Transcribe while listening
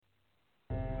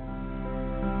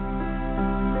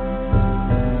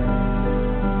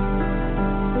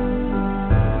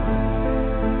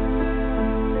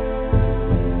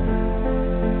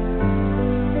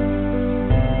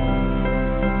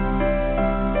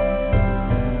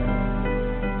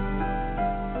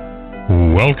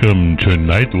Welcome to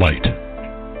Nightlight.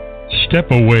 Step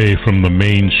away from the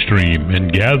mainstream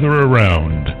and gather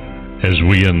around as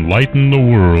we enlighten the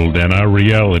world and our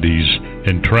realities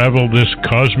and travel this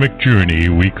cosmic journey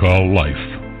we call life.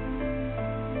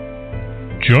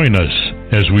 Join us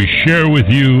as we share with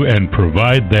you and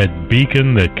provide that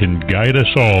beacon that can guide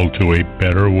us all to a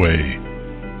better way.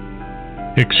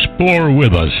 Explore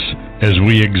with us as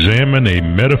we examine a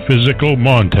metaphysical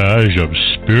montage of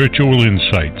spiritual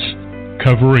insights,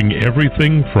 covering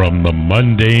everything from the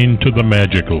mundane to the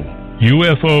magical,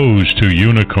 UFOs to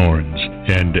unicorns,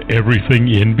 and everything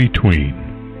in between.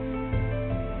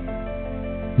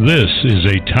 This is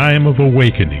a time of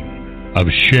awakening, of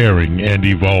sharing and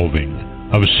evolving,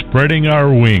 of spreading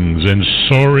our wings and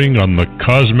soaring on the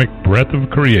cosmic breath of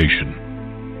creation.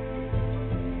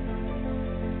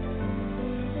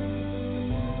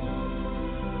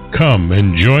 Come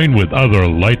and join with other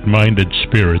light-minded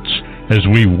spirits as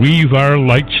we weave our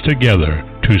lights together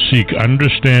to seek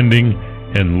understanding,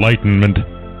 enlightenment,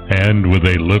 and, with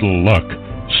a little luck,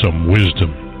 some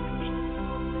wisdom.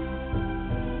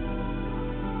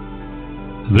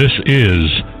 This is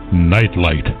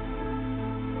Nightlight,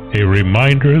 a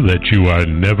reminder that you are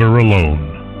never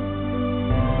alone.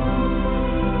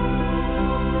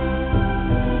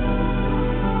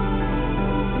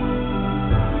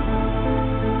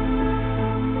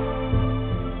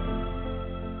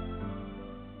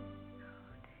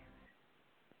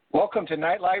 Welcome to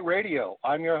Nightlight Radio.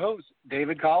 I'm your host,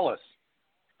 David Collis.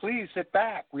 Please sit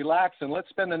back, relax, and let's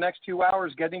spend the next 2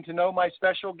 hours getting to know my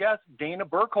special guest, Dana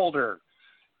Burkholder.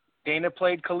 Dana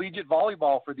played collegiate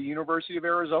volleyball for the University of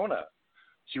Arizona.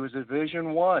 She was a Division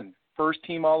I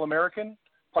first-team All-American,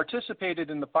 participated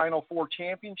in the Final Four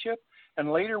championship,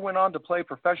 and later went on to play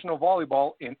professional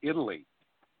volleyball in Italy.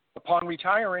 Upon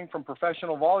retiring from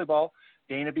professional volleyball,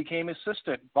 Dana became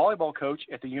assistant volleyball coach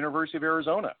at the University of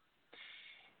Arizona.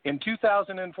 In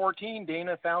 2014,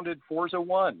 Dana founded Forza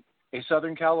One, a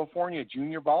Southern California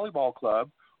junior volleyball club,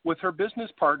 with her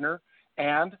business partner,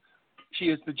 and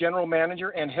she is the general manager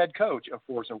and head coach of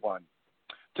Forza One.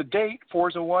 To date,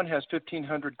 Forza One has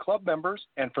 1,500 club members,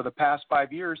 and for the past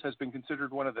 5 years has been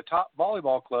considered one of the top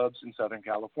volleyball clubs in Southern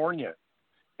California.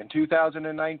 In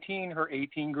 2019, her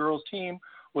 18-girls team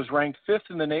was ranked 5th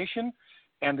in the nation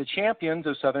and the champions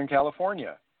of Southern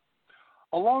California.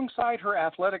 Alongside her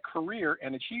athletic career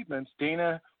and achievements,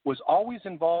 Dana was always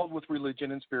involved with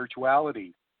religion and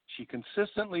spirituality. She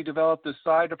consistently developed this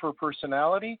side of her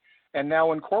personality and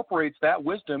now incorporates that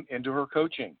wisdom into her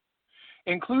coaching.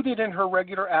 Included in her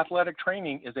regular athletic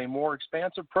training is a more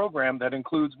expansive program that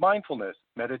includes mindfulness,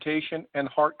 meditation, and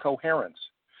heart coherence.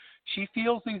 She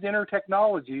feels these inner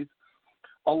technologies,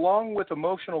 along with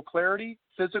emotional clarity,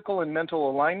 physical and mental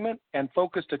alignment, and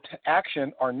focused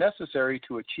action, are necessary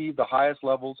to achieve the highest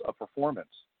levels of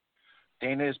performance.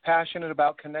 Dana is passionate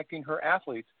about connecting her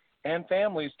athletes and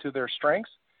families to their strengths,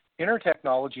 inner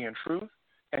technology, and truth,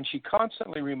 and she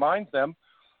constantly reminds them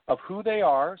of who they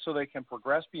are so they can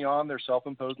progress beyond their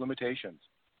self-imposed limitations.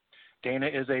 Dana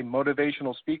is a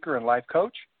motivational speaker and life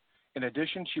coach. In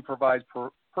addition, she provides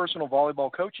personal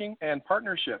volleyball coaching and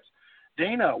partnerships.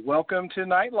 Dana, welcome to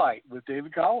Nightlight with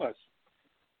David Collis.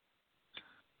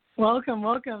 Welcome.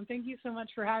 Thank you so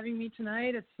much for having me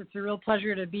tonight. It's a real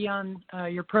pleasure to be on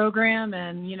your program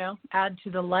and, add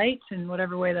to the light in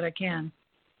whatever way that I can.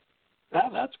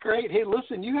 That's great. Hey,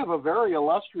 listen, you have a very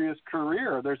illustrious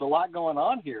career. There's a lot going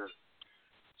on here.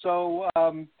 So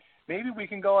maybe we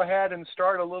can go ahead and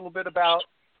start a little bit about,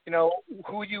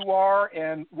 who you are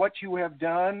and what you have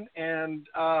done and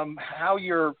how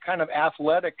your kind of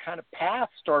athletic kind of path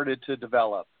started to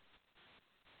develop.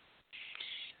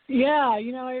 Yeah,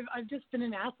 I've just been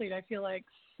an athlete, I feel like,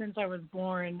 since I was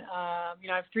born. I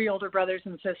have 3 older brothers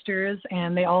and sisters,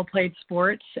 and they all played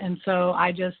sports, and so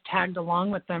I just tagged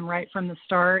along with them right from the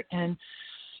start and,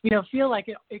 feel like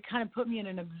it kind of put me in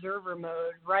an observer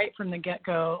mode right from the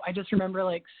get-go. I just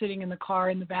remember, sitting in the car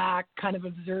in the back, kind of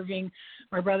observing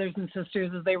my brothers and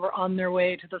sisters as they were on their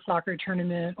way to the soccer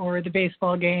tournament or the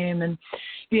baseball game, and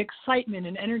the excitement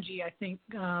and energy, I think,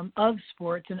 of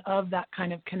sports and of that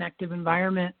kind of connective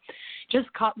environment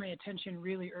just caught my attention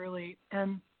really early.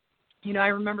 And, I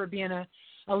remember being a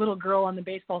little girl on the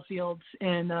baseball fields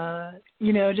and,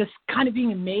 just kind of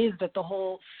being amazed at the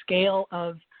whole scale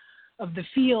of the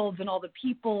fields and all the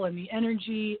people and the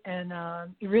energy, and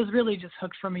it was really just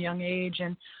hooked from a young age.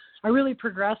 And I really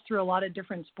progressed through a lot of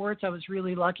different sports. I was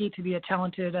really lucky to be a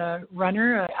talented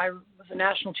runner. I was a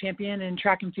national champion in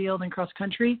track and field and cross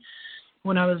country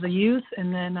when I was a youth,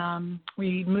 and then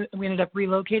we ended up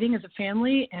relocating as a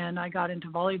family, and I got into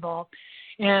volleyball.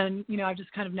 And, I've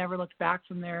just kind of never looked back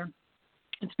from there.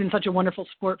 it's been such a wonderful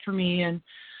sport for me, and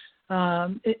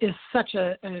it is such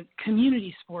a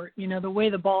community sport. You know, the way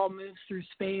the ball moves through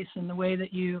space and the way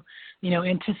that you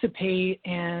anticipate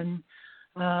and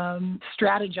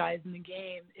strategize in the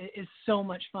game is so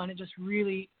much fun. It just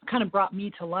really kind of brought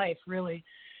me to life, really.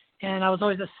 And I was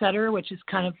always a setter, which is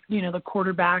kind of, the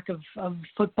quarterback of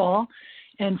football.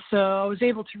 And so I was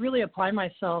able to really apply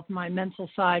myself, my mental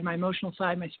side, my emotional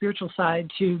side, my spiritual side,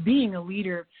 to being a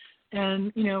leader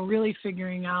and, really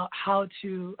figuring out how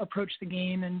to approach the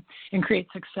game and create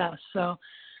success. So,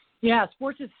 yeah,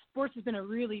 sports has been a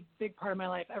really big part of my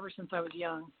life ever since I was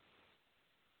young.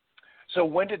 So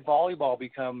when did volleyball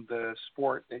become the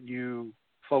sport that you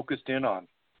focused in on?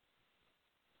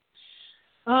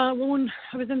 Well, when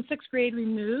I was in sixth grade, we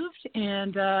moved,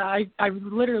 and I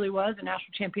literally was a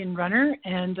national champion runner.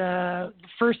 And the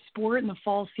first sport in the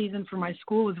fall season for my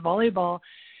school was volleyball.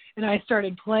 And I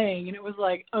started playing, and it was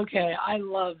like, okay, I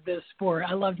love this sport.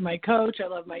 I loved my coach. I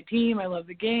loved my team. I loved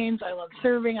the games. I loved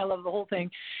serving. I loved the whole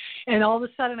thing. And all of a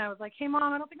sudden I was like, hey,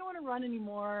 Mom, I don't think I want to run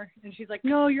anymore. And she's like,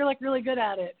 no, you're, like, really good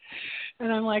at it.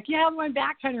 And I'm like, yeah, my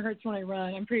back kind of hurts when I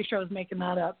run. I'm pretty sure I was making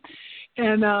that up.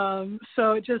 And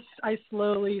so I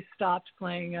slowly stopped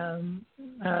playing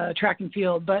track and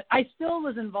field. But I still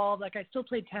was involved. Like, I still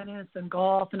played tennis and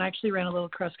golf, and I actually ran a little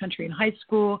cross country in high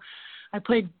school. I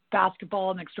played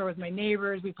basketball next door with my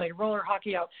neighbors. We played roller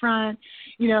hockey out front.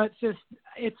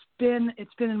 It's been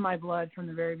in my blood from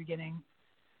the very beginning.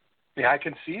 Yeah, I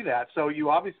can see that. So you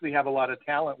obviously have a lot of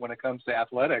talent when it comes to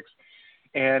athletics,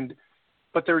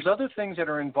 but there's other things that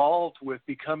are involved with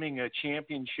becoming a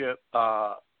championship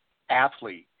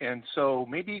athlete. And so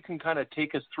maybe you can kind of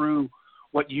take us through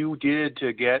what you did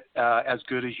to get as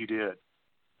good as you did.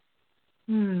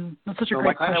 That's such a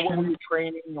great question. What were you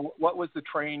training? What was the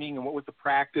training, and what was the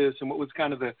practice, and what was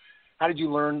kind of how did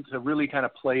you learn to really kind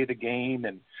of play the game,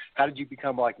 and how did you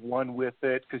become like one with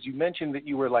it? Because you mentioned that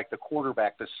you were like the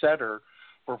quarterback, the setter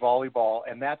for volleyball,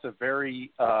 and that's a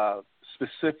very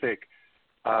specific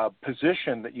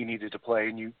position that you needed to play,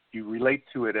 and you relate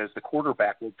to it as the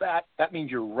quarterback. Well, that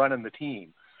means you're running the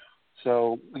team.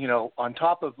 So, on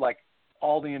top of like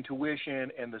all the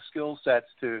intuition and the skill sets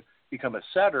to become a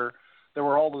setter, there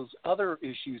were all those other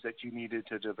issues that you needed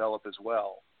to develop as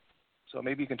well. So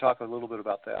maybe you can talk a little bit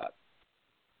about that.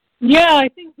 Yeah, I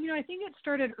think it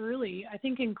started early. I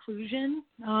think inclusion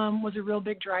was a real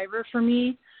big driver for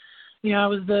me. I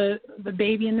was the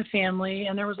baby in the family,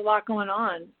 and there was a lot going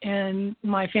on, and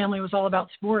my family was all about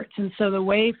sports. And so the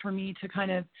way for me to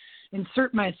kind of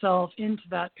insert myself into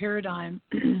that paradigm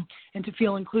and to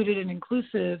feel included and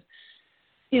inclusive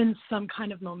in some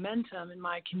kind of momentum in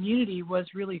my community was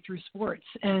really through sports.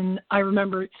 And I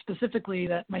remember specifically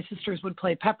that my sisters would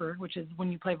play pepper, which is when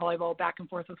you play volleyball back and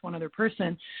forth with one other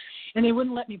person, and they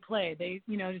wouldn't let me play.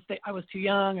 I was too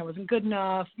young. I wasn't good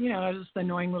enough. I was just the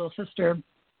annoying little sister.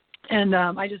 And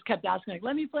I just kept asking, like,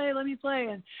 let me play.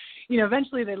 And,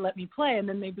 eventually they'd let me play. And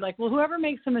then they'd be like, well, whoever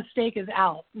makes a mistake is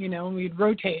out, and we'd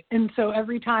rotate. And so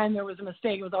every time there was a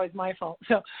mistake, it was always my fault.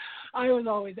 So I was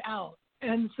always out.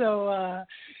 And so,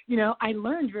 I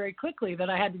learned very quickly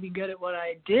that I had to be good at what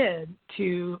I did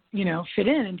to, fit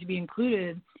in and to be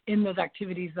included in those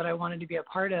activities that I wanted to be a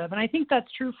part of. And I think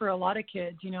that's true for a lot of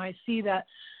kids. I see that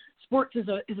sports is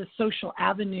a social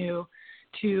avenue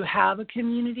to have a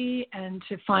community and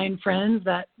to find friends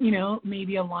that,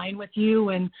 maybe align with you,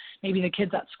 and maybe the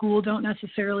kids at school don't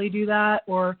necessarily do that,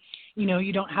 or,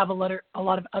 you don't have a lot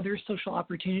of other social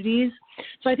opportunities.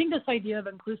 So I think this idea of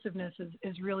inclusiveness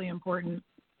is really important.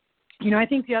 I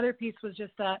think the other piece was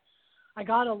just that I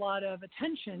got a lot of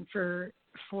attention for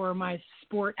my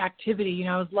sport activity.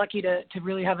 I was lucky to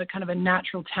really have a kind of a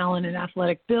natural talent and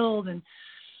athletic build, and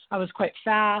I was quite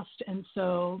fast. And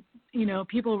so,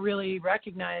 people really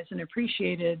recognized and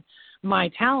appreciated my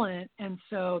talent. And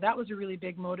so that was a really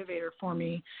big motivator for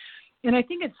me. And I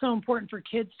think it's so important for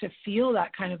kids to feel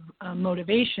that kind of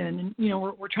motivation. And,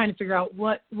 we're trying to figure out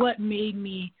what made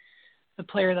me the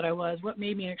player that I was, what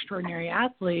made me an extraordinary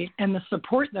athlete. And the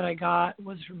support that I got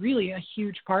was really a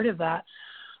huge part of that.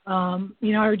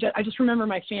 I just remember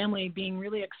my family being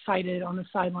really excited on the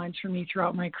sidelines for me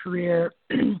throughout my career.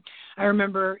 I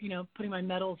remember, putting my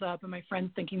medals up and my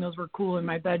friends thinking those were cool in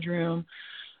my bedroom.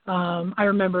 I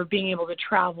remember being able to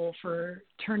travel for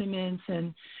tournaments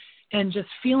and just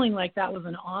feeling like that was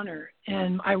an honor.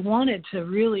 And I wanted to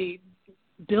really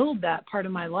build that part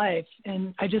of my life.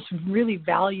 And I just really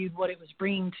valued what it was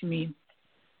bringing to me.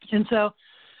 And so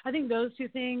I think those two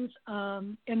things.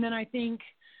 And then I think,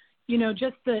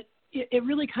 just that it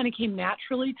really kind of came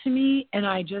naturally to me, and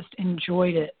I just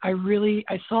enjoyed it.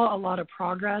 I saw a lot of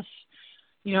progress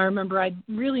I remember I'd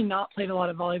really not played a lot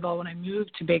of volleyball when I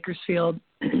moved to Bakersfield.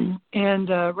 And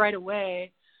right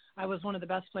away, I was one of the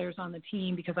best players on the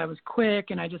team because I was quick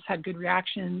and I just had good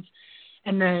reactions.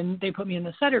 And then they put me in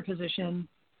the setter position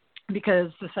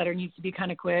because the setter needs to be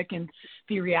kind of quick and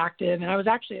be reactive. And I was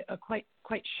actually a quite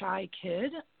shy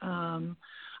kid.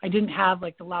 I didn't have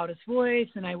like the loudest voice,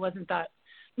 and I wasn't that,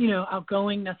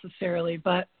 outgoing necessarily.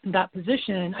 But that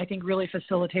position, I think, really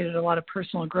facilitated a lot of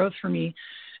personal growth for me.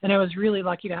 And I was really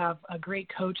lucky to have a great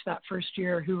coach that first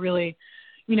year who really,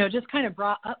 just kind of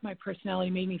brought up my personality,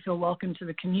 made me feel welcome to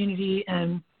the community,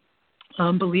 and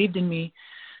believed in me.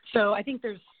 So I think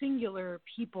there's singular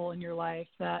people in your life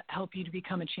that help you to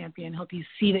become a champion, help you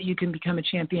see that you can become a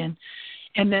champion.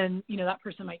 And then, that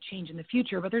person might change in the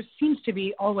future, but there seems to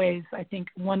be always, I think,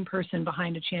 one person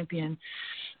behind a champion.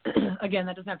 Again,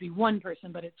 that doesn't have to be one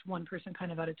person, but it's one person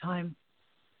kind of at a time.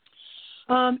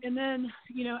 And then,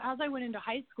 as I went into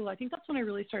high school, I think that's when I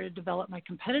really started to develop my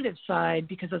competitive side,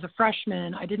 because as a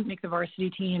freshman, I didn't make the varsity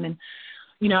team. And,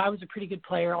 I was a pretty good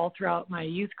player all throughout my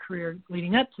youth career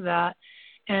leading up to that.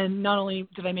 And not only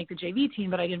did I make the JV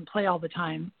team, but I didn't play all the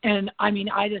time. And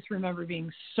I just remember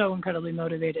being so incredibly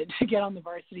motivated to get on the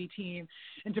varsity team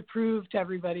and to prove to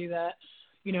everybody that,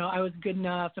 I was good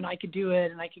enough and I could do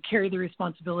it and I could carry the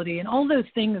responsibility, and all those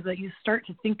things that you start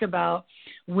to think about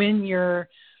when you're,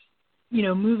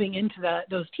 moving into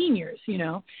those teen years,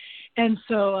 And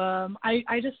so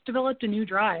I just developed a new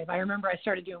drive. I remember I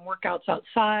started doing workouts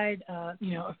outside,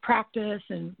 of practice,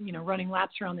 and, running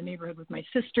laps around the neighborhood with my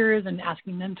sisters and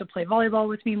asking them to play volleyball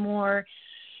with me more.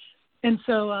 And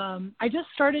so I just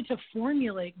started to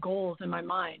formulate goals in my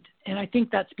mind. And I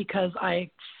think that's because I,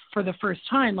 for the first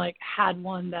time, had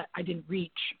one that I didn't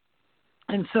reach.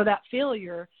 And so that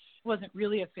failure wasn't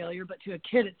really a failure, but to a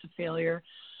kid, it's a failure.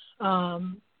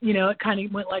 It kind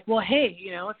of went like, well, hey,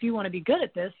 if you want to be good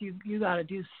at this, you got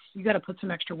to put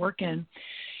some extra work in.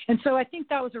 And so I think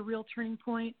that was a real turning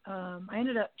point. I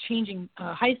ended up changing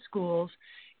high schools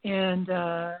and,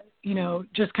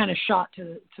 just kind of shot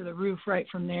to the roof right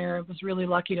from there. I was really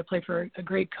lucky to play for a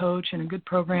great coach and a good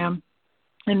program.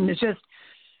 And it's just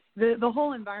the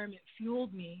whole environment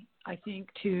fueled me, I think,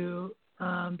 to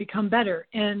become better.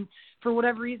 And for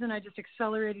whatever reason, I just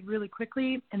accelerated really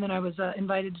quickly. And then I was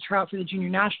invited to try out for the junior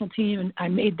national team, and I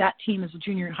made that team as a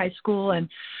junior in high school. And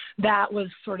that was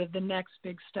sort of the next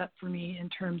big step for me in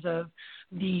terms of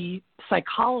the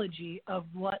psychology of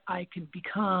what I could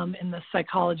become in the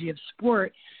psychology of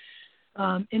sport,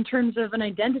 in terms of an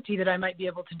identity that I might be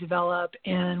able to develop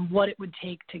and what it would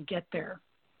take to get there.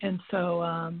 And so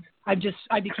I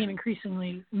became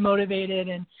increasingly motivated,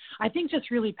 and I think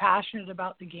just really passionate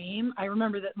about the game. I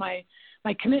remember that my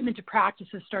commitment to practice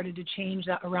has started to change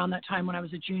that around that time when I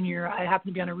was a junior. I happened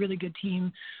to be on a really good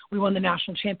team. We won the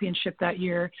national championship that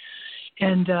year.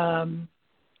 And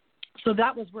so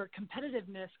that was where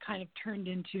competitiveness kind of turned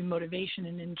into motivation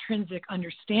and intrinsic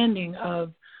understanding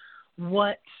of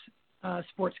what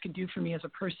sports could do for me as a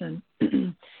person.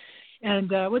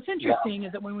 And what's interesting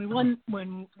is that when we won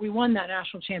that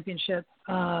national championship,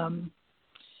 there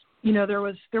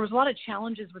was a lot of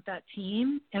challenges with that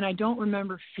team, and I don't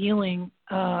remember feeling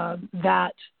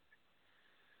that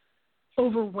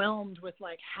overwhelmed with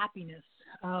happiness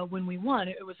when we won.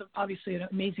 It was obviously an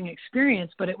amazing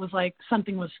experience, but it was like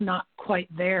something was not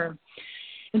quite there.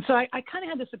 And so I kind of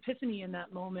had this epiphany in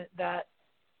that moment that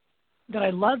I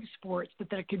loved sports, but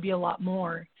that it could be a lot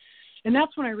more. And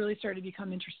that's when I really started to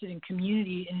become interested in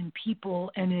community and in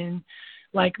people and in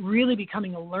really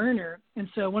becoming a learner. And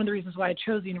so one of the reasons why I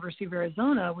chose the University of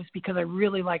Arizona was because I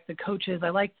really liked the coaches. I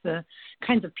liked the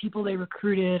kinds of people they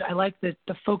recruited. I liked the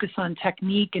focus on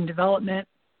technique and development.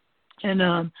 And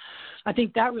I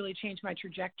think that really changed my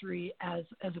trajectory as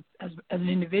an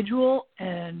individual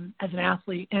and as an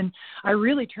athlete. And I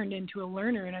really turned into a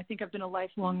learner, and I think I've been a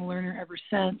lifelong learner ever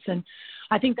since. And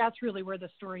I think that's really where the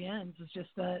story ends, is just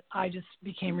that I just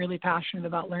became really passionate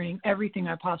about learning everything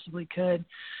I possibly could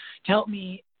to help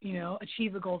me,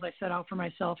 achieve the goals I set out for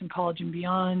myself in college and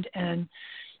beyond, and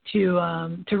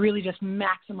to really just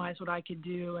maximize what I could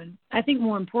do. And I think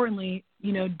more importantly,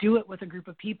 do it with a group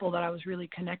of people that I was really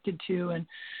connected to, and,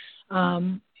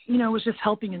 was just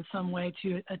helping in some way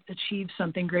to achieve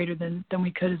something greater than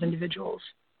we could as individuals.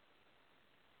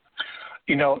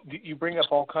 You bring up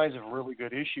all kinds of really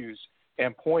good issues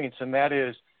and points, and that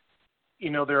is,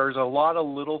 there's a lot of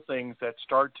little things that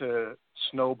start to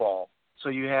snowball. So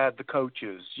you had the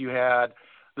coaches, you had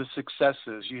the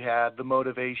successes, you had the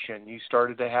motivation, you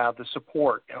started to have the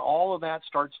support, and all of that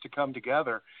starts to come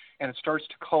together, and it starts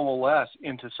to coalesce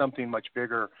into something much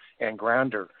bigger and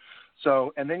grander.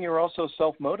 So, and then you're also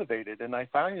self-motivated, and I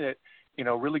find that,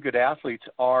 really good athletes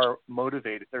are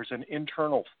motivated. There's an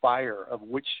internal fire of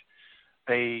which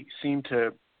they seem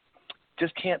to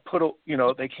just can't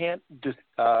they can't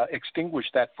extinguish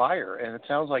that fire. And it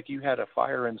sounds like you had a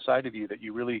fire inside of you that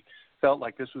you really felt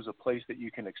like this was a place that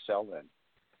you can excel in.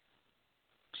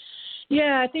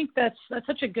 Yeah, I think that's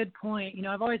such a good point.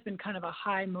 I've always been kind of a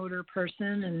high motor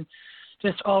person and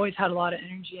just always had a lot of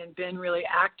energy and been really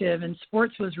active. And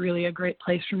sports was really a great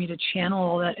place for me to channel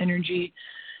all that energy.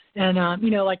 And,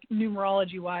 like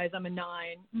numerology-wise, I'm a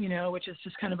 9, which is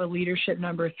just kind of a leadership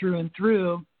number through and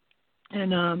through.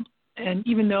 And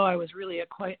even though I was really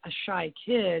quite a shy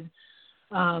kid,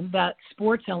 that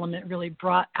sports element really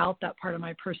brought out that part of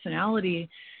my personality.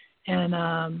 And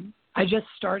I just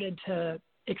started to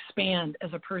expand as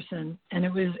a person, and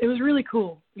it was really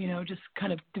cool, just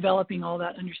kind of developing all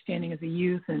that understanding as a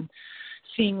youth and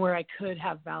seeing where I could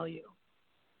have value.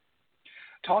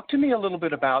 Talk to me a little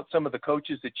bit about some of the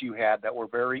coaches that you had that were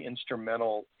very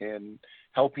instrumental in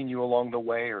helping you along the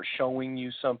way, or showing you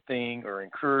something, or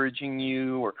encouraging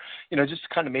you, or just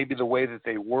kind of maybe the way that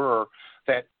they were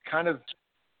that kind of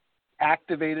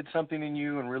activated something in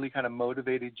you and really kind of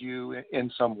motivated you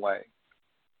in some way.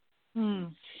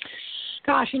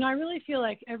 Gosh, I really feel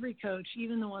like every coach,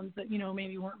 even the ones that,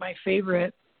 maybe weren't my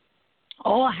favorite,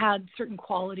 all had certain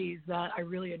qualities that I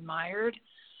really admired.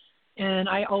 And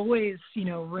I always,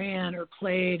 ran or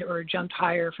played or jumped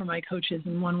higher for my coaches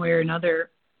in one way or another.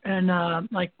 And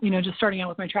just starting out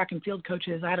with my track and field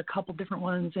coaches, I had a couple different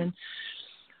ones. And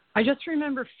I just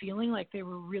remember feeling like they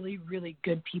were really, really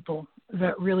good people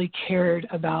that really cared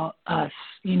about us.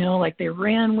 Like they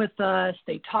ran with us,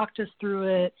 they talked us through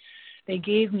it. They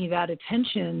gave me that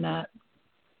attention that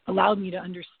allowed me to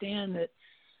understand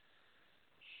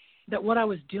that what I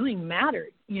was doing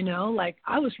mattered, like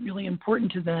I was really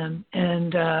important to them.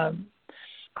 And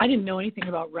I didn't know anything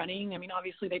about running. I mean,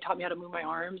 obviously they taught me how to move my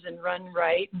arms and run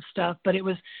right and stuff, but it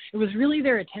was really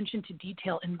their attention to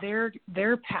detail and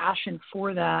their passion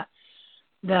for that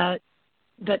I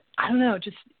don't know,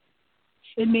 just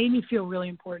it made me feel really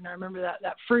important. I remember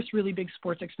that first really big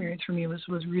sports experience for me was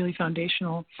really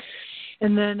foundational.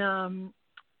 And then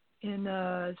in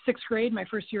 6th grade, my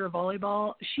first year of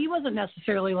volleyball, she wasn't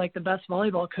necessarily like the best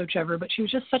volleyball coach ever, but she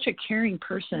was just such a caring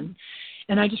person.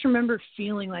 And I just remember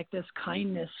feeling like this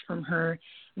kindness from her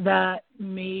that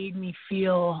made me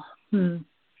feel, it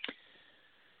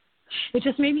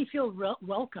just made me feel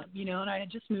welcome, and I had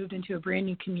just moved into a brand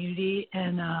new community,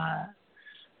 and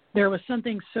there was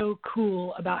something so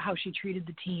cool about how she treated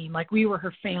the team. Like we were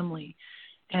her family.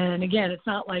 And again, it's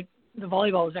not like the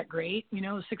volleyball was that great,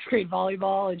 6th grade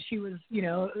volleyball, and she was,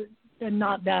 and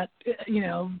not that,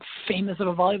 famous of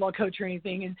a volleyball coach or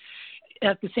anything. And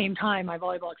at the same time, my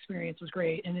volleyball experience was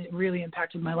great, and it really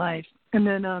impacted my life. And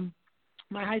then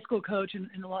my high school coach and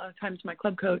a lot of times my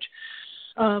club coach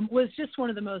was just one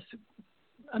of the most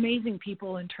amazing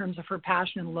people in terms of her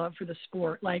passion and love for the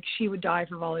sport. Like she would die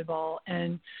for volleyball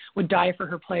and would die for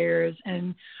her players.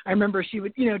 And I remember she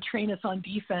would, train us on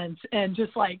defense and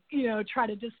just like, try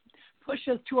to just push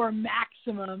us to our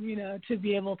maximum, to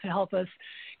be able to help us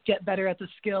get better at the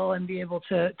skill and be able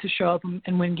to show up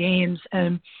and win games.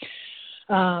 And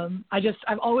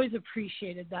I've always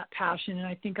appreciated that passion. And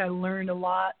I think I learned a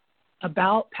lot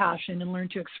about passion and learned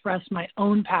to express my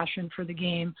own passion for the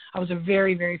game. I was a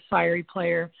very, very fiery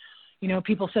player.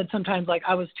 People said sometimes like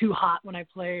I was too hot when I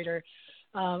played, or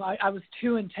I was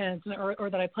too intense, or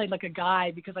that I played like a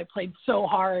guy because I played so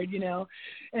hard,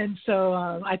 And so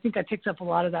I think I picked up a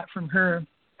lot of that from her.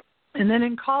 And then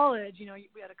in college, we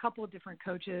had a couple of different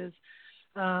coaches.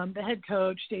 The head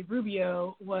coach, Dave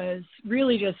Rubio, was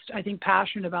really just, I think,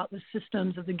 passionate about the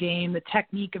systems of the game, the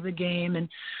technique of the game, and,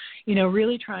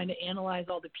 really trying to analyze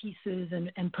all the pieces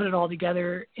and put it all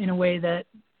together in a way that,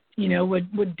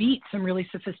 would beat some really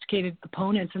sophisticated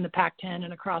opponents in the Pac-10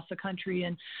 and across the country.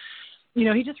 And,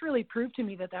 he just really proved to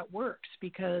me that works,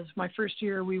 because my first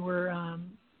year we were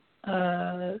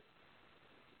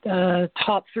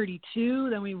top 32,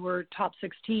 then we were top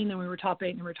 16, then we were top 8,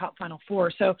 and then we were top Final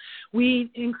Four. So we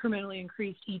incrementally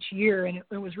increased each year, and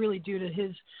it was really due to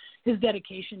his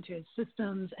dedication to his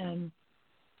systems and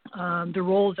the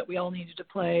roles that we all needed to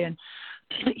play. And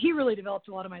he really developed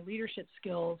a lot of my leadership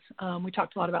skills. We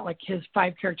talked a lot about like his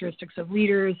 5 characteristics of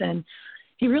leaders, and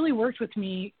he really worked with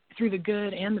me through the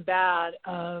good and the bad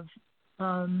of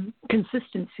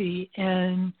consistency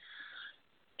and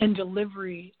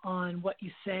delivery on what you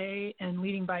say and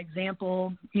leading by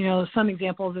example. Some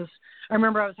examples is, I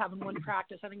remember I was having one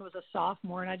practice, I think it was a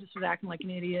sophomore, and I just was acting like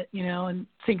an idiot, and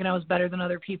thinking I was better than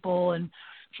other people and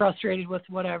frustrated with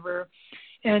whatever.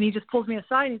 And he just pulls me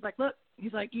aside and he's like, look,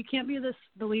 you can't be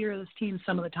the leader of this team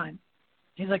some of the time.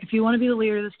 He's like, if you want to be the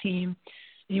leader of this team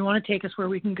and you want to take us where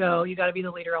we can go, you got to be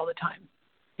the leader all the time.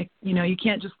 Like, you know, you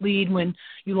can't just lead when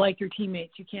you like your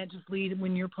teammates. You can't just lead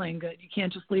when you're playing good. You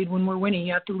can't just lead when we're winning.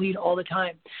 You have to lead all the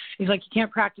time. He's like, you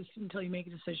can't practice until you make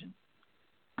a decision.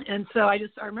 And so I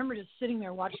remember just sitting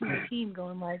there watching my team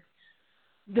going like,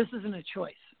 this isn't a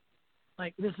choice.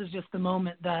 Like, this is just the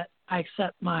moment that I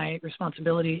accept my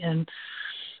responsibility and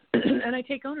I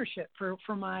take ownership for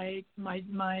my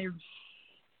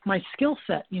skill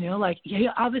set, you know, like he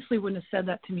obviously wouldn't have said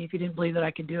that to me if he didn't believe that I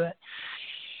could do it.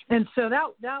 And so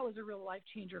that was a real life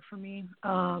changer for me.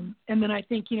 And then I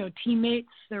think, you know, teammates,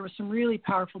 there were some really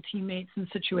powerful teammates in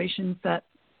situations that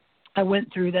I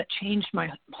went through that changed my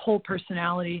whole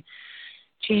personality,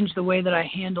 changed the way that I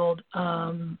handled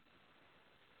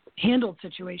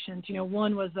situations. You know,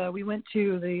 one was we went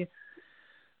to the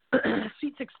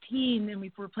Sweet 16 and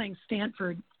we were playing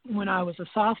Stanford when I was a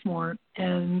sophomore,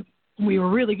 and we were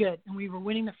really good and we were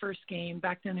winning the first game.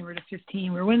 Back then they were to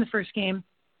 15. We were winning the first game,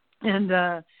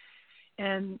 and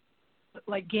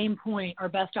like game point, our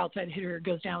best outside hitter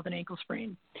goes down with an ankle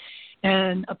sprain.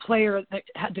 And a player that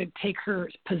had to take her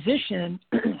position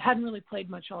hadn't really played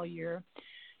much all year.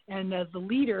 And as the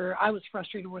leader, I was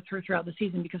frustrated with her throughout the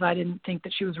season because I didn't think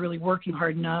that she was really working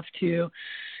hard enough to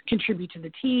contribute to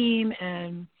the team.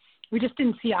 And we just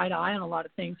didn't see eye to eye on a lot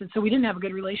of things. And so we didn't have a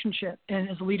good relationship. And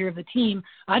as a leader of the team,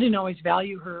 I didn't always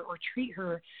value her or treat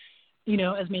her, you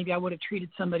know, as maybe I would have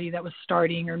treated somebody that was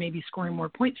starting or maybe scoring more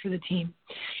points for the team.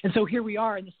 And so here we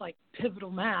are in this like pivotal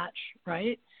match,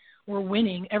 right? We're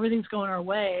winning. Everything's going our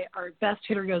way. Our best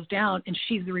hitter goes down and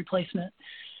she's the replacement.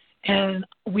 And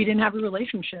we didn't have a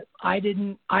relationship. I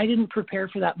didn't prepare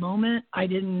for that moment. I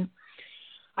didn't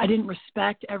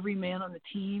respect every man on the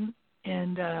team.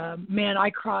 And man, I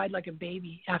cried like a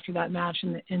baby after that match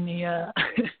in the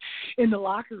in the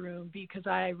locker room because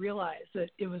I realized that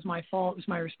it was my fault, it was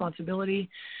my responsibility,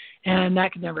 and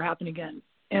that could never happen again.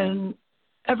 And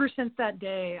ever since that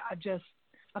day,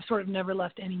 I've sort of never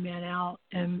left any man out,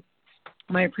 and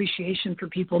my appreciation for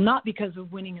people, not because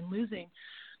of winning and losing,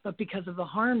 but because of the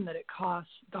harm that it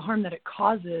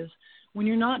causes when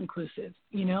you're not inclusive,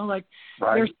 you know, like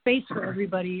right. There's space for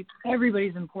everybody.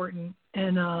 Everybody's important.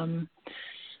 And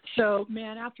so,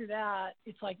 man, after that,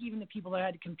 it's like even the people that I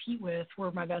had to compete with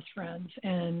were my best friends.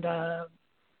 And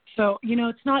so, you know,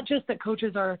 it's not just that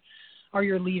coaches are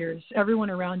your leaders. Everyone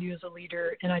around you is a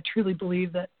leader. And I truly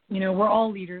believe that, you know, we're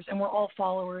all leaders and we're all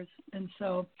followers. And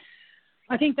so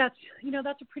I think that's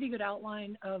a pretty good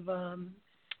outline of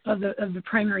the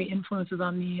primary influences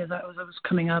on me as I was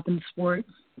coming up in sport.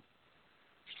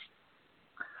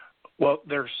 Well,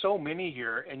 there's so many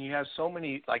here, and you have so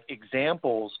many like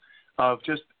examples of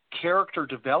just character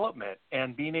development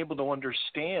and being able to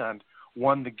understand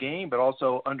the game, but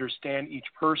also understand each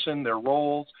person, their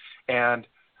roles, and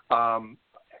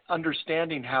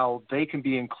understanding how they can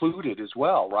be included as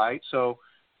well, right? So,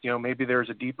 you know, maybe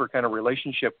there's a deeper kind of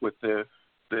relationship with the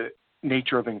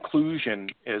nature of inclusion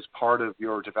as part of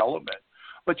your development.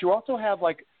 But you also have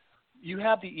you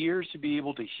have the ears to be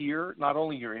able to hear not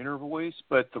only your inner voice,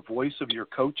 but the voice of your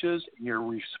coaches. You're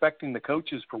respecting the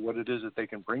coaches for what it is that they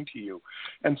can bring to you.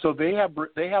 And so they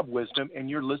have wisdom, and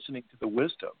you're listening to the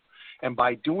wisdom. And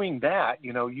by doing that,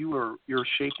 you know, you're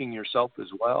shaping yourself as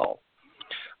well.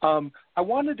 I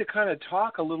wanted to kind of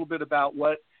talk a little bit about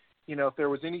what, you know, if there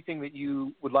was anything that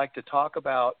you would like to talk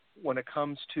about when it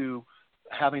comes to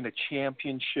having a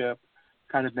championship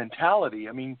kind of mentality.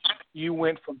 I mean, you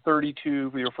went from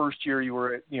 32, your first year you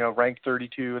were, you know, ranked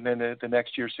 32, and then the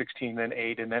next year 16, then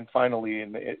 8, and then finally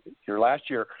in your last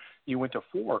year you went to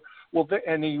 4. Well,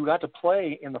 and then you got to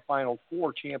play in the Final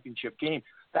Four championship game.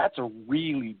 That's a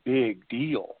really big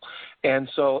deal. And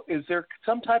so is there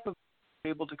some type of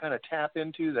able to kind of tap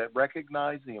into that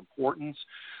recognize the importance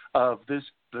of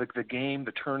the game,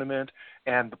 the tournament,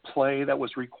 and the play that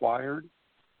was required?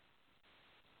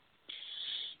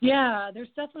 Yeah, there's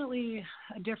definitely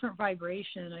a different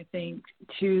vibration, I think,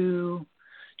 to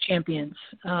champions.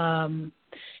 And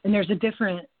there's a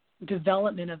different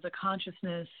development of the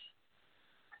consciousness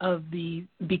of the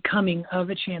becoming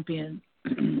of a champion.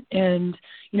 And,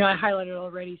 you know, I highlighted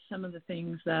already some of the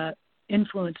things that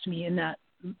influenced me in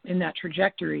that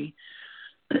trajectory.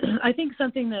 I think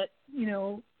something that, you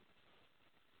know,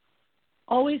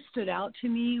 always stood out to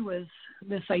me was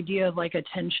this idea of like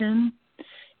attention.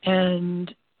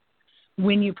 And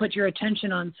when you put your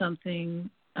attention on something,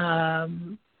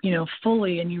 you know,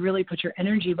 fully, and you really put your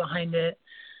energy behind it,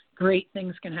 great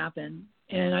things can happen.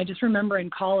 And I just remember in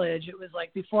college, it was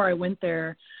like before I went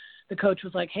there, the coach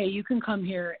was like, hey, you can come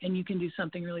here and you can do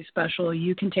something really special.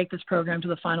 You can take this program to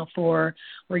the Final Four.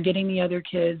 We're getting the other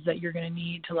kids that you're going to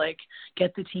need to, like,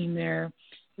 get the team there.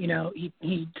 You know,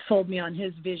 he sold me on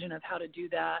his vision of how to do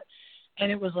that.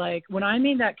 And it was like, when I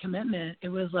made that commitment, it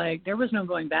was like there was no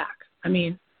going back. I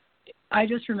mean, I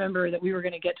just remember that we were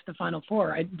going to get to the Final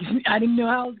Four. I didn't know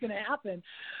how it was going to happen.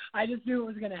 I just knew it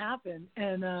was going to happen.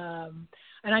 And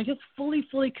I just fully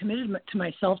committed to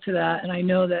myself to that. And I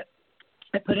know that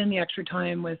I put in the extra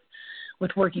time with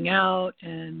working out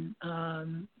and,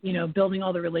 you know, building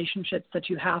all the relationships that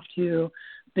you have to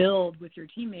build with your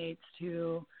teammates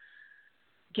to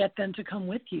get them to come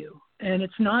with you. And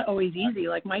it's not always easy.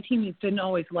 Like, my teammates didn't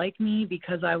always like me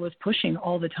because I was pushing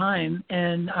all the time,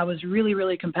 and I was really,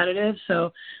 really competitive.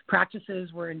 So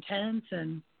practices were intense,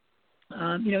 and,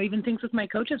 you know, even things with my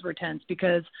coaches were tense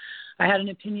because I had an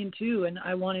opinion too. And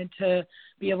I wanted to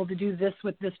be able to do this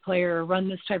with this player, or run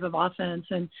this type of offense.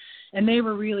 And they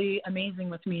were really amazing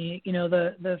with me. You know,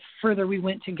 the further we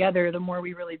went together, the more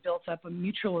we really built up a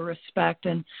mutual respect.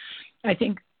 And I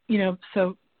think, you know,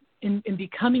 so in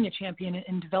becoming a champion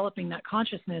and developing that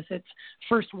consciousness, it's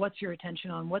first, what's your attention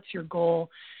on, what's your goal?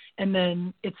 And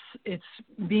then it's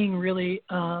being really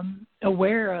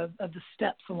aware of the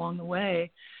steps along the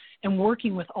way and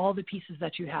working with all the pieces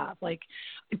that you have. Like,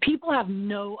 people have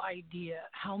no idea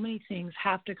how many things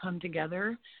have to come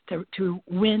together to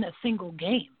win a single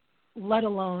game, let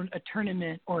alone a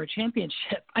tournament or a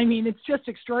championship. I mean, it's just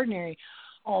extraordinary,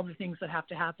 all the things that have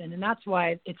to happen. And that's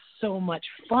why it's so much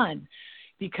fun,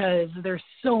 because there's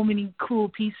so many cool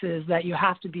pieces that you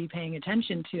have to be paying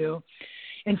attention to.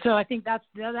 And so I think that's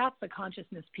the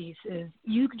consciousness piece, is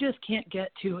you just can't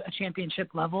get to a championship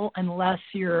level unless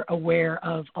you're aware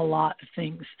of a lot of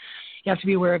things. You have to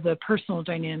be aware of the personal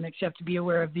dynamics. You have to be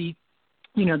aware of the,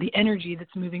 you know, the energy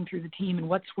that's moving through the team and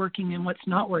what's working and what's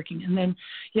not working. And then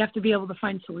you have to be able to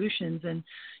find solutions and,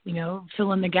 you know,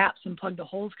 fill in the gaps and plug the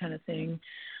holes kind of thing.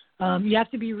 You have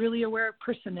to be really aware of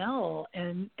personnel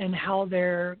and how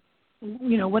they're,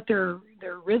 you know, what their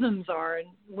rhythms are and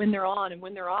when they're on and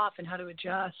when they're off and how to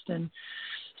adjust. And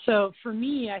so for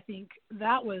me, I think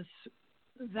that was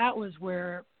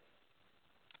where,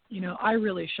 you know, I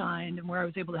really shined, and where I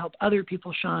was able to help other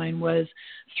people shine was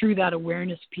through that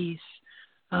awareness piece.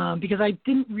 Because I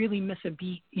didn't really miss a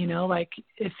beat, you know, like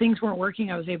if things weren't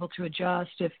working, I was able to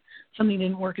adjust. If something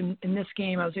didn't work in this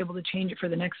game, I was able to change it for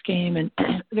the next game. And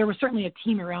there was certainly a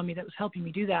team around me that was helping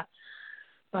me do that.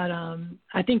 But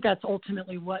I think that's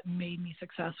ultimately what made me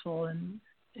successful. And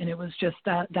it was just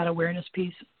that awareness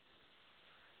piece.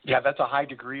 Yeah, that's a high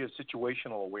degree of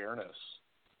situational awareness.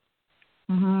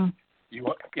 Mm-hmm.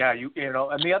 You know,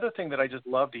 and the other thing that I just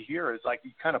love to hear is, like,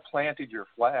 you kind of planted your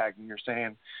flag and you're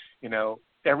saying, you know,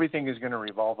 everything is going to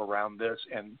revolve around this,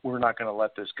 and we're not going to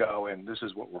let this go, and this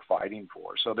is what we're fighting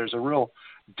for. So there's a real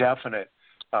definite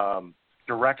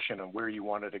direction of where you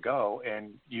wanted to go,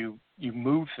 and you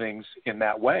move things in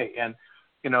that way. And,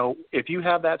 you know, if you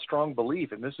have that strong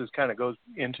belief, and this is kind of goes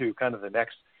into kind of the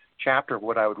next chapter of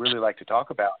what I would really like to talk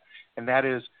about, and that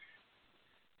is,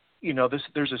 you know,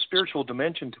 there's a spiritual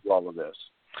dimension to all of this.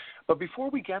 But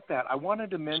before we get that, I wanted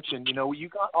to mention, you know, you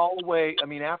got all the way, I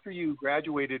mean, after you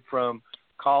graduated from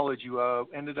college, you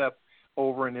ended up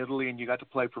over in Italy, and you got to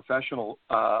play professional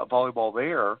volleyball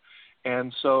there.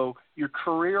 And so your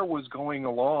career was going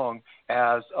along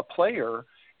as a player,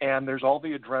 and there's all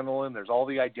the adrenaline, there's all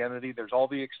the identity, there's all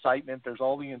the excitement, there's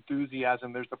all the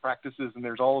enthusiasm, there's the practices, and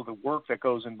there's all of the work that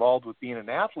goes involved with being an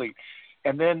athlete.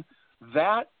 And then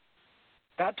that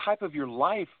type of your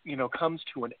life, you know, comes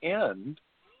to an end,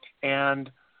 and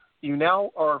you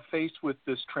now are faced with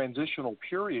this transitional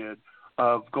period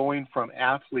of going from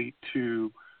athlete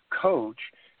to coach.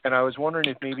 And I was wondering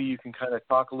if maybe you can kind of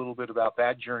talk a little bit about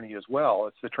that journey as well.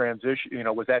 It's the transition, you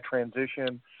know, was that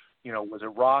transition, you know, was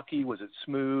it rocky? Was it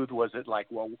smooth? Was it like,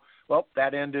 well,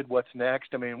 that ended, what's next?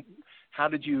 I mean, how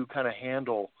did you kind of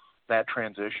handle that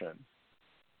transition?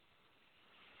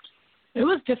 It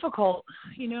was difficult.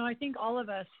 You know, I think all of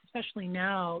us, especially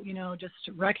now, you know, just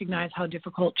recognize how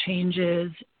difficult change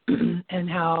is and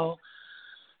how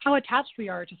attached we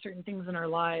are to certain things in our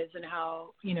lives, and how,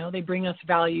 you know, they bring us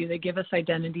value, they give us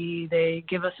identity, they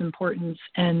give us importance.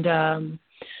 And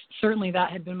certainly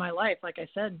that had been my life, like I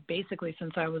said, basically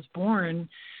since I was born.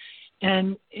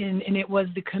 And it was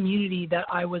the community that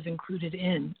I was included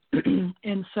in.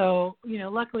 And so, you know,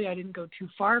 luckily I didn't go too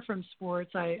far from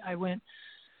sports. I went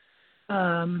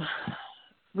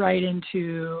right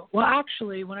into, well,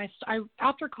 actually, when I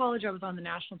after college, I was on the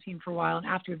national team for a while, and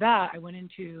after that, I went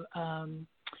into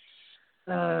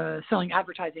selling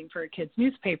advertising for a kid's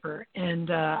newspaper, and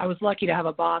I was lucky to have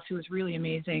a boss who was really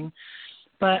amazing.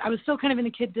 But I was still kind of in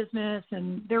the kid business,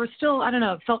 and there was still, I don't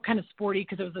know, it felt kind of sporty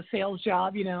because it was a sales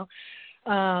job, you know.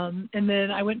 And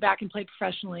then I went back and played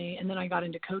professionally, and then I got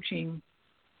into coaching.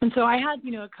 And so I had,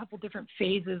 you know, a couple different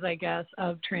phases, I guess,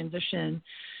 of transition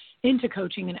into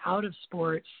coaching and out of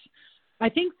sports. I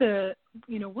think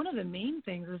one of the main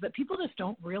things is that people just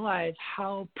don't realize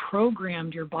how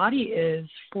programmed your body is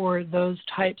for those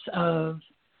types of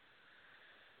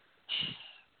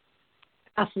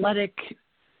athletic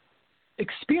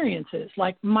experiences.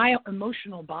 Like my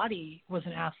emotional body was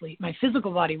an athlete, my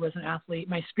physical body was an athlete,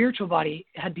 my spiritual body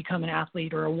had become an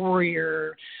athlete or a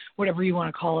warrior, whatever you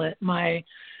want to call it. My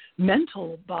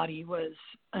mental body was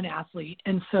an athlete.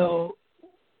 And so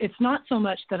it's not so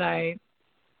much that I,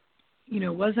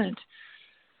 wasn't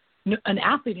an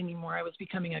athlete anymore. I was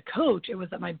becoming a coach. It was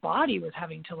that my body was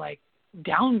having to like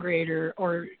downgrade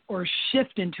or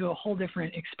shift into a whole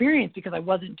different experience because I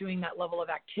wasn't doing that level of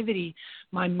activity.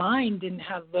 My mind didn't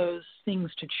have those things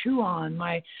to chew on.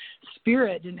 My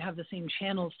spirit didn't have the same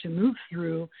channels to move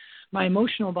through. My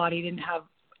emotional body didn't have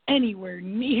anywhere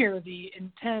near the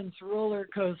intense roller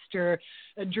coaster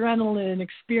adrenaline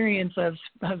experience of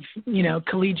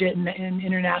collegiate and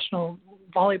international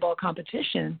volleyball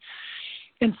competition.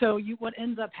 And so what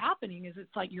ends up happening is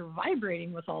it's like you're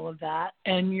vibrating with all of that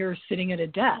and you're sitting at a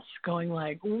desk going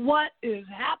like, what is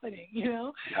happening, Yeah.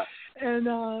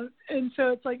 And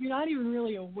so it's like you're not even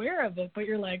really aware of it, but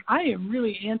you're like, I am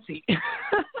really antsy.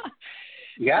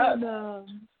 Yeah.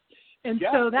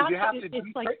 So that's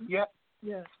it's like, yeah.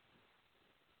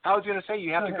 I was going to say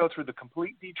you have to go through the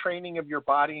complete detraining of your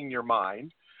body and your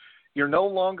mind. You're no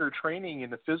longer training in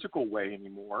the physical way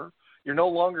anymore. You're no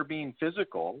longer being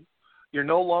physical. You're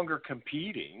no longer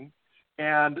competing,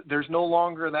 and there's no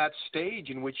longer that stage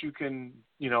in which you can,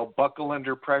 buckle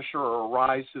under pressure or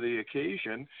rise to the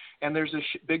occasion. And there's a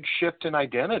big shift in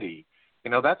identity.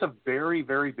 That's a very,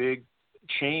 very big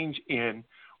change in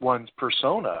one's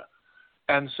persona.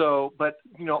 And so, but,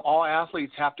 all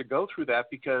athletes have to go through that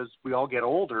because we all get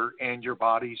older and your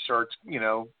body starts,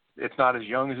 it's not as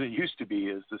young as it used to be,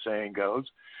 as the saying goes.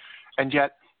 And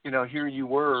yet, here you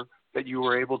were, that you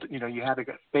were able to, you had to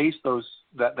face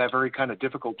that very kind of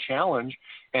difficult challenge,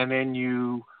 and then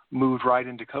you moved right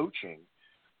into coaching.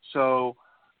 So,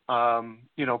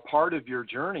 part of your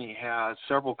journey has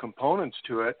several components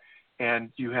to it,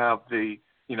 and you have the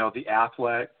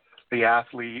athlete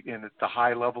and the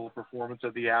high level of performance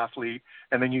of the athlete,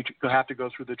 and then you have to go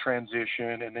through the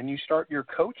transition, and then you start your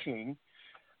coaching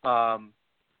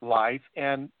life.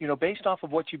 And, based off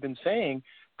of what you've been saying,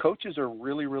 coaches are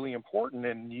really, really important,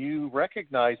 and you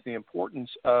recognize the importance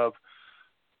of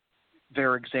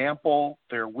their example,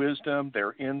 their wisdom,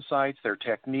 their insights, their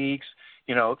techniques.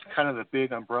 It's kind of the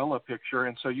big umbrella picture.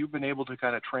 And so you've been able to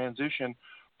kind of transition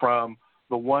from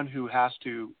the one who has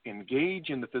to engage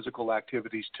in the physical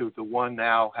activities to the one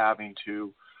now having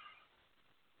to,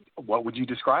 what would you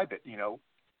describe it?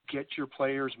 Get your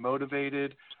players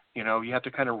motivated. You have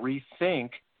to kind of rethink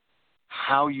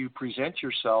how you present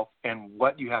yourself and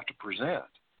what you have to present.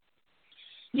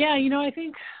 Yeah, I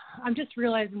think I'm just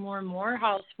realizing more and more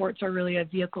how sports are really a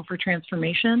vehicle for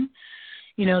transformation.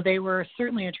 They were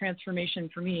certainly a transformation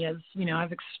for me, as,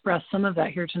 I've expressed some of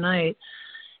that here tonight.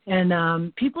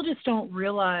 And people just don't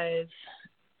realize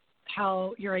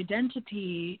how your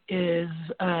identity is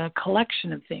a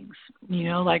collection of things.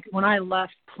 Like when I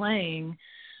left playing,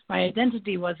 my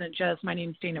identity wasn't just my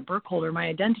name's Dana Burkholder. My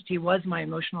identity was my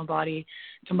emotional body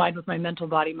combined with my mental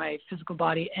body, my physical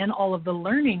body, and all of the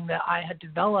learning that I had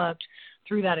developed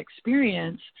through that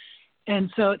experience.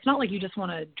 And so it's not like you just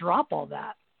want to drop all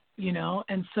that,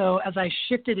 And so as I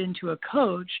shifted into a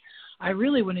coach, I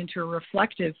really went into a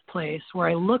reflective place where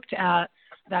I looked at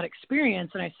that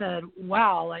experience and I said,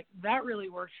 wow, like that really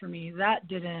worked for me. That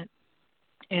didn't.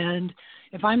 And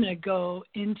if I'm going to go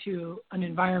into an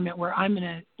environment where I'm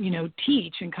going to,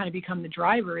 teach and kind of become the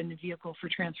driver in the vehicle for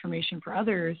transformation for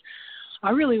others, I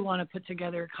really want to put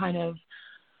together kind of,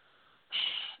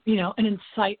 an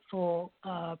insightful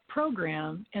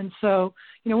program. And so,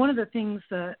 one of the things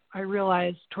that I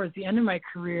realized towards the end of my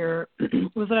career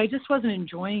was that I just wasn't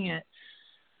enjoying it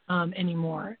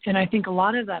anymore. And I think a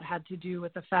lot of that had to do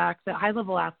with the fact that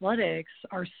high-level athletics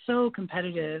are so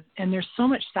competitive and there's so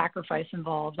much sacrifice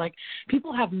involved. Like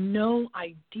people have no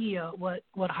idea what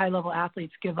high-level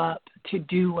athletes give up to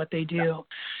do what they do.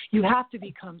 You have to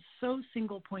become so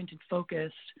single-pointed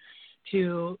focused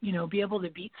to, be able to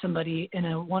beat somebody in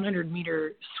a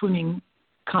 100-meter swimming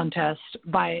contest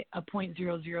by a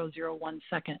 0.0001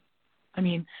 second. I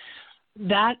mean,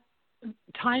 that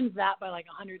times that by like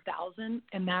 100,000,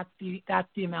 and that's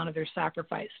the amount of their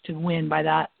sacrifice to win by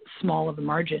that small of a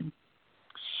margin.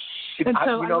 And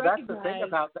so that's the thing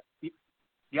about that.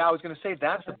 Yeah, I was going to say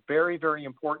that's a very, very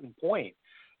important point,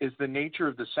 is the nature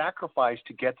of the sacrifice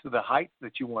to get to the height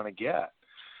that you want to get.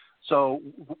 So,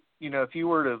 if you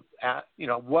were to,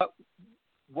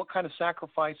 what kind of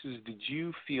sacrifices did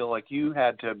you feel like you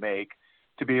had to make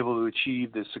to be able to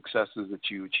achieve the successes that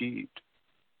you achieved?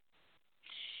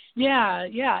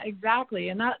 Yeah, exactly.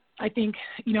 And that, I think,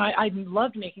 I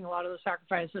loved making a lot of those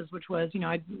sacrifices, which was,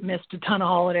 I missed a ton of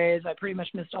holidays. I pretty much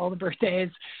missed all the birthdays.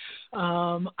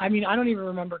 I don't even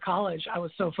remember college. I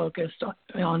was so focused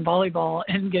on volleyball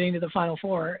and getting to the Final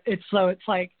Four. It's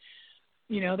like,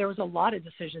 there was a lot of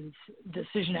decision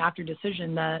after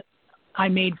decision that I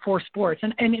made for sports.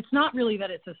 And it's not really that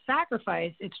it's a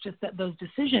sacrifice. It's just that those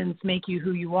decisions make you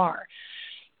who you are.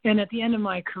 And at the end of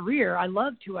my career, I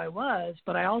loved who I was,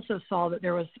 but I also saw that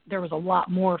there was a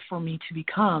lot more for me to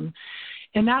become.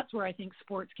 And that's where I think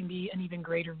sports can be an even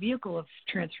greater vehicle of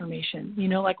transformation.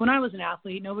 Like when I was an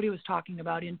athlete, nobody was talking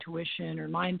about intuition or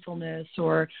mindfulness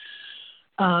or,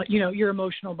 your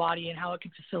emotional body and how it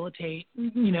could facilitate,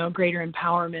 greater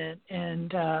empowerment.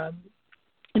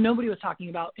 And nobody was talking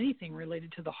about anything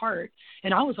related to the heart.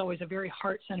 And I was always a very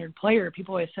heart-centered player.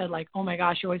 People always said, like, oh, my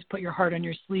gosh, you always put your heart on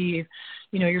your sleeve.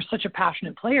 You're such a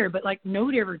passionate player. But, like,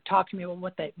 nobody ever talked to me about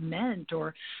what that meant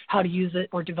or how to use it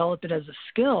or develop it as a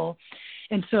skill.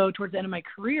 And so towards the end of my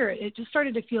career, it just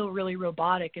started to feel really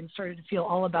robotic and started to feel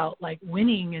all about, like,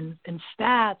 winning and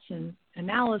stats and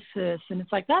analysis. And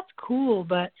it's like, that's cool,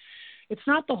 but it's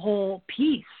not the whole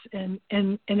piece. And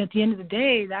at the end of the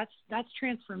day, that's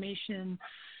transformation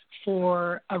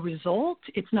for a result.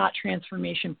 It's not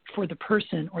transformation for the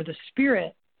person or the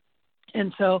spirit.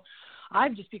 And so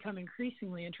I've just become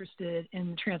increasingly interested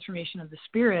in the transformation of the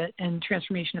spirit and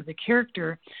transformation of the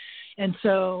character. And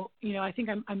so, I think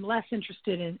I'm less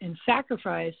interested in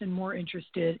sacrifice and more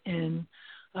interested in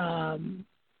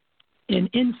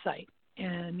insight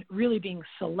and really being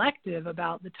selective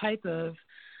about the type of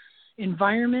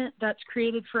environment that's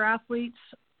created for athletes.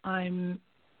 I'm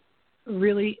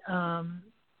really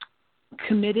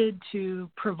committed to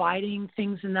providing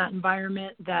things in that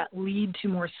environment that lead to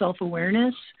more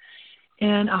self-awareness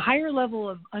and a higher level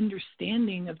of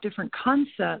understanding of different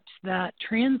concepts that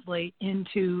translate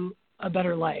into a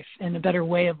better life and a better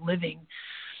way of living.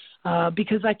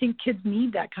 Because I think kids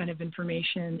need that kind of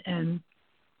information, and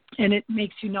it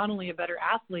makes you not only a better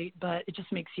athlete, but it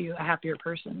just makes you a happier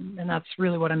person. And that's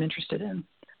really what I'm interested in.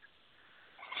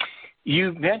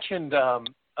 You mentioned,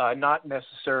 not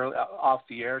necessarily off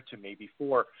the air to me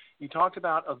before, you talked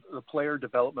about the player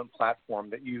development platform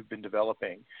that you've been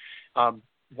developing.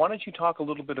 Why don't you talk a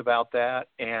little bit about that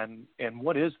and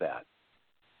what is that?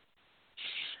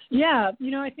 Yeah,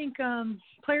 I think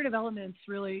player development is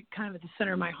really kind of at the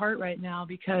center of my heart right now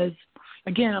because,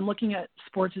 again, I'm looking at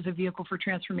sports as a vehicle for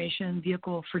transformation,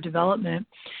 vehicle for development.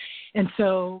 And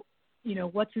so,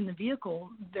 what's in the vehicle?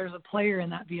 There's a player in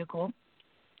that vehicle,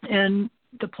 and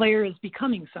the player is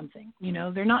becoming something.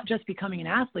 They're not just becoming an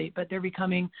athlete, but they're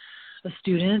becoming a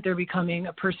student. They're becoming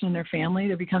a person in their family.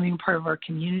 They're becoming part of our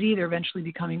community. They're eventually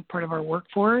becoming part of our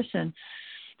workforce, and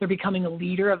they're becoming a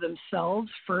leader of themselves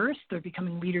first. They're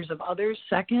becoming leaders of others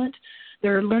second.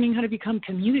 They're learning how to become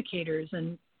communicators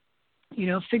and,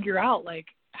 figure out like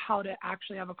how to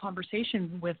actually have a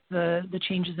conversation with the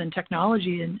changes in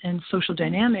technology and social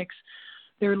dynamics.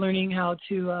 They're learning how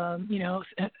to,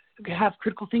 have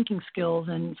critical thinking skills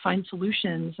and find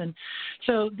solutions. And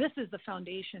so this is the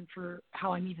foundation for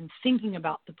how I'm even thinking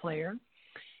about the player.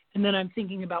 And then I'm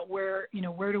thinking about where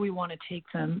do we want to take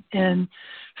them? And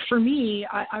for me,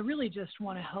 I really just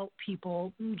want to help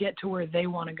people get to where they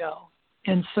want to go.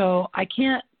 And so I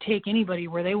can't take anybody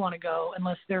where they want to go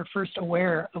unless they're first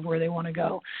aware of where they want to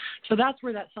go. So that's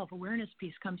where that self-awareness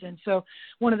piece comes in. So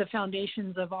one of the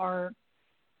foundations of our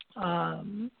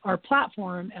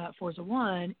platform at Forza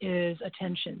One is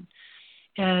attention,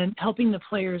 and helping the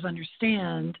players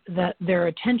understand that their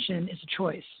attention is a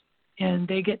choice. And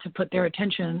they get to put their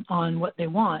attention on what they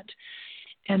want,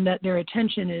 and that their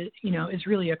attention is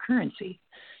really a currency,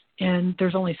 and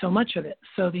there's only so much of it.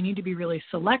 So they need to be really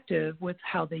selective with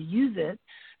how they use it,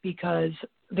 because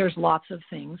there's lots of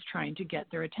things trying to get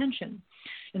their attention.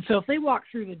 And so if they walk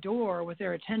through the door with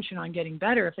their attention on getting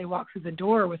better, if they walk through the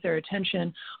door with their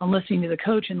attention on listening to the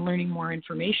coach and learning more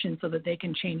information so that they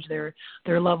can change their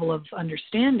level of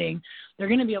understanding, they're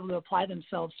going to be able to apply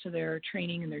themselves to their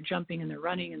training and their jumping and their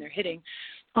running and their hitting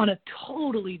on a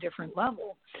totally different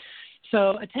level.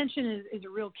 So attention is a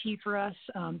real key for us,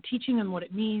 teaching them what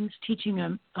it means, teaching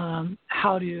them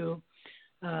how to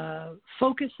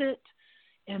focus it,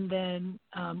 and then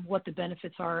what the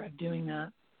benefits are of doing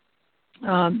that.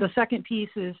 The second piece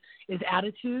is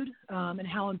attitude, and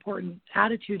how important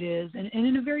attitude is, and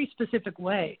in a very specific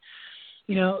way.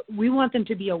 We want them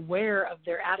to be aware of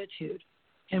their attitude.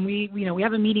 And we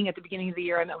have a meeting at the beginning of the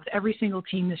year. I met with every single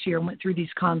team this year and went through these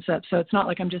concepts. So it's not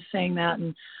like I'm just saying that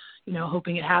and,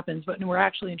 hoping it happens, but we're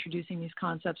actually introducing these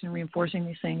concepts and reinforcing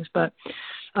these things. But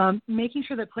making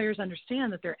sure that players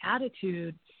understand that their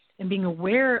attitude and being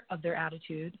aware of their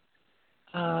attitude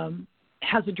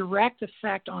has a direct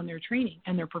effect on their training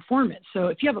and their performance. So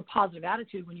if you have a positive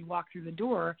attitude when you walk through the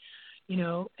door,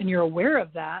 and you're aware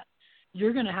of that,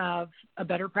 you're going to have a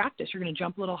better practice. You're going to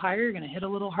jump a little higher. You're going to hit a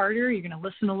little harder. You're going to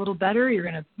listen a little better. You're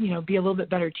going to, be a little bit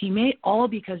better teammate, all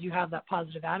because you have that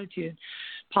positive attitude,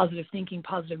 positive thinking,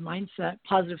 positive mindset,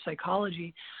 positive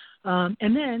psychology. And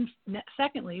then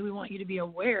secondly, we want you to be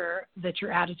aware that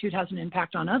your attitude has an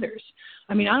impact on others.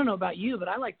 I mean, I don't know about you, but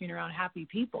I like being around happy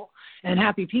people, and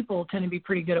happy people tend to be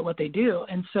pretty good at what they do.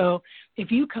 And so if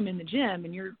you come in the gym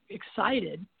and you're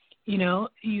excited,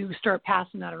 you start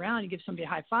passing that around, you give somebody a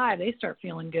high five, they start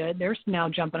feeling good. They're now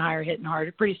jumping higher, hitting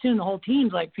harder. Pretty soon the whole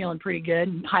team's like feeling pretty good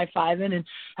and high fiving and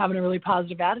having a really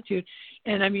positive attitude.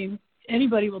 And I mean,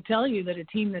 anybody will tell you that a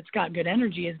team that's got good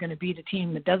energy is going to beat a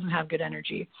team that doesn't have good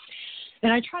energy.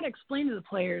 And I try to explain to the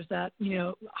players that,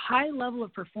 high level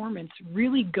of performance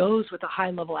really goes with a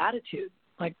high level attitude.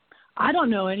 Like, I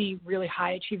don't know any really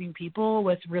high achieving people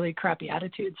with really crappy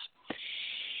attitudes.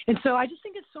 And so I just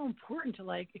think it's so important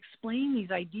to explain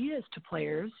these ideas to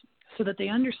players so that they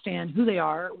understand who they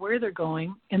are, where they're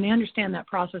going, and they understand that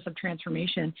process of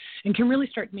transformation and can really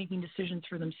start making decisions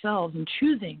for themselves and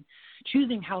choosing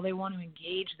how they want to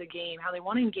engage the game, how they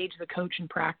want to engage the coach in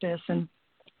practice. And,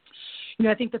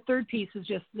 I think the third piece is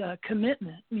just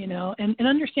commitment, and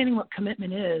understanding what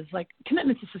commitment is. Like,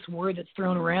 commitment is this word that's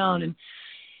thrown around, and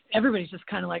everybody's just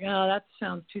kind of like, oh, that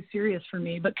sounds too serious for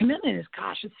me. But commitment is,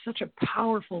 it's such a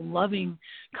powerful, loving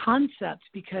concept,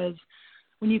 because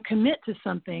when you commit to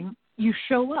something, you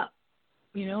show up.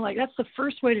 That's the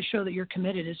first way to show that you're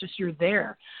committed, is just you're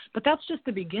there. But that's just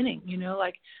the beginning,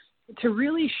 to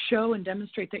really show and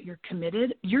demonstrate that you're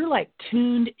committed, you're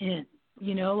tuned in.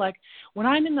 When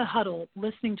I'm in the huddle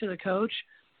listening to the coach,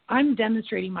 I'm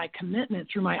demonstrating my commitment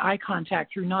through my eye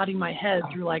contact, through nodding my head,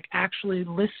 through actually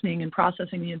listening and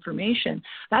processing the information.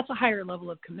 That's a higher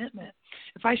level of commitment.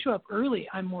 If I show up early,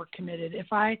 I'm more committed. If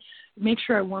I make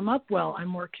sure I warm up well, I'm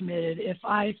more committed. If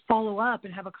I follow up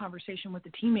and have a conversation with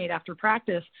the teammate after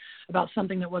practice about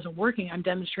something that wasn't working, I'm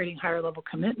demonstrating higher level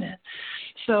commitment.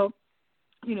 So,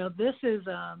 this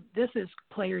is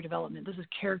player development. This is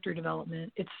character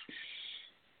development.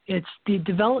 It's the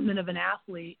development of an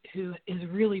athlete who is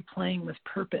really playing with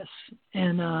purpose.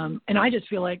 And I just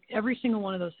feel like every single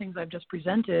one of those things I've just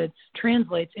presented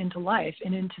translates into life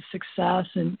and into success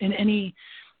and in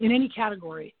any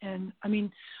category. And I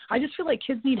mean, I just feel like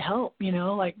kids need help,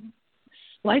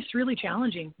 life's really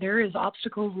challenging. There is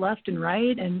obstacles left and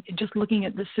right. And just looking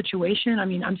at this situation, I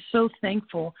mean, I'm so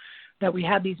thankful that we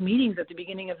had these meetings at the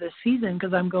beginning of this season,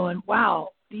 because I'm going, wow,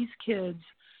 these kids,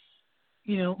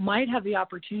 might have the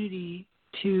opportunity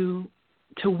to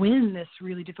win this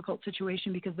really difficult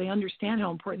situation, because they understand how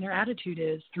important their attitude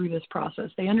is through this process.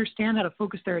 They understand how to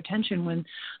focus their attention when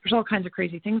there's all kinds of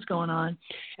crazy things going on.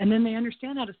 And then they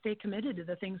understand how to stay committed to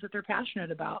the things that they're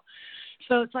passionate about.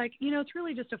 So it's it's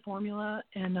really just a formula,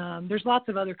 and there's lots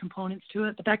of other components to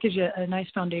it, but that gives you a nice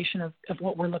foundation of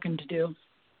what we're looking to do.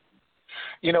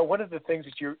 One of the things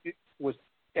that you was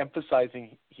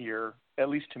emphasizing here, at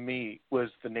least to me, was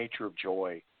the nature of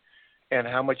joy, and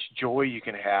how much joy you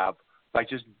can have by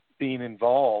just being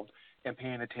involved and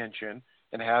paying attention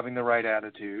and having the right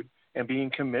attitude and being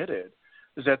committed.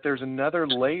 Is that there's another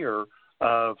layer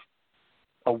of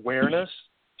awareness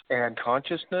and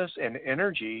consciousness and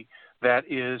energy that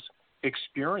is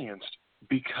experienced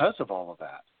because of all of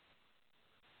that.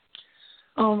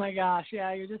 Oh my gosh,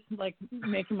 yeah, you're just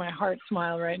making my heart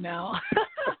smile right now.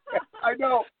 I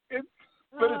know,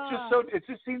 but it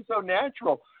just seems so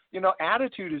natural.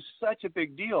 Attitude is such a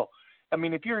big deal. I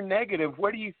mean, if you're negative,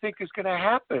 what do you think is going to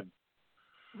happen?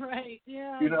 Right.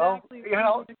 Yeah. Exactly.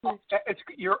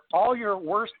 All your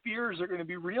worst fears are going to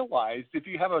be realized if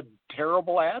you have a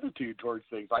terrible attitude towards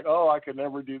things. Like, oh, I could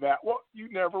never do that. Well, you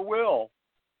never will.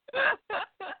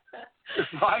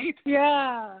 Right?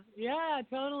 Yeah,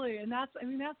 totally. And that's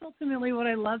ultimately what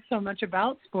I love so much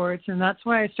about sports, and that's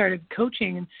why I started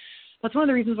coaching. And that's one of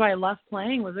the reasons why I left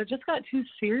playing, was it just got too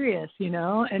serious,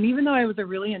 And even though I was a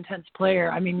really intense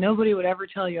player, I mean, nobody would ever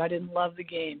tell you I didn't love the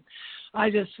game.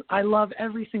 I love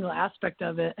every single aspect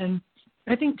of it. And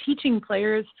I think teaching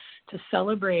players to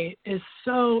celebrate is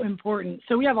so important.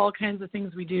 So we have all kinds of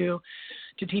things we do.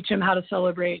 to teach them how to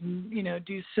celebrate and,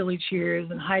 do silly cheers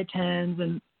and high tens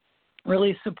and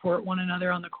really support one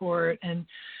another on the court and,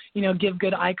 give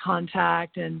good eye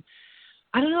contact and,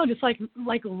 I don't know, just like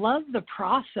love the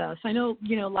process. I know,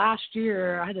 last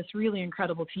year I had this really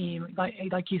incredible team.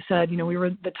 Like you said, we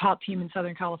were the top team in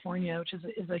Southern California, which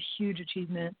is a huge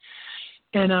achievement.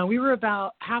 And we were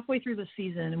about halfway through the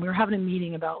season, and we were having a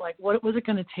meeting about like what was it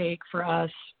going to take for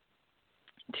us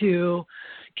to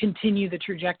continue the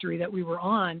trajectory that we were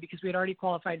on, because we had already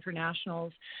qualified for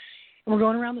nationals. And we're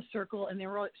going around the circle, and they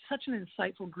were such an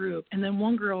insightful group. And then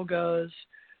one girl goes,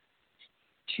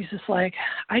 she's just like,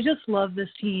 I just love this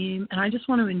team, and I just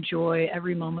want to enjoy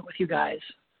every moment with you guys.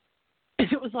 And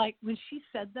it was like, when she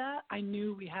said that, I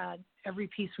knew we had every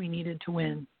piece we needed to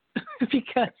win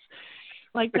because,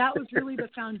 like, that was really the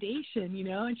foundation,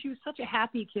 and she was such a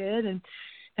happy kid, and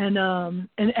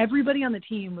everybody on the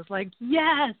team was like,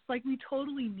 yes, like we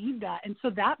totally need that. And so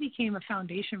that became a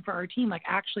foundation for our team, like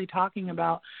actually talking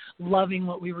about loving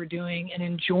what we were doing and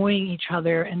enjoying each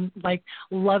other and like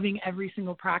loving every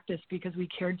single practice because we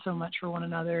cared so much for one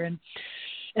another.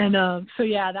 So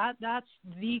yeah, that's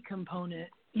the component,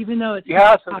 even though it's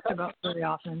not talked about very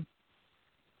often.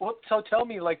 Well, so tell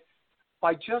me, like,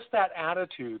 by just that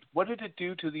attitude, what did it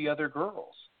do to the other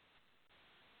girls?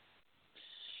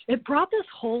 It brought this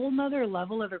whole nother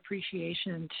level of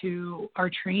appreciation to our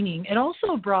training. It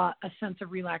also brought a sense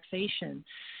of relaxation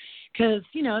because,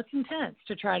 it's intense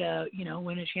to try to,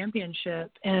 win a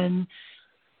championship. And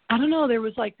I don't know, there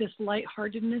was like this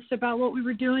lightheartedness about what we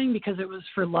were doing because it was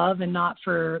for love and not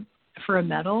for a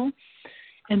medal.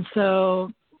 And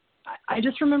so I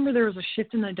just remember there was a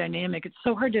shift in the dynamic. It's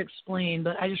so hard to explain,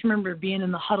 but I just remember being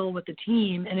in the huddle with the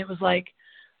team, and it was like,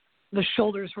 the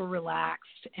shoulders were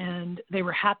relaxed and they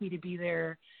were happy to be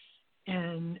there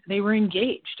and they were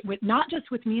engaged with not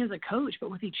just with me as a coach, but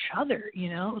with each other.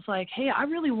 It was like, hey, I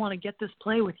really want to get this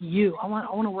play with you. I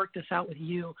want to work this out with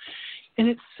you. And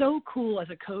it's so cool as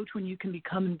a coach when you can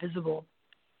become invisible.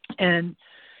 And,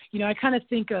 I kind of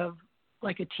think of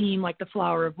like a team like the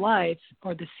Flower of Life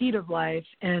or the Seed of Life,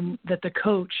 and that the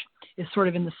coach is sort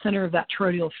of in the center of that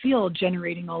toroidal field,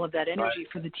 generating all of that energy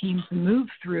for the team to move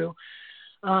through.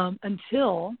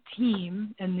 Until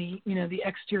team and the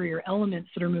exterior elements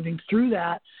that are moving through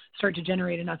that start to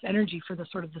generate enough energy for the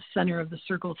sort of the center of the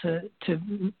circle to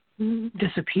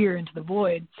disappear into the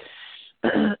void.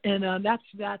 And that's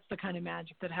the kind of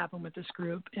magic that happened with this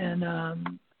group. And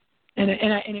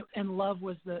love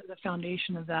was the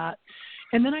foundation of that.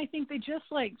 And then I think they just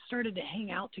like started to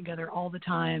hang out together all the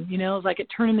time. It was like at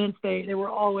tournaments, they were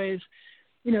always,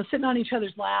 sitting on each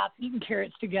other's laps, eating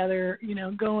carrots together,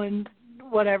 going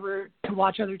whatever to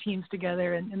watch other teams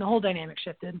together, and the whole dynamic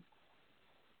shifted.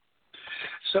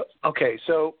 So, okay.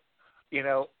 So,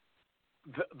 the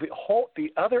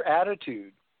other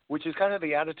attitude, which is kind of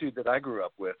the attitude that I grew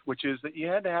up with, which is that you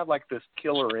had to have like this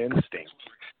killer instinct.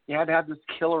 You had to have this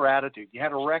killer attitude. You had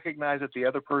to recognize that the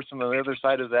other person on the other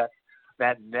side of that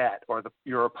net or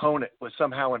your opponent was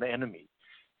somehow an enemy.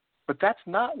 But that's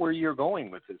not where you're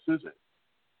going with this, is it?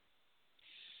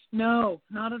 No,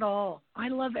 not at all. I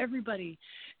love everybody.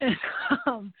 And,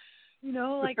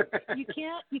 like you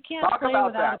can't Talk play about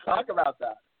without that. Talk about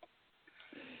that.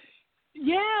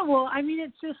 Yeah, well, I mean,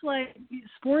 it's just like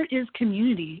sport is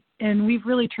community, and we've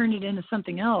really turned it into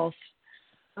something else.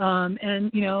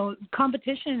 And,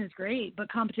 competition is great, but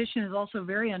competition is also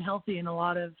very unhealthy in a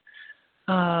lot of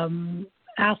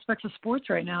aspects of sports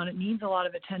right now, and it needs a lot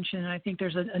of attention. And I think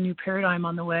there's a new paradigm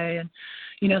on the way. And,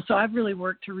 so I've really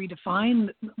worked to redefine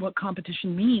what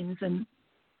competition means. And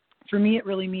for me, it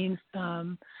really means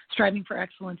striving for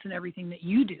excellence in everything that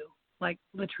you do, like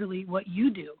literally what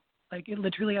you do. Like it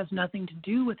literally has nothing to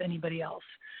do with anybody else.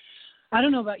 I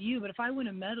don't know about you, but if I win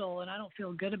a medal and I don't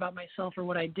feel good about myself or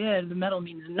what I did, the medal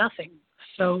means nothing.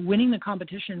 So winning the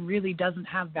competition really doesn't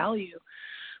have value.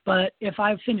 But if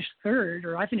I finish third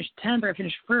or I finish 10th or I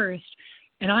finish first,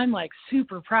 and I'm like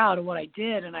super proud of what I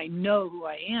did, and I know who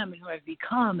I am and who I've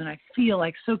become, and I feel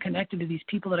like so connected to these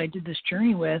people that I did this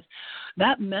journey with,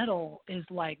 that medal is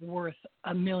like worth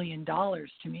 $1 million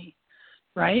to me,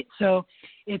 right? So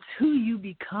it's who you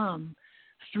become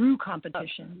through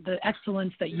competition, the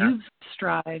excellence that you've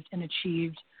strived and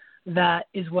achieved. That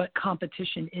is what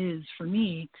competition is for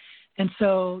me. And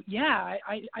so, yeah,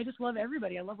 I just love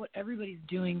everybody. I love what everybody's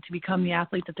doing to become the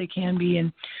athlete that they can be.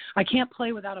 And I can't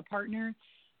play without a partner.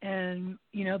 And,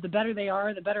 the better they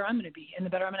are, the better I'm going to be, and the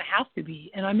better I'm going to have to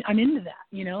be. And I'm into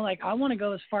that, like I want to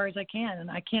go as far as I can,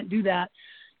 and I can't do that,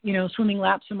 swimming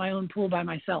laps in my own pool by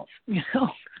myself,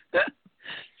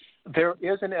 There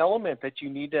is an element that you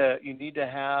need to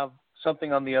have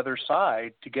something on the other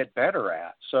side to get better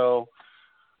at. So,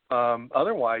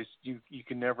 Otherwise, you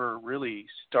can never really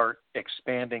start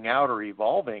expanding out or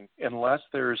evolving unless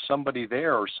there's somebody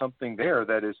there or something there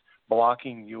that is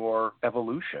blocking your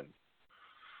evolution.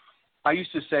 I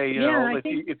used to say,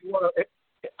 if you want to,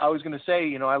 I was going to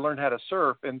say, I learned how to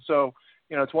surf, and so,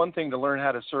 it's one thing to learn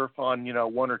how to surf on,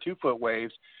 1 or 2 foot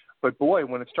waves, but boy,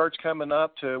 when it starts coming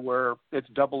up to where it's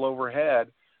double overhead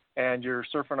and you're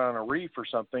surfing on a reef or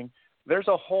something, there's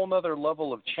a whole nother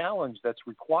level of challenge that's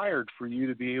required for you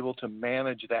to be able to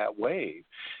manage that wave.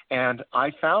 And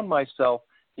I found myself,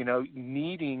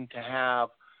 needing to have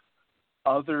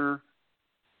other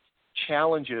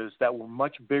challenges that were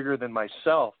much bigger than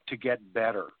myself to get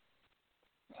better.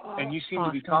 And you seem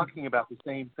to be talking about the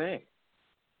same thing.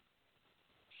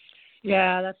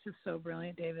 Yeah, that's just so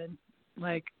brilliant, David.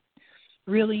 Like,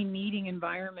 really needing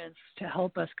environments to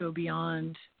help us go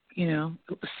beyond,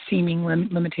 seeming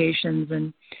limitations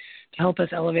and to help us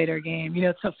elevate our game.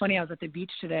 It's so funny. I was at the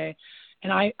beach today,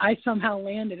 and I somehow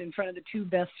landed in front of the 2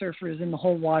 best surfers in the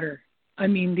whole water. I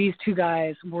mean, these 2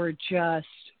 guys were just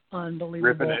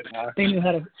unbelievable. Ripping it, huh? They knew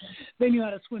how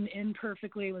to swim in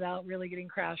perfectly without really getting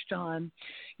crashed on.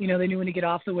 They knew when to get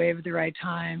off the wave at the right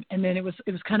time. And then it was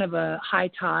kind of a high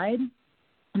tide,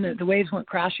 and the waves went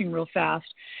crashing real fast.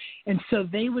 And so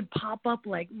they would pop up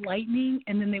like lightning,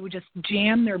 and then they would just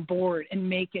jam their board and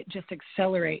make it just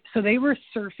accelerate. So they were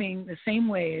surfing the same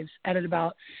waves at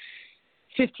about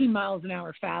 15 miles an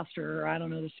hour faster, or I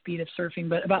don't know the speed of surfing,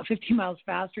 but about 15 miles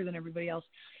faster than everybody else,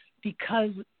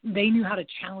 because they knew how to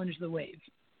challenge the wave,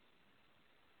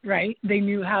 right? They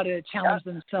knew how to challenge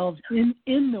themselves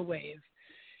in the wave.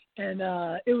 And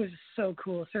it was so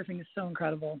cool. Surfing is so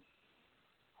incredible.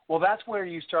 Well, that's where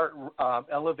you start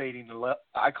elevating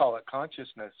I call it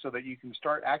consciousness, so that you can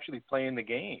start actually playing the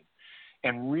game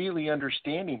and really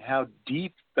understanding how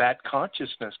deep that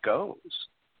consciousness goes.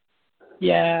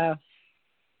 Yeah.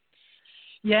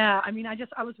 Yeah, I mean, I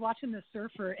was watching this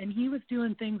surfer, and he was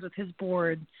doing things with his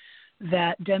board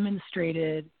that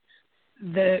demonstrated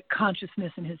the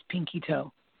consciousness in his pinky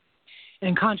toe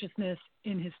and consciousness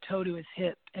in his toe to his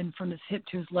hip and from his hip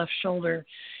to his left shoulder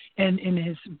and in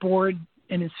his board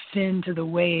and his fin to the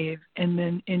wave and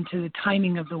then into the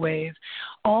timing of the wave.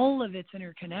 All of it's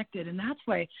interconnected, and that's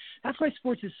why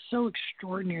sports is so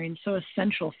extraordinary and so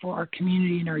essential for our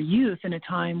community and our youth in a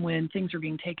time when things are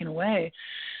being taken away,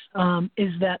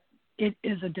 is that it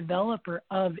is a developer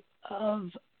of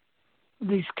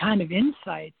these kind of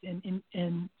insights and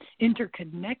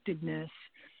interconnectedness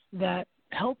that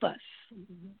help us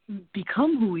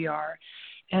become who we are.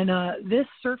 And this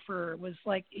surfer was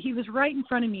like, he was right in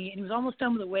front of me, and he was almost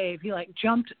done with the wave. He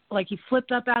jumped, he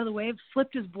flipped up out of the wave,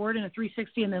 flipped his board in a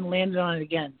 360, and then landed on it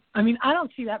again. I mean, I don't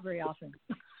see that very often.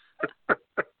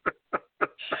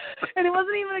 And it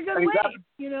wasn't even a good wave,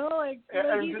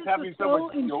 And he just having so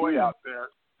much joy out there.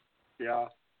 Yeah.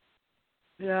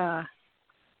 Yeah.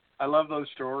 I love those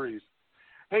stories.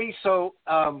 Hey, so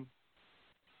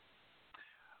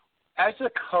as a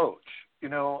coach,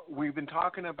 we've been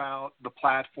talking about the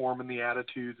platform and the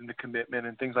attitudes and the commitment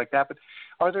and things like that, but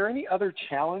are there any other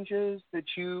challenges that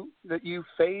you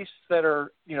face that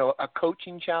are, a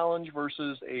coaching challenge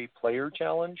versus a player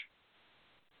challenge?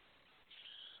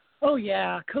 Oh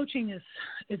yeah. Coaching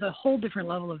is a whole different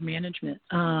level of management.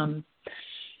 As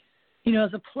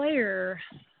a player,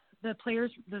 the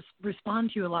players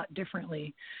respond to you a lot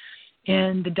differently.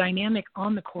 And the dynamic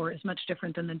on the court is much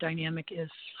different than the dynamic is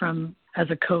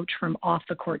as a coach from off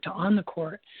the court to on the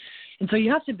court. And so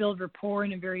you have to build rapport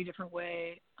in a very different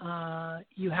way.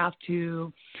 You have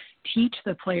to teach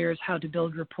the players how to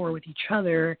build rapport with each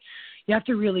other. You have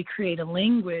to really create a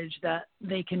language that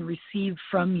they can receive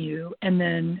from you and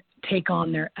then take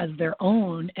on as their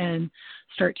own and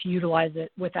start to utilize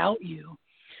it without you.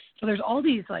 So there's all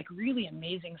these really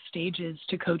amazing stages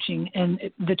to coaching, and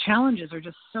the challenges are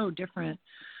just so different.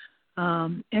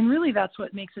 And really that's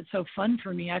what makes it so fun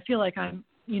for me. I feel like I'm,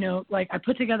 I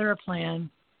put together a plan,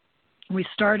 we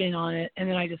start in on it, and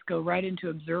then I just go right into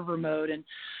observer mode and,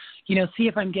 see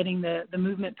if I'm getting the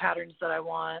movement patterns that I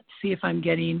want, see if I'm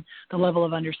getting the level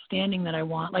of understanding that I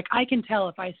want. I can tell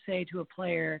if I say to a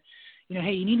player,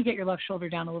 hey, you need to get your left shoulder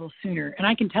down a little sooner. And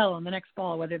I can tell on the next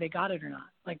ball whether they got it or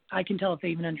not. I can tell if they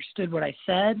even understood what I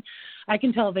said. I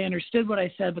can tell if they understood what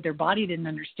I said, but their body didn't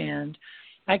understand.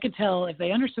 I could tell if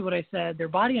they understood what I said, their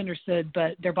body understood,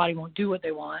 but their body won't do what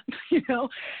they want,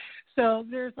 So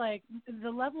there's the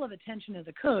level of attention as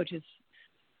a coach is,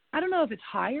 I don't know if it's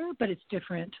higher, but it's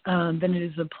different than it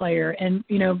is a player. And,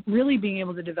 really being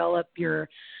able to develop your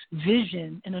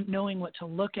vision and knowing what to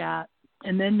look at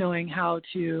and then knowing how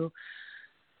to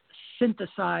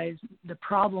synthesize the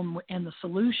problem and the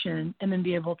solution and then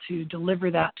be able to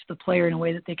deliver that to the player in a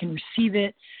way that they can receive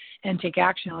it and take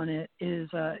action on it is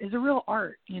a real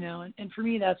art, and for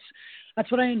me, that's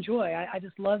what I enjoy. I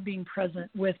just love being present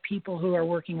with people who are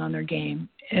working on their game,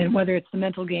 and whether it's the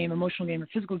mental game, emotional game, or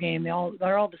physical game, they're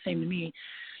all the same to me.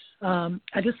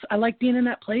 I like being in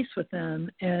that place with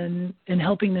them and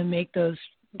helping them make those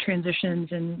transitions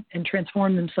and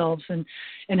transform themselves and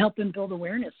help them build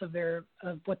awareness of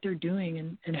what they're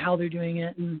doing and how they're doing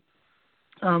it. And,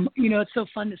 it's so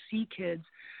fun to see kids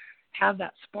have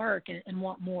that spark and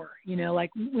want more,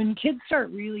 like when kids start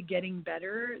really getting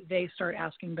better, they start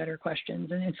asking better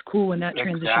questions, and it's cool when that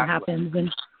transition happens.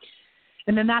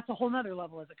 And then that's a whole nother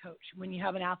level as a coach, when you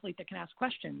have an athlete that can ask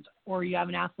questions, or you have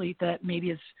an athlete that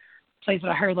maybe plays at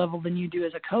a higher level than you do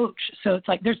as a coach. So it's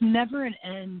like there's never an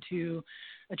end to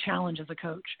a challenge as a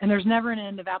coach, and there's never an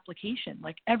end of application.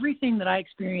 Like everything that I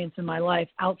experience in my life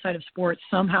outside of sports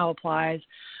somehow applies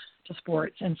to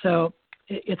sports. And so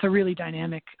it's a really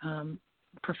dynamic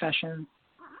profession.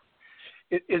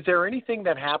 Is there anything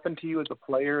that happened to you as a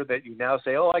player that you now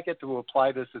say, I get to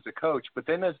apply this as a coach, but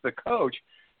then as the coach,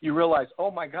 you realize,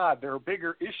 oh my God, there are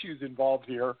bigger issues involved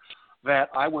here that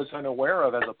I was unaware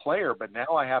of as a player, but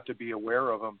now I have to be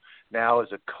aware of them now as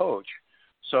a coach.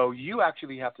 So you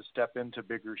actually have to step into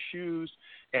bigger shoes,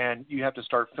 and you have to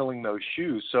start filling those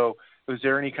shoes. So is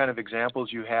there any kind of examples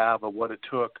you have of what it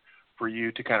took for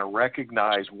you to kind of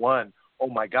recognize, one, oh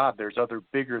my God, there's other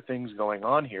bigger things going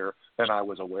on here than I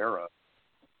was aware of?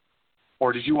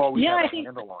 Or did you always have a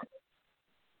handle on it?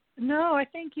 No, I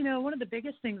think, one of the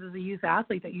biggest things as a youth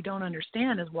athlete that you don't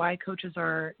understand is why coaches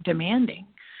are demanding,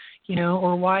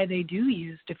 or why they do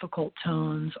use difficult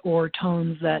tones or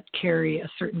tones that carry a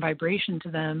certain vibration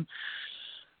to them,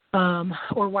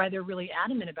 or why they're really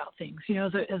adamant about things.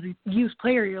 As a youth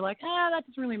player, you're like, that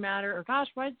doesn't really matter, or gosh,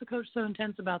 why is the coach so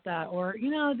intense about that? Or,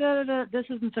 this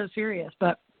isn't so serious.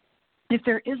 But if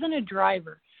there isn't a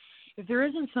driver, if there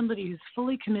isn't somebody who's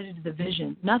fully committed to the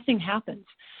vision, nothing happens.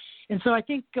 And so I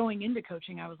think going into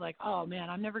coaching, I was like, oh, man,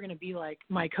 I'm never going to be like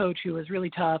my coach who was really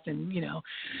tough and,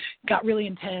 got really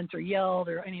intense or yelled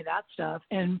or any of that stuff.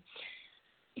 And,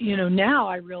 now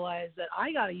I realize that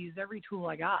I got to use every tool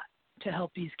I got to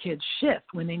help these kids shift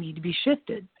when they need to be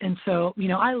shifted. And so,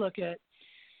 I look at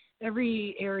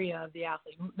every area of the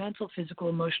athlete, mental, physical,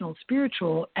 emotional,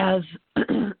 spiritual, as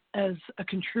a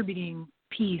contributing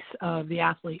piece of the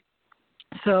athlete.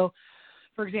 So,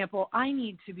 for example, I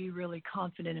need to be really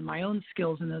confident in my own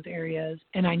skills in those areas,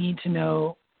 and I need to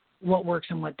know what works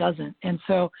and what doesn't. And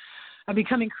so I've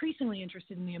become increasingly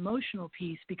interested in the emotional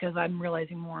piece because I'm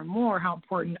realizing more and more how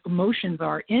important emotions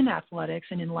are in athletics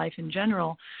and in life in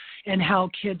general, and how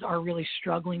kids are really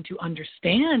struggling to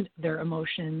understand their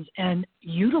emotions and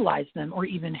utilize them or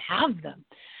even have them.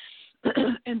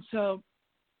 And so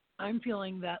I'm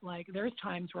feeling that, there's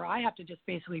times where I have to just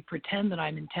basically pretend that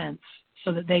I'm intense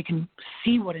so that they can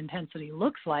see what intensity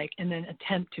looks like and then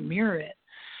attempt to mirror it.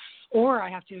 Or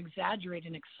I have to exaggerate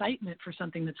an excitement for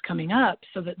something that's coming up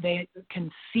so that they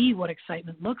can see what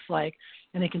excitement looks like,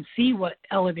 and they can see what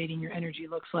elevating your energy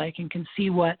looks like, and can see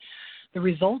what the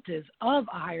result is of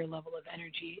a higher level of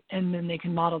energy. And then they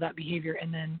can model that behavior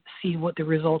and then see what the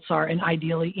results are, and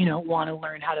ideally, want to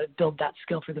learn how to build that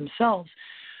skill for themselves.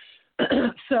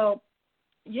 So,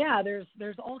 yeah,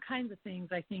 there's all kinds of things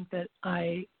I think that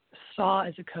I saw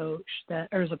as a coach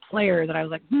or as a player that I was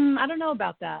like, I don't know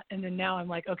about that. And then now I'm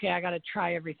like, okay, I got to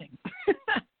try everything.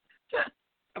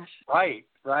 Right.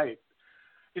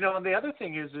 And the other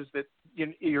thing is that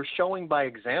you're showing by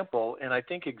example, and I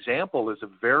think example is a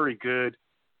very good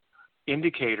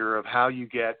indicator of how you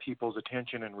get people's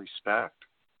attention and respect.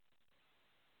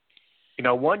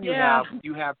 You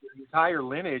have the entire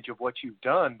lineage of what you've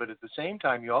done, but at the same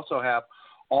time, you also have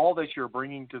all that you're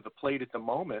bringing to the plate at the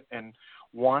moment and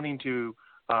wanting to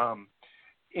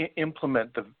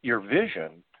implement your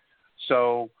vision.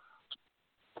 So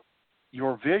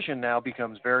your vision now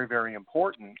becomes very, very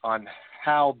important on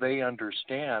how they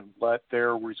understand what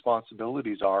their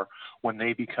responsibilities are when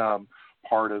they become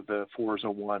part of the Forza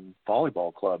One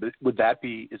volleyball club. Is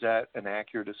that an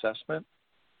accurate assessment?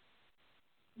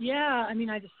 Yeah,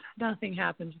 nothing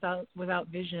happens without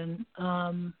vision.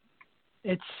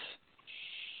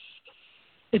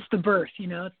 It's the birth,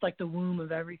 it's like the womb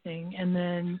of everything. And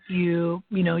then you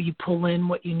pull in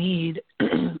what you need.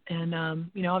 And,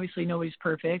 obviously nobody's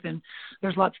perfect, and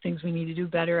there's lots of things we need to do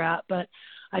better at. But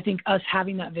I think us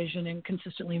having that vision and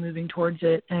consistently moving towards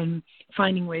it and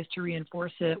finding ways to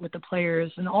reinforce it with the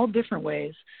players in all different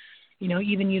ways,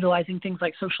 even utilizing things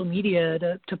like social media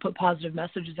to put positive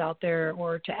messages out there,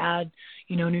 or to add,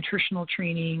 nutritional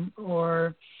training,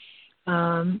 or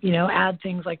add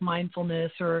things like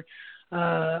mindfulness or,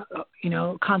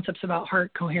 concepts about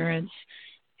heart coherence.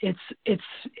 It's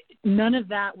none of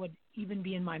that would even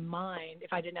be in my mind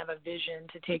if I didn't have a vision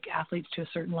to take athletes to a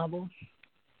certain level.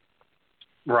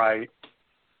 Right.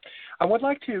 I would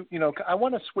like to, I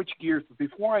want to switch gears, but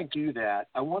before I do that,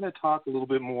 I want to talk a little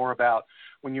bit more about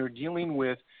when you're dealing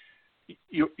with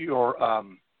your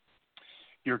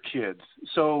kids.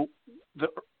 So,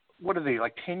 what are they,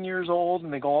 like 10 years old,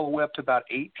 and they go all the way up to about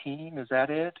 18? Is that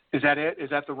it? Is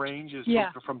that the range?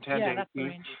 From 10 to 18? That's the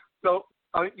range. So,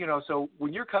 so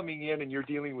when you're coming in and you're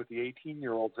dealing with the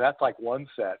 18-year-olds, that's like one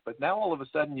set. But now all of a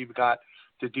sudden you've got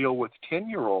to deal with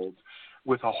 10-year-olds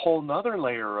with a whole nother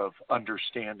layer of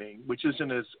understanding, which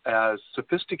isn't as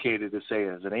sophisticated as, say,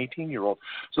 as an 18-year-old.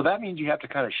 So that means you have to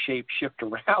kind of shift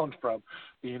around from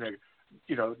being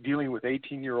dealing with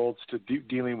 18-year-olds to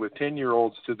dealing with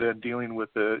 10-year-olds to then dealing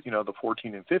with the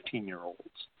 14 and 15-year-olds.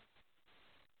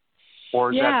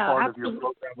 Or is that part of your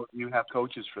program where you have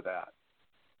coaches for that?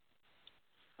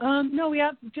 No, we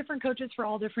have different coaches for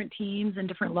all different teams and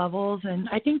different levels. And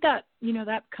I think that,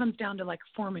 that comes down to like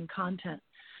form and content.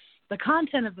 The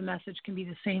content of the message can be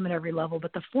the same at every level,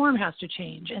 but the form has to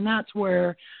change. And that's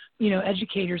where,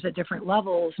 educators at different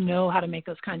levels know how to make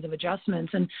those kinds of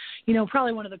adjustments. And,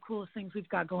 probably one of the coolest things we've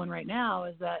got going right now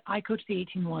is that I coach the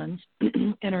 18 ones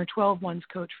and our 12 ones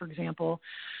coach, for example,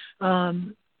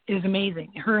 is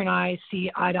amazing. Her and I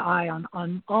see eye to eye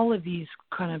on all of these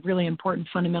kind of really important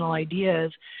fundamental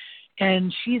ideas,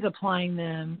 and she's applying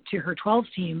them to her 12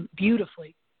 team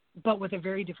beautifully, but with a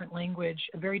very different language,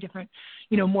 a very different,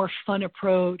 more fun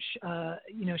approach.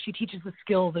 She teaches the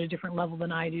skills at a different level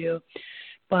than I do,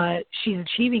 but she's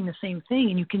achieving the same thing,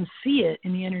 and you can see it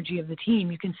in the energy of the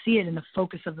team. You can see it in the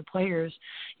focus of the players.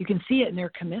 You can see it in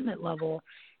their commitment level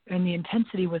and the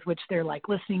intensity with which they're like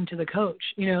listening to the coach,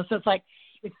 so it's like,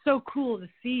 it's so cool to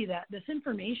see that this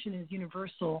information is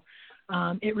universal.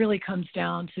 It really comes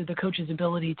down to the coach's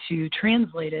ability to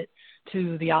translate it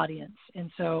to the audience.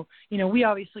 And so, we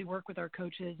obviously work with our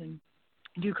coaches and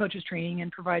do coaches training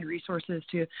and provide resources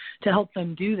to help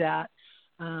them do that.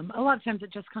 A lot of times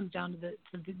it just comes down to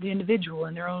the individual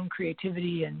and their own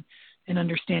creativity and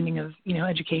understanding of,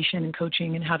 education and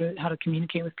coaching and how to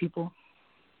communicate with people.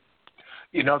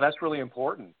 That's really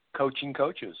important, coaching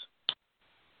coaches.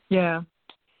 Yeah.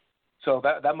 So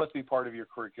that must be part of your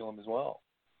curriculum as well.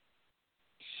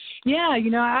 Yeah,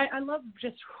 I love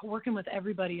just working with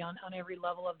everybody on every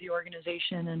level of the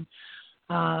organization. And,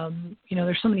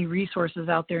 there's so many resources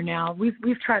out there now. We've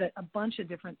tried a bunch of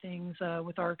different things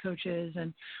with our coaches.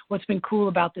 And what's been cool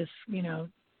about this,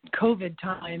 COVID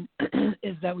time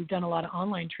is that we've done a lot of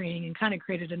online training and kind of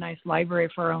created a nice library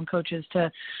for our own coaches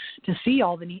to see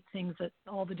all the neat things that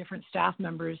all the different staff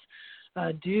members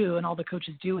do and all the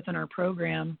coaches do within our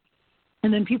program.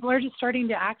 And then people are just starting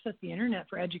to access the internet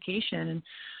for education. And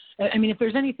I mean, if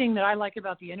there's anything that I like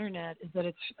about the internet is that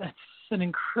it's an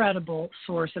incredible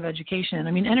source of education.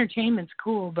 I mean, entertainment's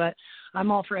cool, but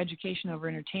I'm all for education over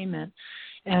entertainment.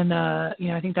 And,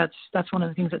 I think that's one of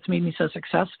the things that's made me so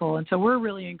successful. And so we're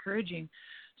really encouraging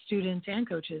students and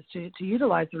coaches to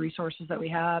utilize the resources that we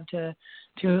have to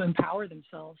empower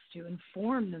themselves, to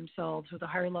inform themselves with a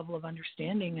higher level of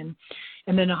understanding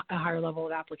and then a higher level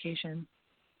of application.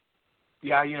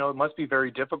 Yeah, it must be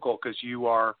very difficult because you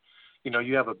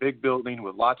have a big building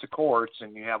with lots of courts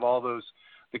and you have all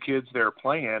the kids there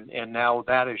playing, and now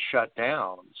that is shut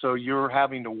down. So you're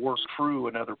having to work through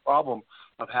another problem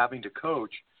of having to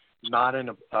coach, not in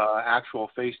an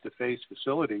actual face-to-face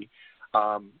facility,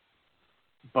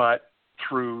 but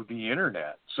through the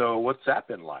internet. So what's that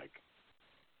been like?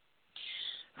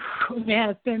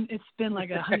 Man, it's been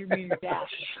like 100-meter dash.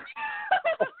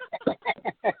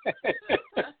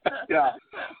 Yeah.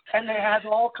 And they had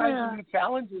all kinds of new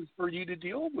challenges for you to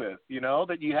deal with,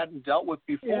 that you hadn't dealt with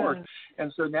before. Yeah.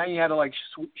 And so now you had to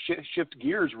shift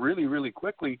gears really, really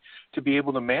quickly to be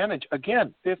able to manage,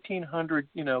 again, 1,500,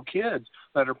 kids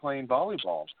that are playing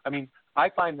volleyball. I mean, I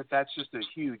find that that's just a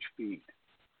huge feat.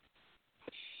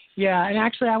 Yeah, and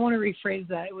actually I want to rephrase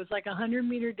that. It was like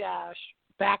 100-meter dash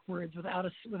backwards without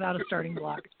a starting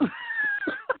block.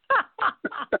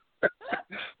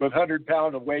 With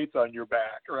 100-pound of weights on your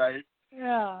back, right?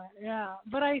 Yeah.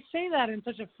 But I say that in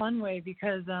such a fun way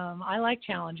because I like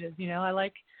challenges. I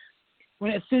like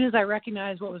when as soon as I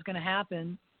recognized what was going to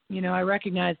happen, I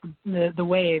recognized the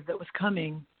wave that was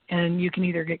coming, and you can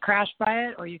either get crashed by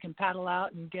it or you can paddle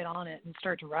out and get on it and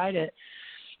start to ride it.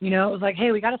 It was like,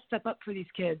 hey, we got to step up for these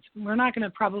kids. We're not going to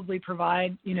probably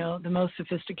provide, the most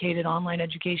sophisticated online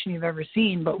education you've ever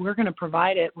seen, but we're going to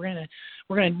provide it. We're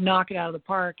going to knock it out of the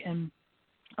park. And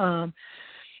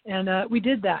And we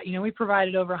did that. You know, we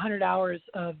provided over 100 hours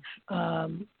of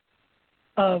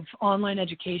online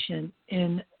education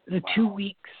in the 2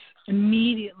 weeks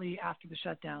immediately after the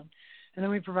shutdown. And then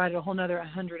we provided a whole nother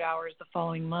 100 hours the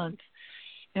following month.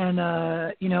 And,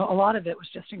 you know, a lot of it was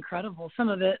just incredible. Some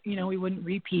of it, you know, we wouldn't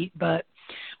repeat. But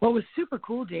what was super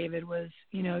cool, David, was,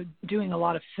 you know, doing a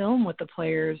lot of film with the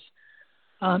players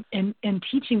and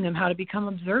teaching them how to become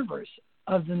observers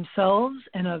of themselves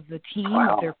and of the team,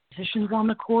 of their positions on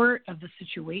the court, of the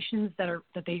situations that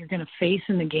they are going to face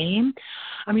in the game.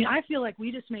 I mean, I feel like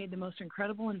we just made the most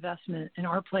incredible investment in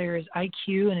our players'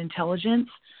 IQ and intelligence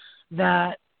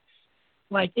that,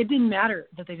 like, it didn't matter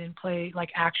that they didn't play, like,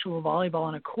 actual volleyball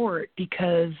on a court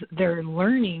because their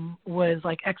learning was,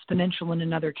 like, exponential in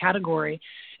another category.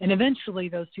 And eventually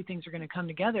those two things are going to come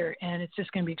together, and it's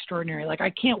just going to be extraordinary. Like, I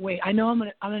can't wait. I know I'm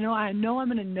going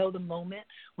to know the moment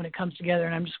when it comes together,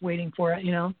 and I'm just waiting for it,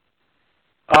 you know?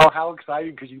 Oh, how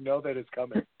exciting, because you know that it's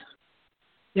coming.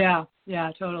 Yeah,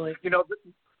 totally. You know,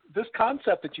 this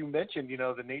concept that you mentioned, you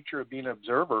know, the nature of being an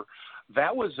observer,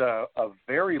 that was a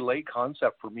very late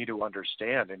concept for me to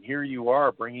understand. And here you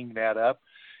are bringing that up,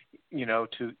 you know,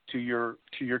 to your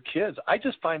kids. I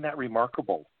just find that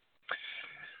remarkable.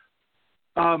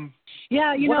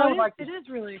 Yeah, you know, it is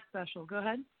really special. Go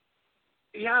ahead.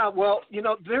 Yeah, well, you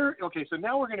know, okay, so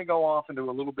now we're going to go off into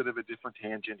a little bit of a different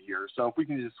tangent here. So if we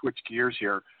can just switch gears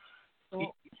here.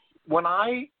 Cool. When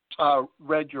I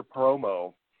read your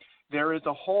promo, there is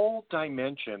a whole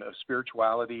dimension of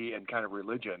spirituality and kind of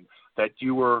religion that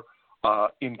you were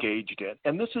engaged in.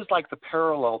 And this is like the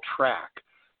parallel track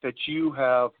that you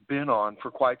have been on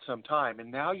for quite some time. And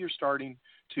now you're starting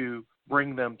to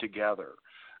bring them together.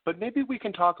 But maybe we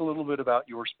can talk a little bit about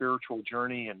your spiritual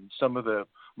journey and some of the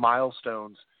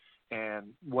milestones and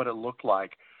what it looked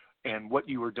like and what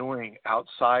you were doing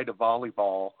outside of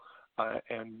volleyball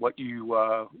and what you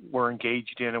were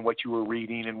engaged in and what you were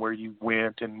reading and where you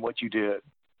went and what you did.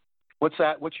 What's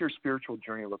your spiritual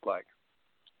journey look like?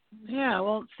 Yeah,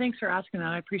 well, thanks for asking that.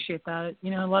 I appreciate that. You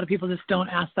know, a lot of people just don't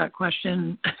ask that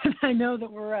question. I know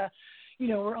that we're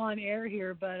on air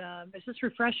here, but it's just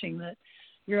refreshing that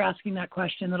you're asking that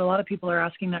question, that a lot of people are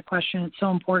asking that question. It's so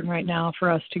important right now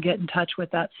for us to get in touch with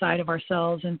that side of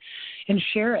ourselves and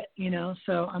share it, you know.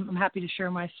 So I'm happy to share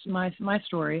my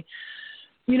story.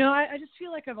 You know, I just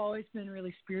feel like I've always been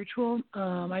really spiritual.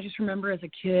 I just remember as a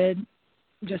kid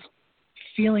just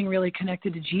feeling really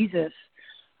connected to Jesus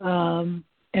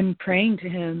and praying to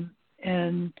him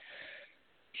and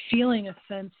feeling a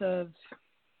sense of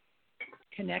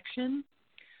connection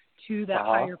to that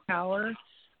higher power.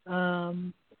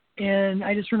 And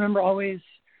I just remember always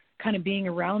kind of being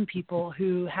around people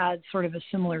who had sort of a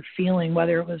similar feeling,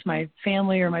 whether it was my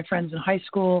family or my friends in high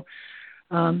school,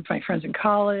 my friends in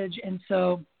college. And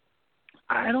so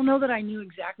I don't know that I knew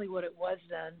exactly what it was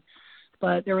then,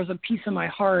 but there was a piece of my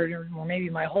heart, or maybe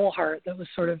my whole heart, that was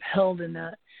sort of held in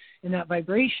that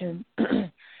vibration.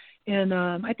 And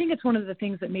I think it's one of the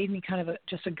things that made me kind of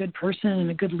just a good person and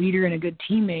a good leader and a good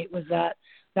teammate, was that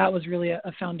was really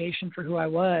a foundation for who I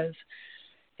was.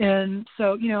 And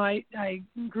so, you know, I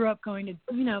grew up going to,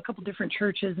 you know, a couple different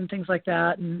churches and things like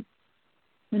that, and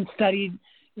studied,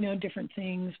 you know, different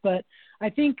things. But I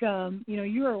think, you know,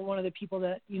 you are one of the people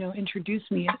that, you know, introduced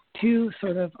me to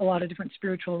sort of a lot of different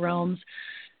spiritual realms,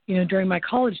 you know, during my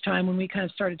college time, when we kind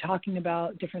of started talking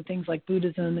about different things like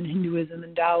Buddhism and Hinduism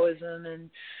and Taoism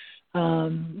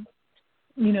and,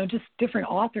 you know, just different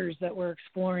authors that were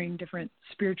exploring different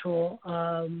spiritual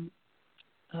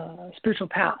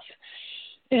paths.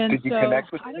 And did you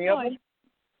connect with any of them?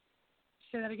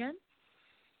 Say that again?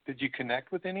 Did you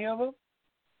connect with any of them?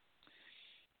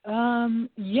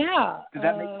 Yeah. Does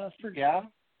that make yeah?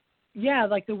 Yeah,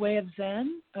 like The Way of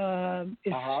Zen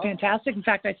is fantastic. In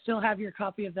fact, I still have your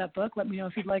copy of that book. Let me know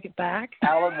if you'd like it back.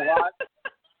 Alan Watt.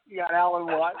 You got Alan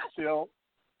Watt still.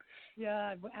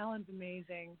 Yeah, Alan's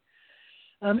amazing.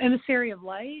 Emissary of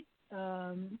Light,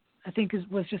 I think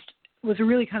was a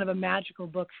really kind of a magical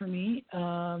book for me.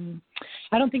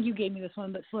 I don't think you gave me this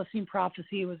one, but Celestine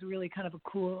Prophecy was really kind of a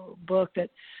cool book that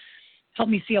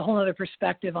helped me see a whole other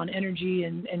perspective on energy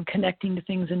and connecting to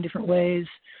things in different ways.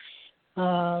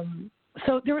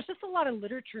 So there was just a lot of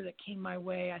literature that came my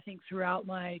way, I think, throughout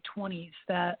my 20s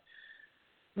that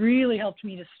really helped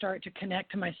me to start to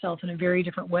connect to myself in a very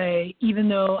different way, even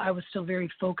though I was still very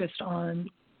focused on,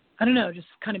 I don't know, just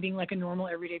kind of being like a normal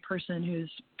everyday person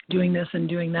who's doing this and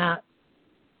doing that.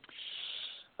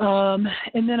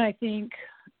 And then I think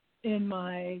in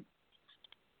my,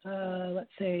 let's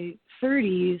say,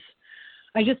 30s,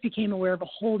 I just became aware of a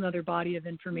whole nother body of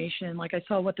information. Like I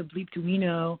saw What the Bleep Do We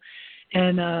Know,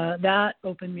 and that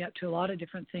opened me up to a lot of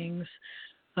different things.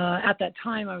 at that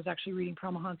time, I was actually reading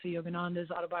Paramahansa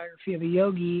Yogananda's Autobiography of a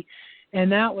Yogi,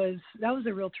 and that was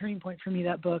a real turning point for me,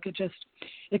 that book.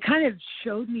 It kind of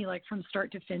showed me, like, from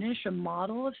start to finish, a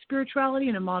model of spirituality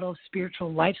and a model of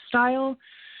spiritual lifestyle.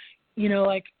 You know,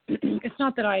 like, it's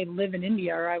not that I live in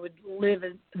India or I would live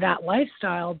that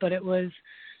lifestyle, but it was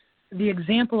the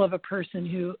example of a person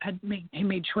who had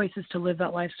made choices to live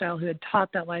that lifestyle, who had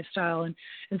taught that lifestyle, and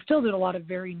still did a lot of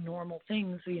very normal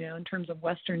things, you know, in terms of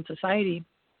Western society.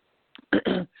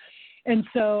 And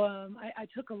so I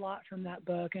took a lot from that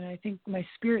book, and I think my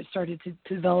spirit started to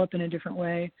develop in a different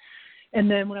way. And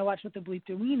then when I watched What the Bleep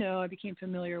Do We Know, I became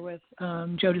familiar with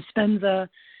Joe Dispenza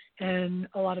and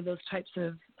a lot of those types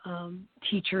of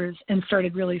teachers, and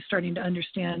starting to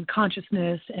understand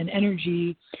consciousness and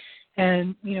energy,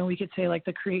 and, you know, we could say like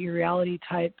the create your reality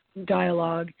type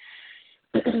dialogue.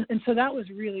 And so that was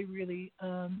really, really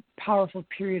powerful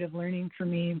period of learning for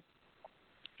me.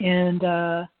 And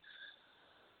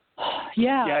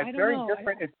it's very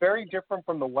different. It's very different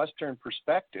from the Western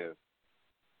perspective.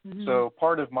 Mm-hmm. So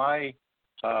part of my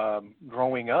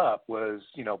growing up was,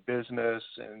 you know, business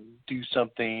and do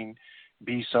something,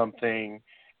 be something.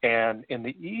 And in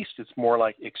the East, it's more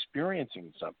like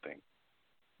experiencing something.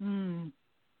 Mm.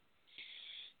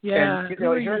 Yeah. And, you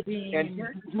know,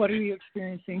 what are you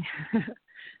experiencing?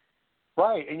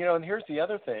 Right. And, you know, and here's the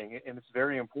other thing, and it's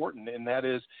very important, and that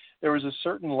is there was a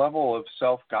certain level of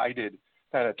self-guided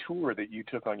kind of tour that you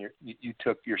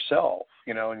took yourself,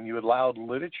 you know, and you allowed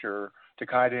literature to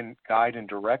guide and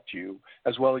direct you,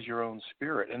 as well as your own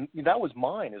spirit. And that was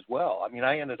mine as well. I mean,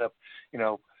 I ended up, you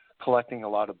know, collecting a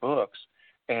lot of books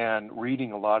and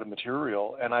reading a lot of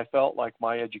material, and I felt like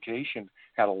my education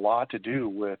had a lot to do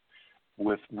with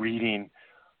reading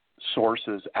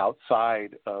sources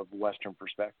outside of Western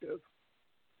perspective.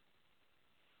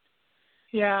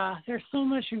 Yeah, there's so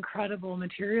much incredible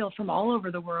material from all over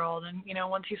the world. And, you know,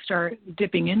 once you start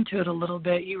dipping into it a little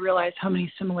bit, you realize how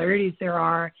many similarities there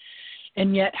are,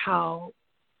 and yet how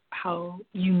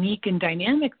unique and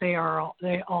dynamic they all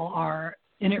are.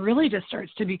 And it really just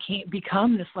starts to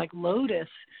become this like lotus,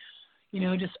 you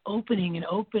know, just opening and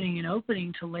opening and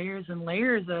opening to layers and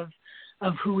layers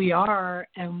of who we are,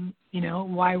 and, you know,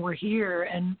 why we're here,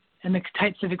 and the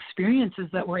types of experiences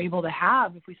that we're able to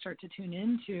have if we start to tune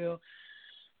into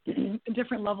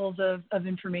different levels of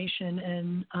information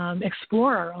and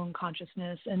explore our own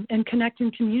consciousness and connect in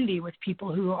community with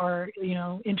people who are, you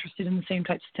know, interested in the same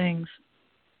types of things.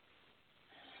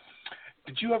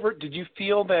 Did you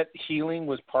feel that healing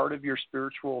was part of your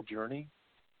spiritual journey?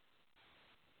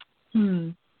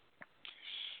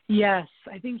 Yes,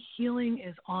 I think healing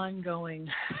is ongoing.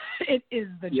 It is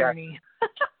the journey.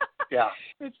 Yeah.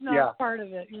 It's not part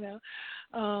of it, you know.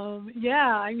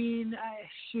 I mean,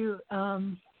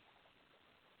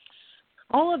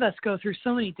 all of us go through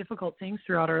so many difficult things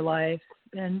throughout our life,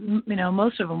 and, you know,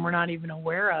 most of them we're not even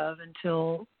aware of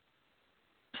until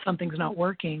something's not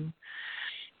working.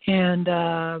 And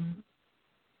I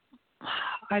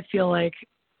feel like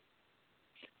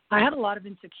I had a lot of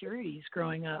insecurities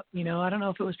growing up. You know, I don't know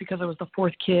if it was because I was the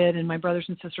fourth kid and my brothers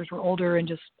and sisters were older and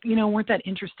just, you know, weren't that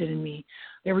interested in me.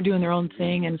 They were doing their own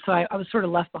thing, and so I was sort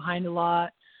of left behind a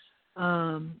lot.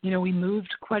 You know, we moved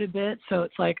quite a bit, so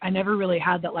it's like I never really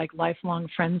had that like lifelong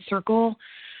friend circle.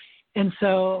 And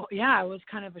so, I was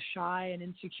kind of a shy and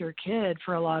insecure kid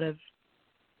for a lot of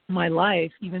my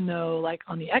life, even though like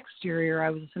on the exterior I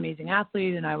was this amazing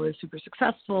athlete and I was super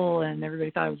successful and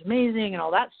everybody thought I was amazing and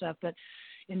all that stuff. But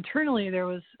internally there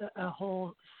was a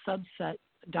whole subset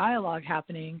dialogue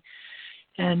happening.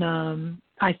 And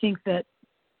I think that,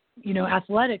 you know,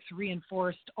 athletics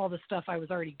reinforced all the stuff I was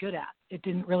already good at. It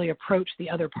didn't really approach the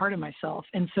other part of myself.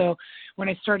 And so when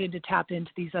I started to tap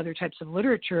into these other types of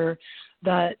literature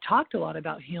that talked a lot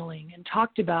about healing and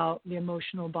talked about the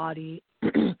emotional body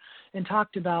and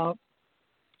talked about,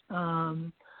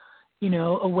 you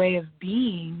know, a way of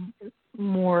being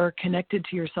more connected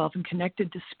to yourself and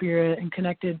connected to spirit and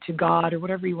connected to God or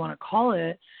whatever you want to call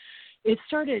it, it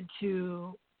started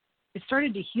to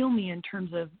heal me in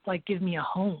terms of like give me a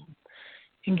home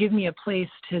and give me a place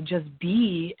to just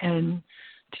be and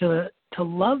to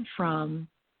love from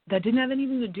that didn't have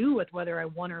anything to do with whether I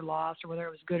won or lost or whether I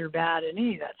was good or bad and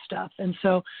any of that stuff. And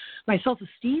so my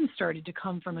self-esteem started to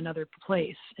come from another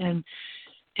place. And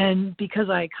because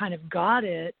I kind of got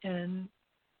it and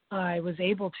I was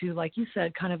able to, like you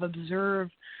said, kind of observe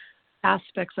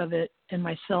aspects of it in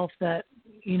myself that,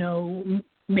 you know,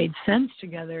 made sense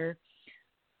together,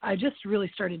 I just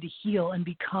really started to heal and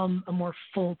become a more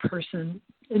full person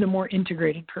and a more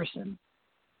integrated person.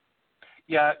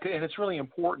 Yeah, and it's really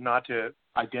important not to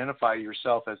identify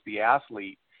yourself as the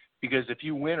athlete Because if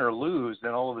you win or lose,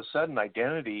 then all of a sudden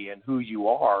identity and who you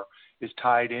are is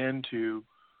tied into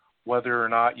whether or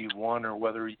not you've won or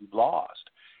whether you've lost.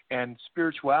 And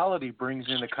spirituality brings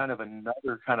in a kind of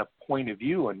another kind of point of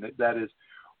view, and that is,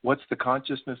 what's the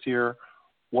consciousness here?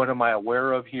 What am I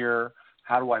aware of here?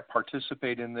 How do I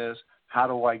participate in this? How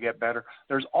do I get better?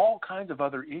 There's all kinds of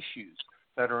other issues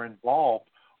that are involved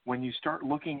when you start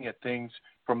looking at things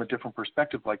from a different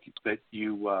perspective, like that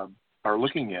you are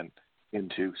looking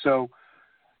into. So,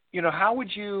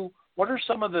 what are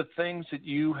some of the things that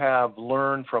you have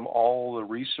learned from all the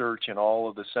research and all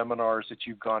of the seminars that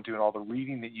you've gone to and all the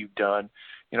reading that you've done?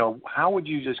 How would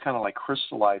you just kind of like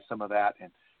crystallize some of that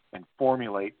and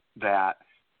formulate that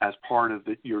as part of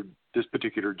this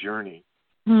particular journey?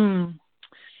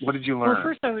 What did you learn? Well,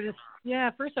 first I would just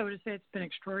say it's been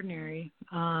extraordinary.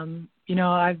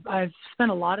 I've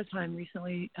spent a lot of time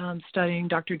recently studying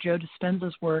Dr. Joe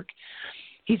Dispenza's work.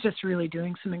 He's just really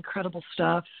doing some incredible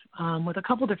stuff with a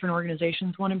couple different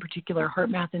organizations, one in particular,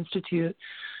 HeartMath Institute,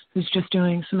 who's just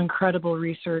doing some incredible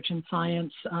research and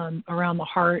science around the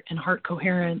heart and heart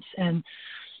coherence and,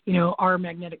 our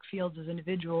magnetic fields as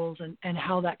individuals and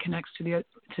how that connects to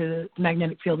the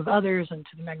magnetic field of others and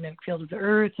to the magnetic field of the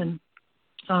earth. And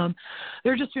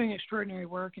they're just doing extraordinary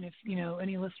work. And if,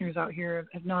 any listeners out here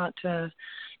have not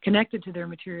connected to their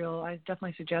material, I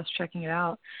definitely suggest checking it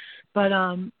out. But,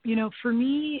 for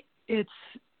me,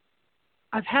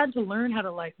 I've had to learn how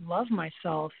to love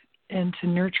myself and to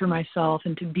nurture myself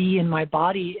and to be in my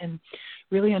body and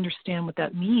really understand what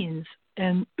that means.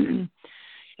 And,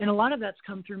 and a lot of that's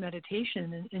come through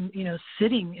meditation and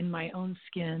sitting in my own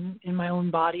skin, in my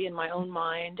own body, in my own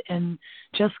mind, and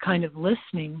just kind of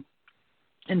listening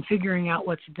and figuring out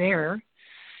what's there.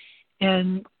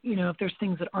 And, if there's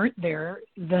things that aren't there,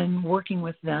 then working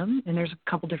with them. And there's a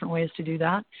couple different ways to do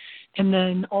that. And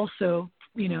then also,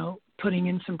 putting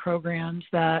in some programs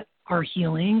that are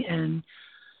healing and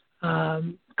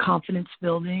confidence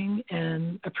building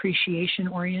and appreciation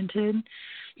oriented.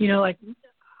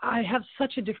 I have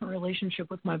such a different relationship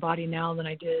with my body now than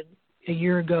I did a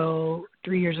year ago,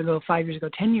 3 years ago, 5 years ago,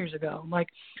 10 years ago.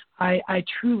 I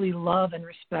truly love and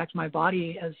respect my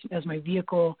body as my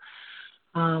vehicle.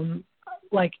 I've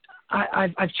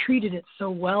treated it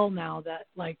so well now that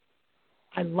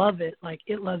I love it.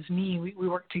 It loves me. We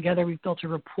work together. We've built a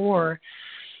rapport.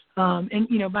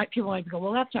 People might go,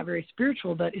 well, that's not very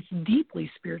spiritual, but it's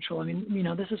deeply spiritual. I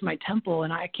mean, this is my temple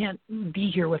and I can't be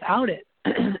here without it.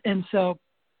 And so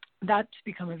that's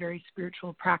become a very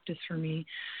spiritual practice for me.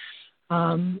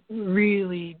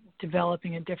 Really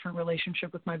developing a different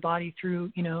relationship with my body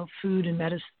through, food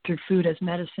and through food as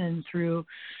medicine, through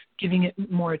giving it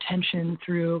more attention,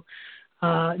 through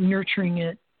nurturing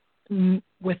it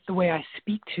with the way I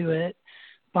speak to it,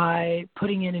 by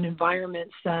putting it in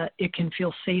environments that it can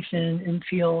feel safe in and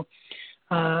feel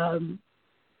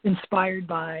inspired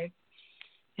by.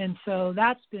 And so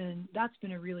that's been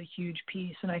a really huge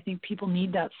piece. And I think people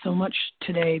need that so much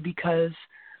today because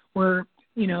we're,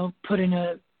 put in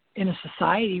a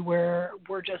society where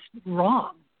we're just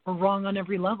wrong. We're wrong on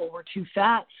every level. We're too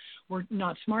fat. We're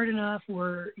not smart enough.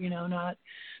 We're, not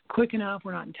quick enough.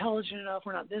 We're not intelligent enough.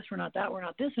 We're not this. We're not that. We're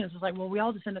not this. And it's like, well, we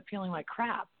all just end up feeling like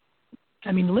crap.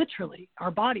 I mean, literally,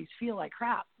 our bodies feel like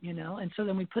crap, and so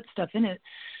then we put stuff in it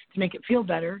to make it feel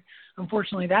better.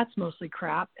 Unfortunately, that's mostly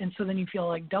crap. And so then you feel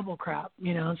like double crap,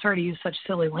 I'm sorry to use such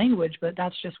silly language, but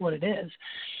that's just what it is.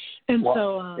 And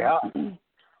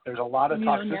there's a lot of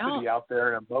toxicity out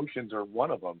there, and emotions are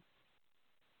one of them.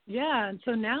 Yeah. And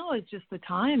so now is just the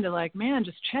time to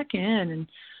just check in and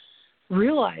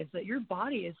realize that your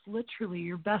body is literally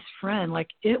your best friend.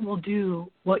 It will do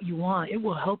what you want. It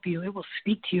will help you. It will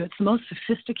speak to you. It's the most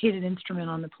sophisticated instrument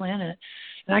on the planet.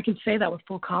 And I can say that with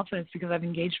full confidence because I've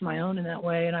engaged my own in that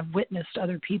way. And I've witnessed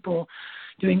other people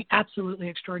doing absolutely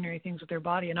extraordinary things with their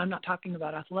body. And I'm not talking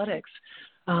about athletics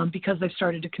because they've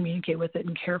started to communicate with it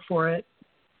and care for it.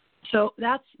 So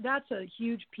that's a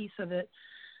huge piece of it.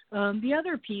 The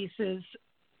other piece is,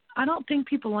 I don't think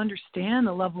people understand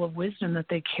the level of wisdom that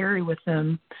they carry with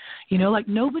them.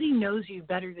 Nobody knows you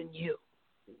better than you,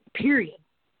 period,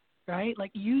 right?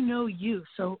 You.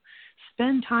 So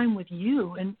spend time with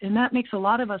you. And that makes a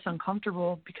lot of us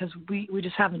uncomfortable because we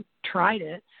just haven't tried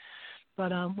it.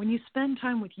 But when you spend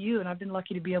time with you, and I've been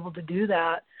lucky to be able to do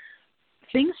that,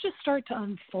 things just start to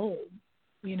unfold.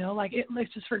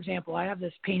 Just for example, I have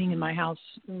this painting in my house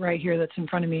right here that's in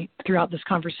front of me throughout this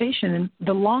conversation. And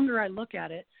the longer I look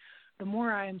at it, the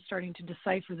more I am starting to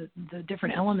decipher the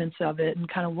different elements of it and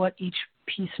kind of what each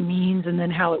piece means and then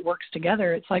how it works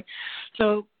together. It's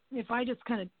so if I just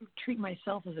kind of treat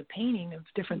myself as a painting of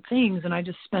different things and I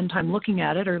just spend time looking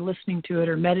at it or listening to it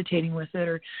or meditating with it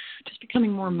or just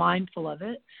becoming more mindful of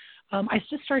it, I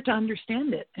just start to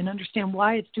understand it and understand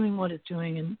why it's doing what it's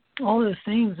doing and all those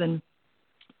things. And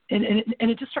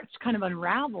it just starts to kind of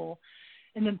unravel.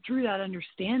 And then through that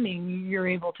understanding, you're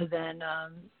able to then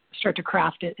start to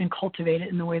craft it and cultivate it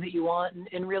in the way that you want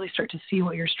and really start to see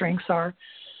what your strengths are.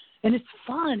 And it's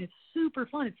fun. It's super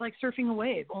fun. It's like surfing a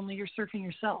wave, only you're surfing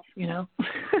yourself, you know?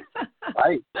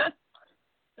 Right.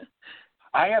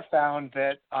 I have found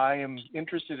that I am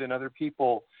interested in other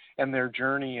people and their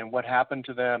journey and what happened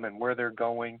to them and where they're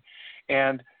going,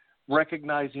 and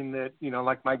recognizing that, you know,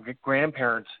 like my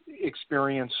grandparents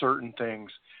experienced certain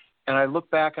things. And I look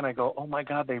back and I go, oh, my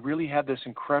God, they really had this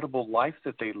incredible life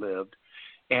that they lived.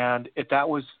 And that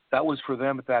was for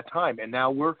them at that time. And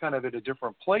now we're kind of at a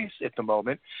different place at the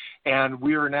moment. And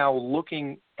we are now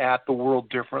looking at the world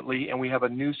differently. And we have a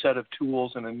new set of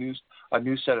tools and a new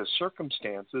set of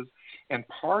circumstances. And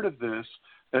part of this,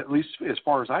 at least as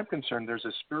far as I'm concerned, there's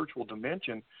a spiritual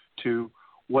dimension to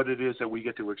what it is that we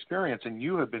get to experience. And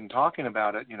you have been talking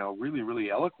about it, you know, really, really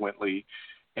eloquently.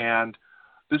 And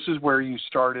this is where you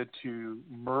started to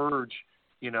merge,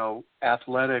 you know,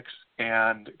 athletics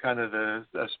and kind of the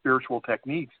spiritual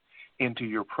techniques into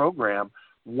your program.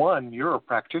 One, you're a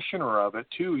practitioner of it.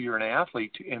 Two, you're an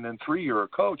athlete. And then three, you're a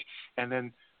coach. And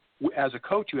then as a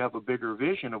coach, you have a bigger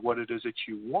vision of what it is that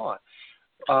you want.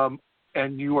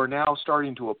 And you are now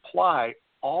starting to apply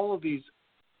all of these,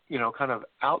 you know, kind of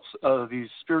these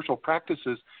spiritual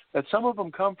practices that some of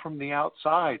them come from the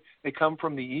outside. They come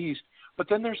from the East. But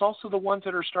then there's also the ones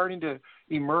that are starting to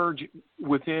emerge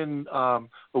within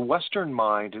the Western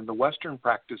mind and the Western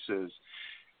practices.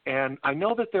 And I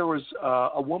know that there was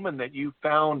a woman that you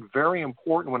found very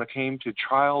important when it came to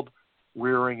child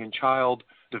rearing and child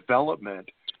development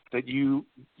that you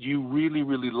really,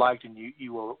 really liked, and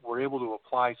you were able to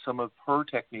apply some of her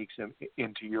techniques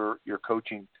into your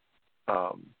coaching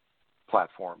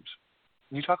platforms.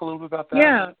 Can you talk a little bit about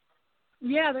that?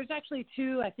 Yeah, there's actually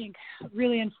two, I think,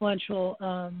 really influential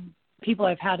people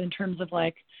I've had in terms of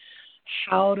like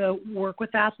how to work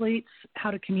with athletes, how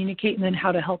to communicate, and then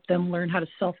how to help them learn how to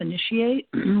self-initiate.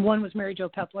 One was Mary Jo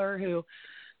Pepler, who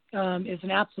is an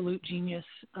absolute genius,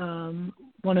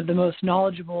 one of the most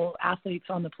knowledgeable athletes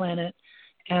on the planet,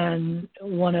 and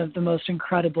one of the most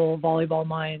incredible volleyball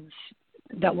minds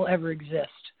that will ever exist.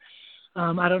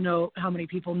 I don't know how many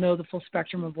people know the full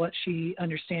spectrum of what she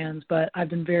understands, but I've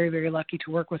been very, very lucky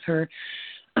to work with her.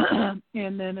 And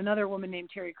then another woman named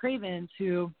Terry Cravens,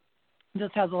 who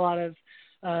just has a lot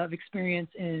of experience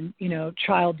in, you know,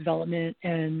 child development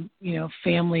and, you know,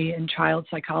 family and child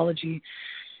psychology.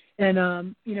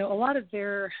 And, you know, a lot of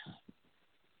their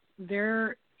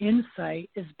insight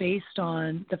is based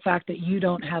on the fact that you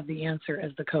don't have the answer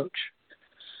as the coach.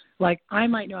 Like, I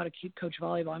might know how to coach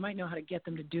volleyball. I might know how to get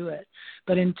them to do it.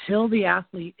 But until the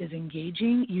athlete is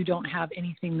engaging, you don't have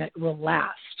anything that will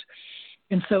last.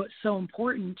 And so it's so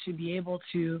important to be able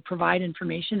to provide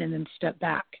information and then step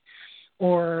back,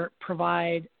 or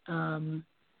provide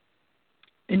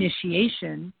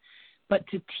initiation, but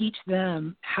to teach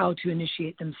them how to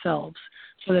initiate themselves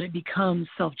so that it becomes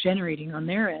self-generating on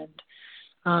their end.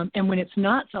 And when it's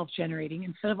not self-generating,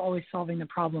 instead of always solving the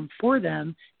problem for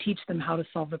them, teach them how to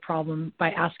solve the problem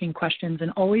by asking questions and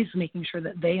always making sure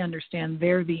that they understand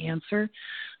they're the answer,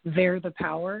 they're the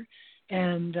power,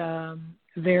 and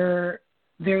they're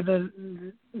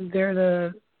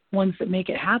the ones that make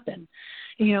it happen.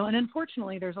 You know, and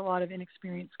unfortunately, there's a lot of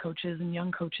inexperienced coaches and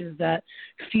young coaches that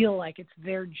feel like it's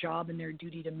their job and their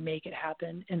duty to make it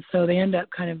happen. And so they end up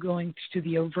kind of going to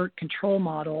the overt control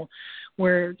model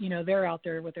where, you know, they're out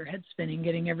there with their head spinning,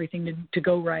 getting everything to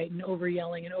go right, and over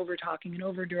yelling and over talking and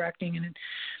over directing.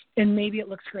 And maybe it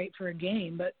looks great for a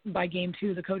game, but by game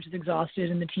two, the coach is exhausted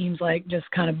and the team's like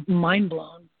just kind of mind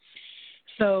blown.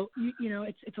 So, you know,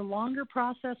 it's a longer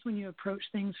process when you approach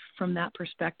things from that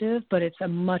perspective, but it's a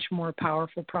much more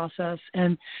powerful process.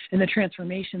 And the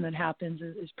transformation that happens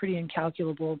is pretty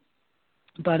incalculable.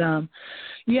 But, I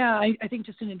think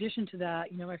just in addition to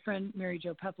that, you know, my friend Mary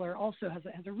Jo Pepler also has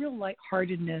a real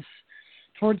lightheartedness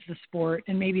towards the sport.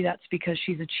 And maybe that's because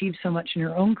she's achieved so much in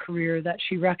her own career that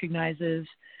she recognizes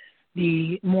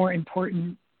the more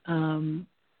important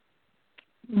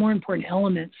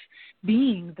elements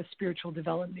being the spiritual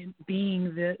development,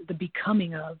 being the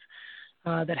becoming of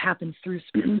that happens through,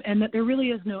 and that there really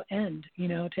is no end, you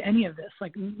know, to any of this.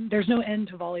 Like, there's no end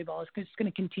to volleyball. It's just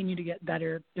going to continue to get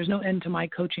better. There's no end to my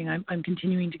coaching. I'm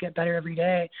continuing to get better every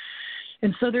day.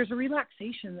 And so there's a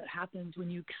relaxation that happens when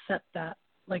you accept that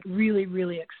like really,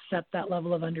 really accept that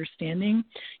level of understanding,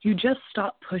 you just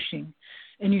stop pushing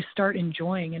and you start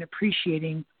enjoying and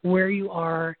appreciating where you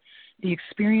are, the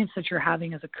experience that you're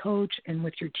having as a coach and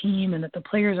with your team and that the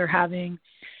players are having,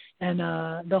 and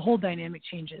the whole dynamic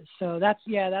changes. So that's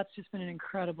just been an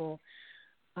incredible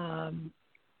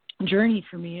journey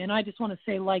for me. And I just want to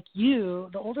say, like you,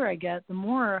 the older I get, the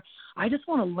more I just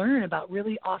want to learn about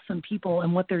really awesome people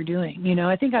and what they're doing. You know,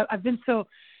 I think I've been so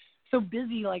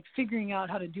busy like figuring out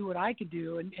how to do what I could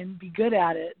do and be good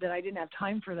at it that I didn't have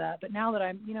time for that. But now that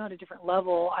I'm, you know, at a different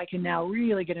level, I can now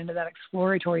really get into that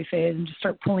exploratory phase and just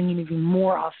start pulling in even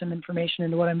more awesome information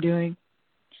into what I'm doing.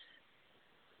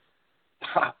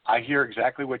 I hear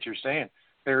exactly what you're saying.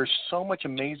 There's so much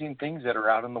amazing things that are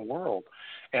out in the world.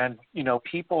 And, you know,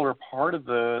 people are part of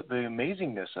the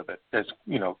amazingness of it. As,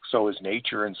 you know, so is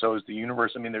nature and so is the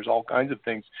universe. I mean, there's all kinds of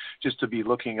things just to be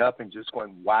looking up and just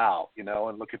going, wow, you know,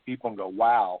 and look at people and go,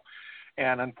 wow.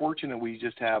 And unfortunately, we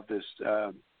just have this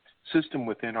system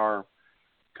within our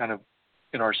kind of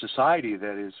in our society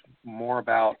that is more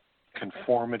about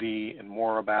conformity and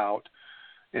more about,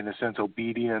 in a sense,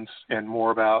 obedience and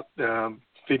more about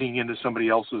fitting into somebody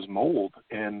else's mold.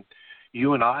 And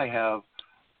you and I have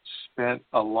spent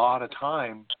a lot of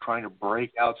time trying to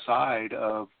break outside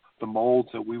of the molds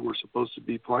that we were supposed to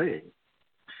be playing.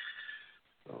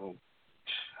 So,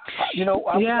 you know,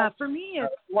 for me,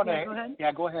 it's, go ahead.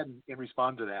 Yeah, go ahead and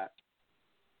respond to that.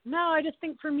 No, I just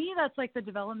think for me, that's like the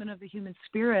development of the human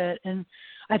spirit. And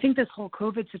I think this whole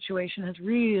COVID situation has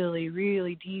really,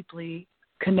 really deeply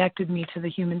connected me to the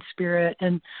human spirit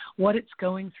and what it's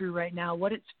going through right now,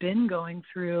 what it's been going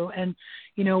through, and,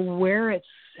 you know, where it's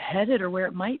headed or where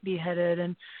it might be headed,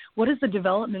 and what does the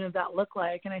development of that look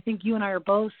like. And I think you and I are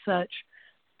both such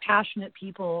passionate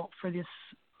people for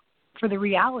the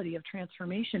reality of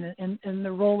transformation and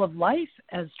the role of life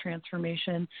as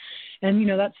transformation. And, you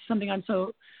know, that's something I'm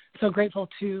so grateful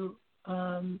to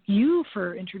you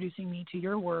for introducing me to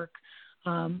your work.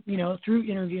 You know, through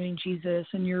interviewing Jesus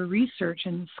and your research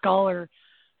and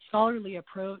scholarly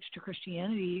approach to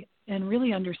Christianity, and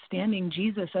really understanding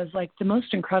Jesus as like the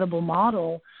most incredible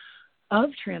model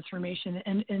of transformation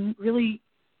and really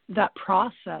that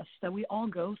process that we all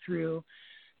go through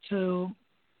to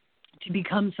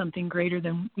become something greater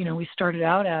than, you know, we started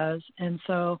out as. And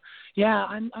so, yeah,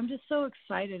 I'm just so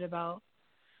excited about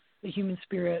the human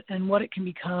spirit and what it can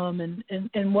become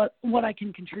and what I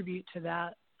can contribute to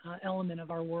that element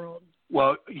of our world.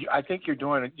 Well, I think you're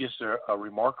doing just a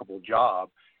remarkable job.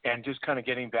 And just kind of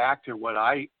getting back to what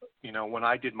when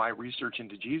I did my research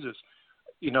into Jesus,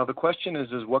 you know, the question is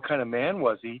what kind of man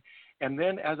was he? And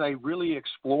then as I really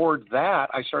explored that,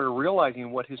 I started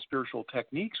realizing what his spiritual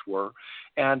techniques were.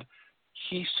 And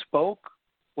he spoke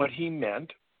what he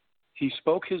meant. He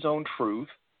spoke his own truth.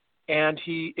 And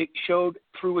it showed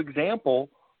through example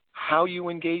how you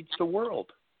engage the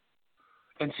world.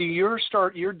 And see, you're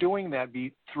doing that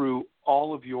through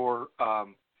all of your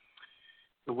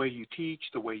the way you teach,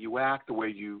 the way you act, the way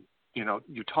you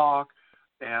talk,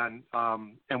 and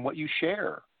what you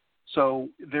share. So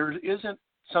there isn't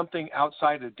something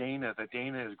outside of Dana that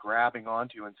Dana is grabbing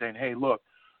onto and saying, "Hey, look,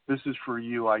 this is for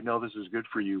you. I know this is good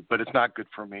for you, but it's not good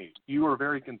for me." You are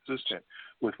very consistent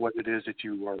with what it is that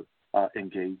you are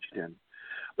engaged in.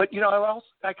 But you know,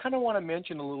 I kind of want to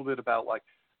mention a little bit about like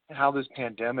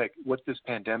what this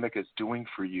pandemic is doing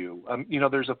for you. You know,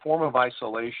 there's a form of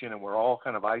isolation and we're all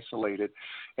kind of isolated,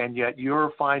 and yet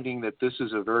you're finding that this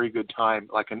is a very good time,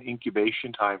 like an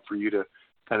incubation time for you to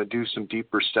kind of do some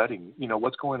deeper studying. You know,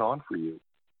 what's going on for you?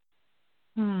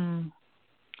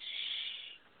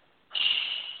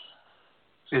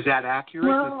 Is that accurate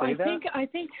to say that?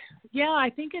 I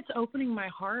think it's opening my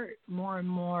heart more and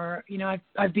more. You know,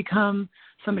 I've become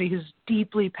somebody who's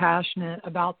deeply passionate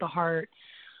about the heart.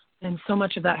 And so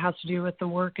much of that has to do with the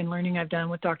work and learning I've done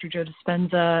with Dr. Joe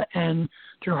Dispenza and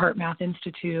through HeartMath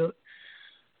Institute.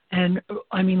 And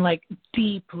I mean, like,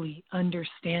 deeply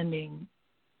understanding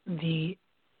the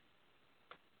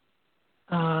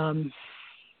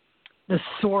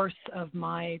source of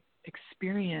my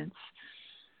experience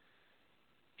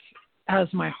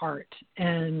as my heart.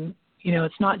 And, you know,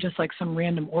 it's not just like some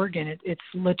random organ. It's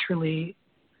literally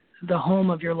the home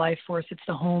of your life force. It's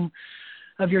the home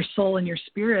of your soul and your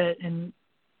spirit, and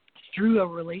through a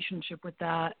relationship with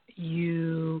that,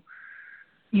 you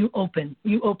open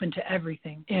to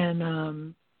everything,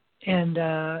 and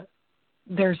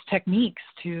there's techniques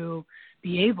to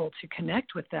be able to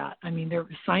connect with that. I mean, they're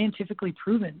scientifically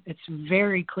proven. It's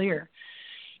very clear.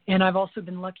 And I've also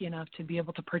been lucky enough to be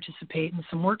able to participate in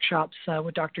some workshops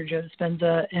with Dr. Joe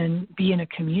Dispenza and be in a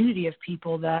community of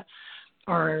people that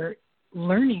are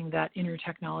learning that inner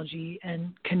technology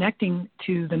and connecting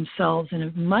to themselves in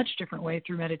a much different way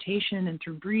through meditation and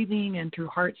through breathing and through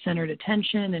heart-centered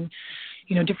attention and,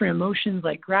 you know, different emotions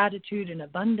like gratitude and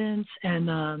abundance. And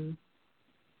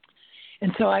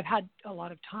so I've had a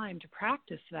lot of time to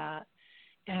practice that.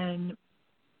 And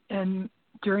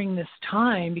during this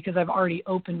time, because I've already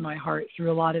opened my heart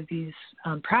through a lot of these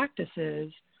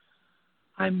practices,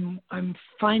 I'm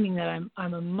finding that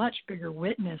I'm a much bigger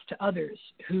witness to others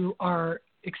who are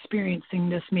experiencing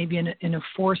this maybe in a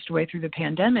forced way through the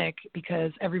pandemic,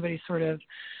 because everybody's sort of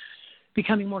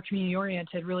becoming more community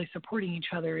oriented, really supporting each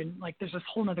other. And like, there's this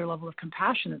whole nother level of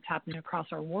compassion that's happening across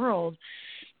our world.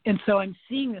 And so I'm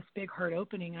seeing this big heart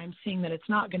opening. I'm seeing that it's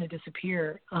not going to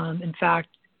disappear. In fact,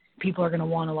 people are going to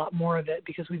want a lot more of it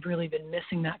because we've really been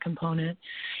missing that component.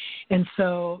 And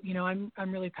so, you know, I'm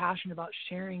really passionate about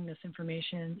sharing this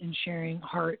information and sharing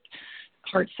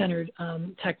heart-centered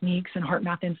techniques and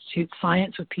HeartMath Institute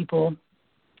science with people,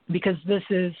 because this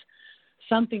is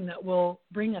something that will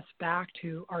bring us back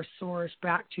to our source,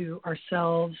 back to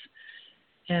ourselves.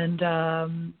 And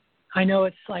I know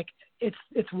it's like,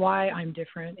 it's why I'm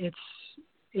different.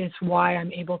 It's why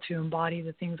I'm able to embody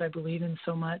the things I believe in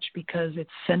so much, because it's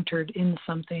centered in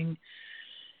something.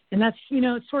 And that's, you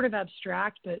know, it's sort of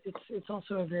abstract, but it's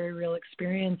also a very real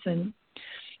experience. And,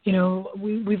 you know,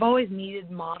 we've always needed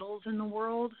models in the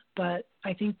world, but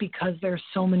I think because there's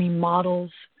so many models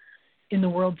in the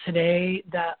world today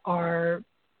that are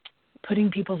putting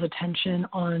people's attention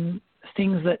on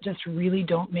things that just really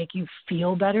don't make you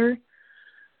feel better,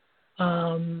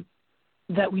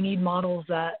 that we need models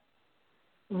that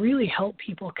really help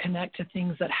people connect to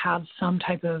things that have some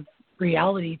type of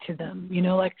reality to them. You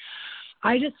know, like,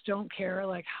 I just don't care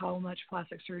like how much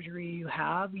plastic surgery you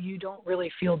have, you don't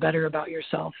really feel better about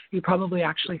yourself. You probably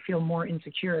actually feel more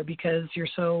insecure because you're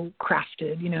so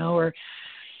crafted, you know, or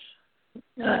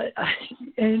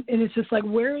and it's just like,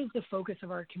 where is the focus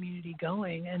of our community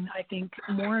going? And I think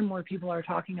more and more people are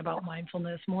talking about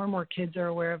mindfulness. More and more kids are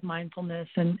aware of mindfulness,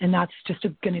 and that's just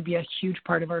going to be a huge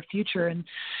part of our future. And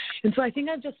so I think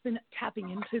I've just been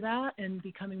tapping into that and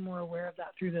becoming more aware of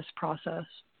that through this process.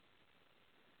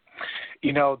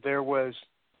 You know, there was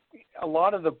a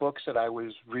lot of the books that I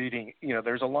was reading, you know,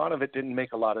 there's a lot of it didn't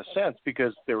make a lot of sense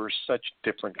because there were such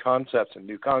different concepts and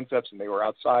new concepts, and they were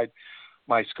outside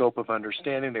my scope of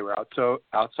understanding. They were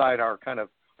outside our kind of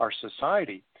our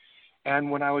society.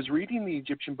 And when I was reading the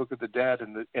Egyptian Book of the Dead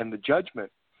and the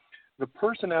judgment, the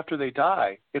person after they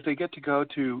die, if they get to go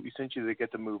to, essentially they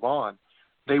get to move on,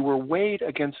 they were weighed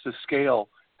against the scale,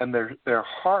 and their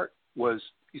heart was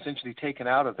essentially taken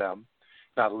out of them,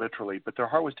 not literally, but their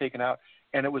heart was taken out,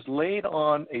 and it was laid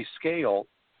on a scale,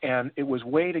 and it was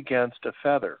weighed against a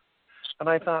feather. And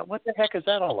I thought, what the heck is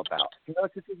that all about? You know,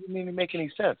 it just doesn't even make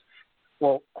any sense.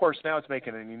 Well, of course, now it's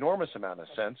making an enormous amount of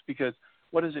sense, because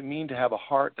what does it mean to have a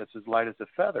heart that's as light as a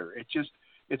feather?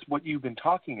 It's what you've been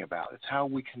talking about. It's how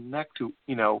we connect to,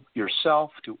 you know, yourself,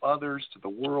 to others, to the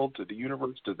world, to the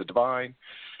universe, to the divine,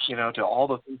 you know, to all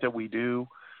the things that we do.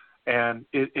 And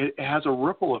it has a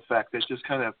ripple effect that just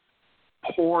kind of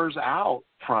pours out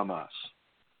from us.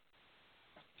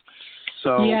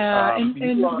 So yeah, and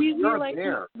we like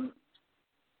there.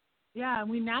 Yeah, and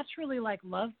we naturally like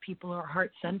love people who are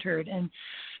heart-centered. And,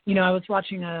 you know, I was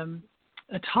watching a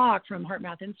talk from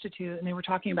HeartMath Institute, and they were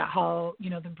talking about how, you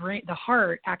know, the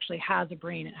heart actually has a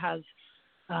brain. It has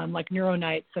like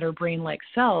neuronites that are brain-like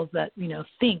cells that, you know,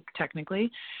 think technically,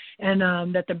 and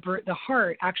that the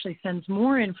heart actually sends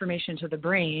more information to the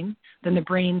brain than the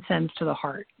brain sends to the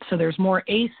heart. So there's more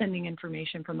ascending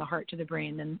information from the heart to the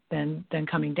brain than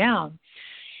coming down.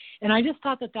 And I just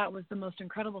thought that was the most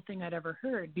incredible thing I'd ever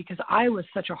heard, because I was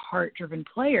such a heart-driven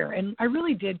player, and I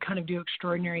really did kind of do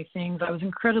extraordinary things. I was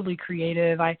incredibly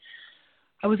creative. I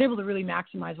was able to really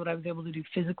maximize what I was able to do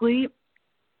physically,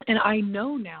 and I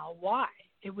know now why.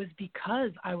 It was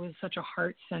because I was such a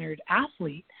heart-centered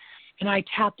athlete, and I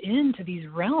tapped into these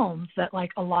realms that like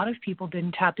a lot of people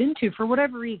didn't tap into for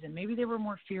whatever reason. Maybe they were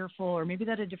more fearful, or maybe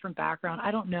they had a different background.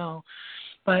 I don't know,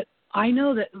 but I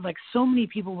know that like so many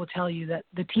people will tell you that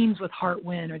the teams with heart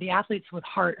win, or the athletes with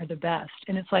heart are the best.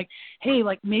 And it's like, hey,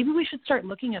 like maybe we should start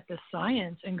looking at this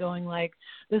science and going like,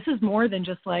 this is more than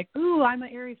just like, ooh, I'm an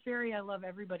airy fairy, I love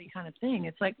everybody kind of thing.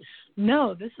 It's like,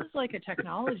 no, this is like a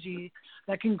technology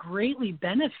that can greatly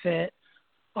benefit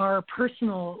our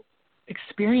personal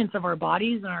experience of our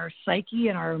bodies and our psyche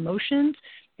and our emotions,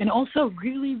 and also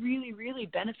really, really, really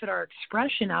benefit our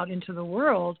expression out into the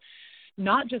world.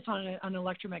 not just on an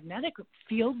electromagnetic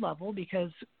field level,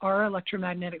 because our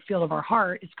electromagnetic field of our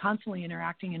heart is constantly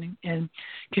interacting and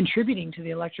contributing to the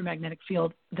electromagnetic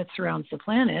field that surrounds the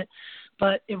planet,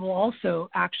 but it will also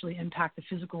actually impact the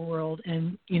physical world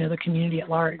and, the community at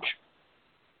large.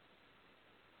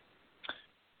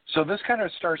 So this kind of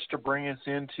starts to bring us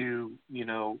into,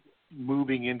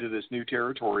 moving into this new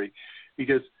territory,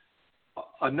 because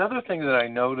another thing that I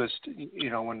noticed,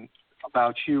 when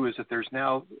about you is that there's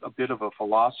now a bit of a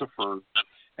philosopher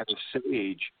and a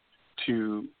sage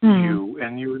to you,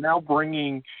 and you're now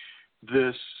bringing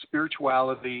this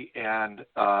spirituality and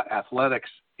athletics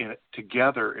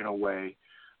together in a way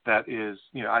that is,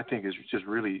 I think is just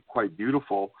really quite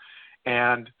beautiful.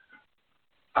 And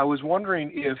I was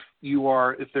wondering if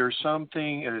there's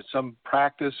something, or some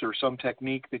practice or some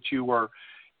technique that you are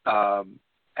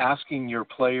asking your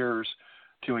players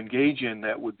to engage in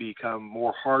that would become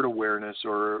more heart awareness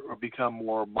or become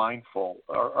more mindful.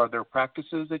 Are there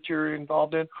practices that you're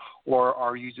involved in, or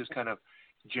are you just kind of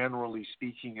generally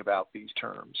speaking about these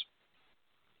terms?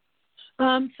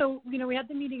 So, we had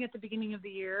the meeting at the beginning of the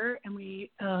year, and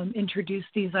we introduced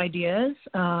these ideas.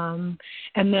 And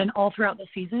then all throughout the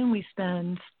season, we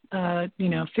spend,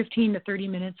 15 to 30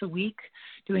 minutes a week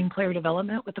doing player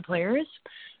development with the players.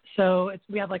 So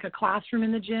we have like a classroom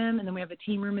in the gym, and then we have a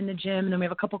team room in the gym, and then we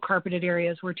have a couple carpeted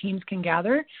areas where teams can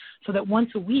gather, so that once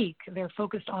a week they're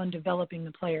focused on developing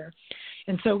the player.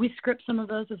 And so we script some of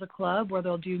those as a club, where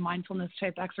they'll do mindfulness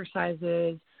type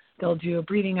exercises. They'll do a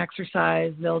breathing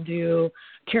exercise. They'll do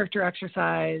character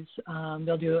exercise.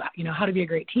 They'll do, how to be a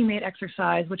great teammate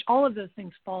exercise, which all of those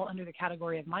things fall under the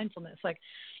category of mindfulness. Like,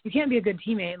 you can't be a good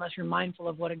teammate unless you're mindful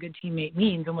of what a good teammate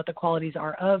means and what the qualities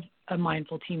are of a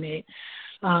mindful teammate.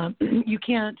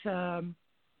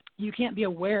 You can't be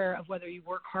aware of whether you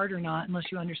work hard or not unless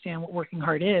you understand what working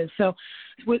hard is. So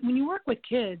when you work with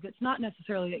kids, it's not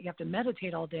necessarily that you have to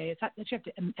meditate all day. It's that you have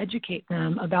to educate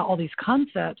them about all these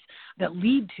concepts that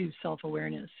lead to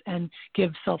self-awareness and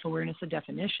give self-awareness a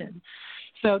definition.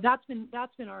 So that's been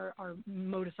our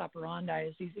modus operandi,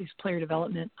 is these player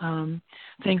development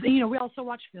things. And, we also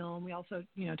watch film. We also,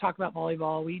 talk about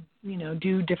volleyball. We,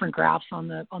 do different graphs on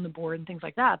the board and things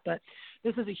like that. But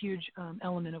this is a huge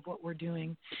element of what we're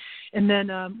doing. And then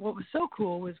what was so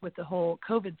cool was with the whole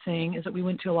COVID thing is that we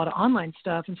went to a lot of online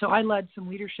stuff. And so I led some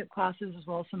leadership classes as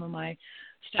well as some of my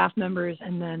staff members.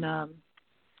 And then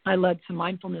I led some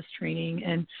mindfulness training.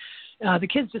 And the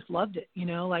kids just loved it,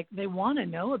 like they want to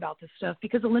know about this stuff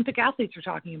because Olympic athletes are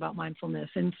talking about mindfulness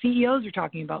and CEOs are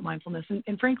talking about mindfulness.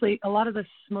 And frankly, a lot of the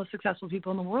most successful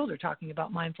people in the world are talking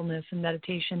about mindfulness and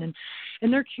meditation,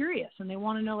 and they're curious and they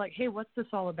want to know, like, hey, what's this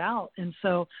all about? And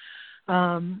so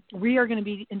we are going to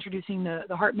be introducing the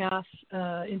HeartMath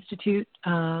Institute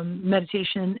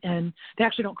meditation, and they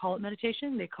actually don't call it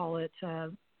meditation. They call it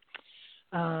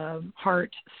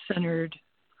heart-centered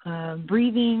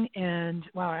breathing, and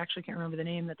I actually can't remember the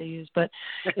name that they use, but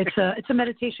it's a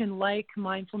meditation like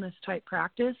mindfulness type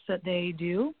practice that they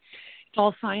do. It's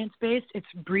all science based. It's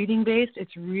breathing based.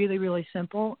 It's really, really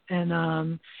simple,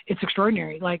 and it's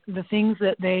extraordinary. Like the things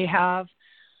that they have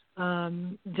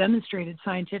demonstrated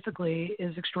scientifically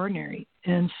is extraordinary.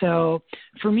 And so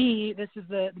for me, this is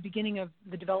the beginning of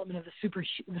the development of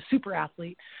the super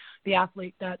athlete, the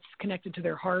athlete that's connected to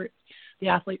their heart, the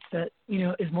athlete that,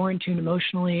 is more in tune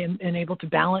emotionally and able to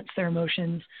balance their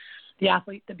emotions, the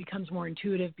athlete that becomes more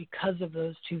intuitive because of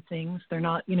those two things. They're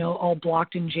not, all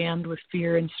blocked and jammed with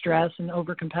fear and stress and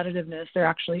over competitiveness. They're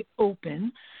actually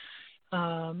open.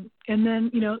 And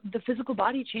then, the physical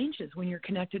body changes when you're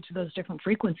connected to those different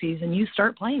frequencies and you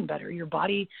start playing better. Your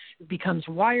body becomes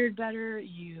wired better.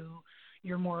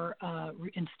 You're more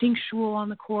instinctual on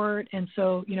the court. And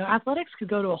so, athletics could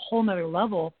go to a whole nother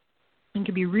level and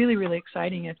can be really, really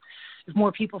exciting if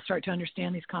more people start to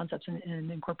understand these concepts and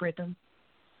incorporate them.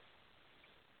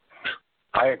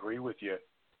 I agree with you.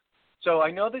 So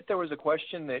I know that there was a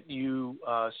question that you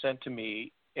sent to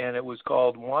me, and it was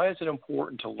called, why is it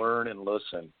important to learn and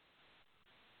listen?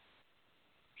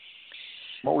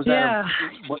 What was that?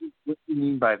 What do you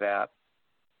mean by that?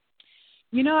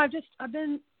 I've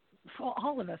been,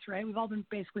 all of us, right? We've all been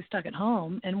basically stuck at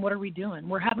home, and what are we doing?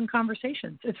 We're having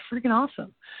conversations. It's freaking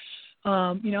awesome.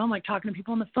 I'm like talking to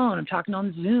people on the phone. I'm talking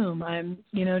on Zoom. I'm,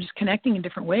 just connecting in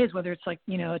different ways, whether it's like,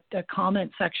 a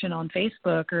comment section on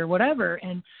Facebook or whatever.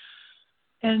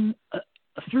 And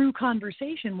through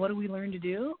conversation, what do we learn to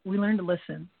do? We learn to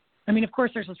listen. I mean, of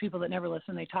course, there's those people that never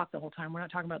listen. They talk the whole time. We're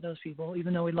not talking about those people,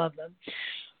 even though we love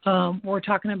them. We're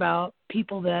talking about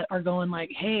people that are going like,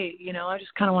 hey, I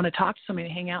just kind of want to talk to somebody,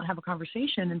 hang out and have a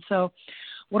conversation. And so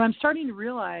what I'm starting to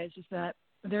realize is that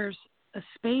there's a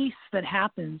space that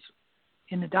happens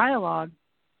in the dialogue,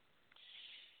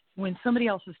 when somebody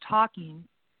else is talking,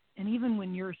 and even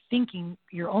when you're thinking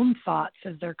your own thoughts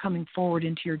as they're coming forward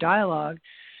into your dialogue,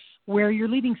 where you're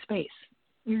leaving space.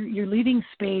 You're leaving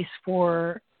space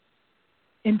for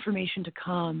information to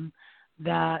come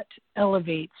that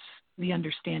elevates the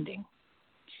understanding.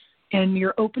 And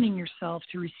you're opening yourself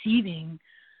to receiving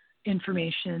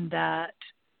information that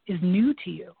is new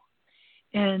to you.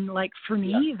 And like for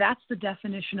me, that's the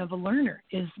definition of a learner,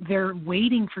 is they're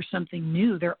waiting for something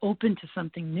new. They're open to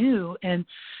something new. And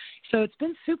so it's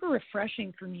been super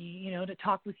refreshing for me, you know, to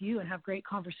talk with you and have great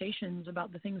conversations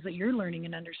about the things that you're learning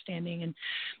and understanding. And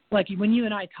like when you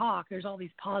and I talk, there's all these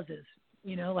pauses,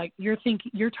 you know, like you're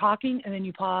talking and then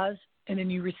you pause and then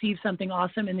you receive something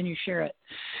awesome and then you share it.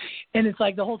 And it's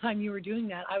like the whole time you were doing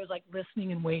that, I was like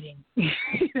listening and waiting, you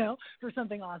know, for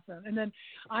something awesome. And then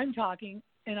I'm talking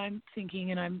and I'm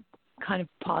thinking and I'm kind of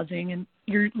pausing and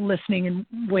you're listening and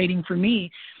waiting for me.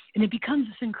 And it becomes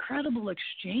this incredible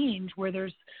exchange where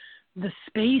there's the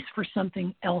space for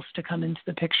something else to come into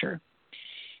the picture.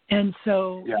 And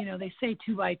so, you know, they say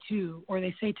 2 by 2, or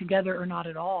they say together or not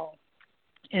at all.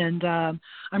 And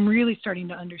I'm really starting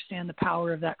to understand the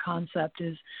power of that concept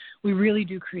is we really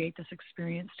do create this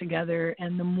experience together.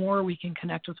 And the more we can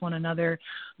connect with one another,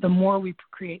 the more we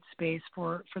create space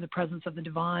for the presence of the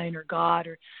divine or God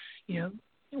or, you know,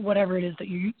 whatever it is that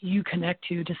you connect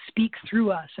to speak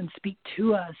through us and speak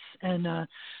to us. And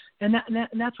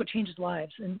that's what changes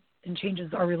lives and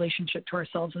changes our relationship to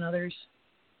ourselves and others.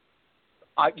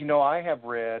 I have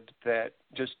read that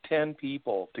just 10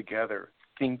 people together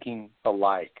thinking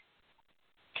alike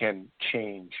can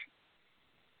change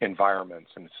environments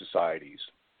and societies.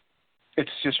 It's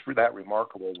just that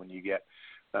remarkable when you get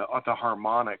the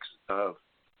harmonics of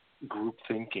group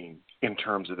thinking in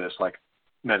terms of this, like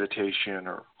meditation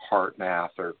or heart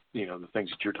math or, you know, the things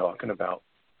that you're talking about.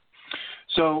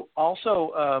 So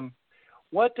also,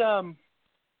 what kind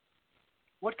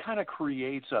of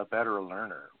creates a better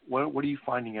learner? What are you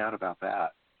finding out about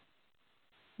that?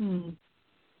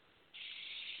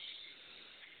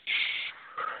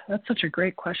 That's such a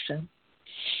great question.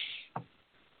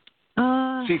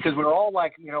 See, because we're all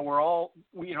like, we're all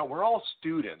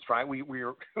students, right?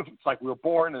 We're it's like we're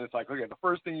born, and it's like, okay, the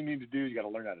first thing you need to do, you got to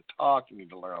learn how to talk, you need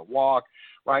to learn how to walk,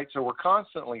 right? So we're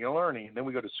constantly learning. And then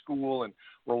we go to school, and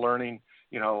we're learning,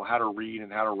 how to read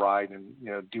and how to write, and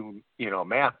do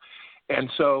math. And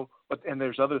so, and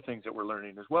there's other things that we're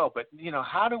learning as well. But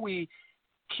how do we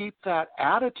keep that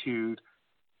attitude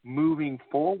moving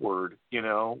forward,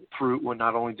 through, well,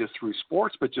 not only just through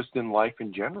sports, but just in life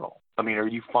in general? I mean, are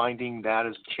you finding that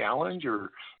as a challenge, or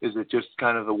is it just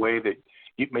kind of the way that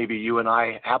maybe you and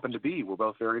I happen to be? We're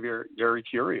both very, very, very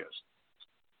curious.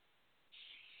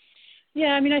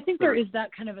 Yeah, I mean, I think there is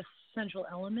that kind of essential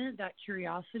element, that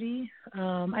curiosity.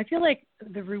 I feel like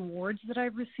the rewards that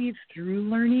I've received through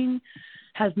learning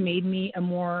has made me a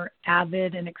more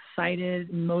avid and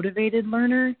excited, motivated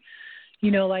learner.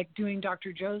 Like doing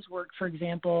Dr. Joe's work, for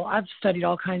example, I've studied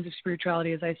all kinds of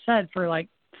spirituality, as I said, for like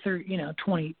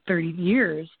 20, 30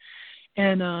 years.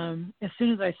 And as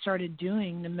soon as I started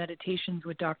doing the meditations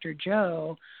with Dr.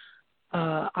 Joe,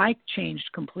 I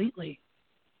changed completely.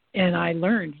 And I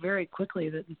learned very quickly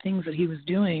that the things that he was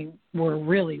doing were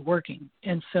really working.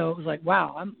 And so it was like,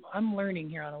 wow, I'm learning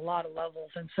here on a lot of levels.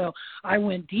 And so I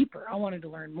went deeper. I wanted to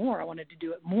learn more. I wanted to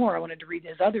do it more. I wanted to read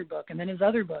his other book and then his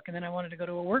other book. And then I wanted to go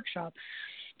to a workshop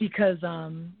because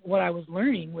what I was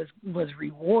learning was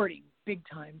rewarding big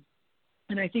time.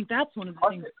 And I think that's one of the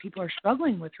things that people are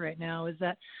struggling with right now is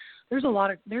that there's a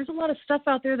lot of stuff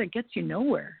out there that gets you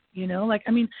nowhere,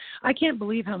 I can't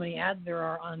believe how many ads there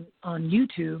are on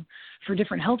YouTube for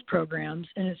different health programs.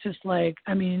 And it's just like,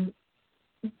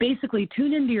 basically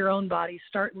tune into your own body,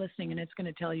 start listening, and it's going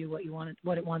to tell you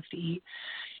what it wants to eat.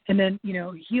 And then,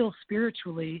 heal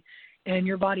spiritually, and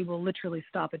your body will literally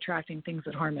stop attracting things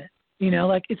that harm it.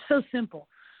 It's so simple,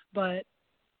 but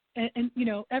And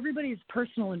everybody's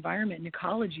personal environment and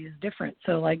ecology is different.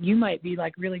 So like you might be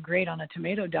like really great on a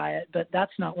tomato diet, but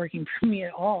that's not working for me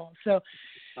at all. So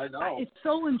I know. It's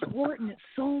so important. It's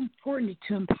so important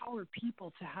to empower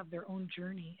people to have their own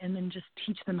journey and then just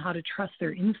teach them how to trust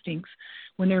their instincts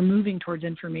when they're moving towards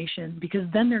information, because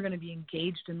then they're going to be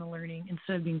engaged in the learning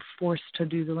instead of being forced to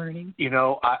do the learning.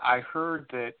 I heard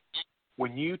that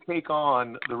when you take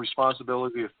on the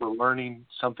responsibility for learning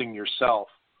something yourself,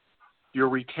 your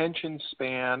retention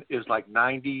span is like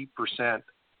 90%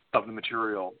 of the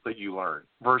material that you learn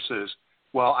versus,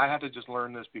 well, I have to just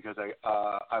learn this because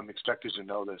I'm expected to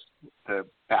know this to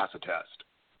pass a test.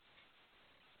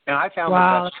 And I found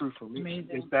that that's true for me. Amazing.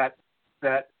 Is that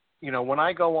when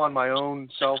I go on my own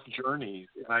self journey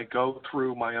and I go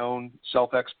through my own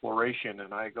self exploration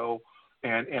and I go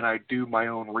and I do my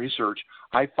own research,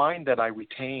 I find that I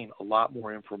retain a lot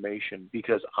more information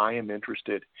because I am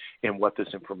interested in what this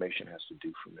information has to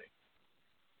do for me.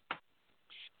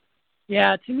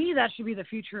 Yeah, to me, that should be the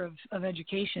future of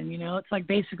education. It's like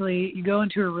basically you go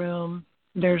into a room,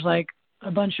 there's like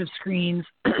a bunch of screens,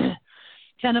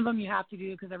 10 of them you have to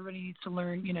do because everybody needs to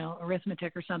learn,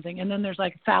 arithmetic or something. And then there's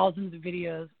like thousands of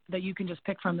videos that you can just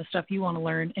pick from the stuff you want to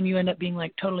learn. And you end up being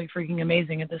like totally freaking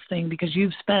amazing at this thing because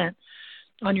you've spent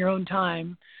on your own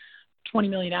time 20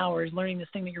 million hours learning this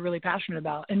thing that you're really passionate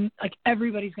about. And like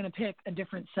everybody's going to pick a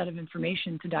different set of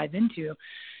information to dive into.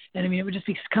 And I mean, it would just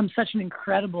become such an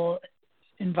incredible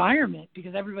environment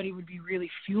because everybody would be really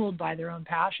fueled by their own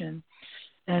passion.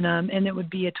 And it would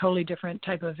be a totally different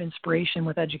type of inspiration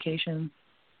with education.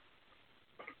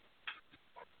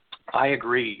 I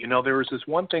agree. There was this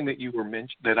one thing that you were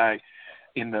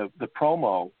in the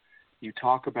promo, you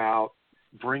talk about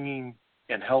bringing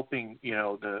and helping,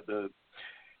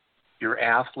 your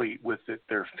athlete with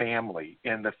their family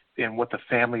and what the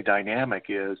family dynamic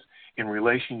is in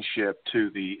relationship to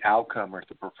the outcome or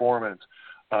the performance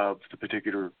of the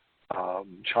particular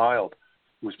child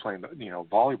who was playing,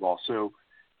 volleyball. So,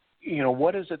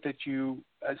 what is it that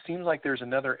it seems like there's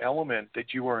another element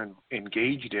that you are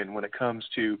engaged in when it comes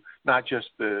to not just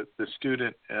the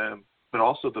student, but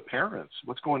also the parents.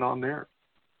 What's going on there?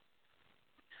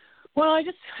 Well,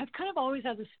 I've kind of always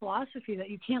had this philosophy that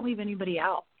you can't leave anybody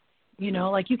out.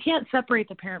 Like you can't separate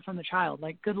the parent from the child.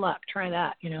 Like, good luck, try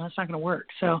that. It's not going to work.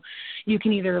 So you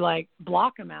can either like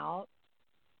block them out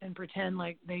and pretend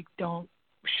like they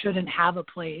shouldn't have a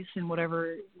place in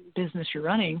whatever business you're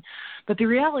running. But the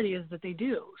reality is that they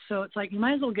do. So it's like you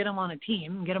might as well get them on a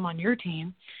team, get them on your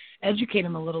team, educate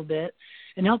them a little bit,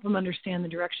 and help them understand the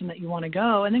direction that you want to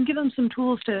go, and then give them some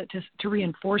tools to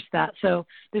reinforce that. So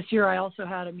this year I also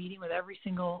had a meeting with every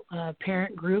single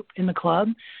parent group in the club.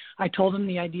 I told them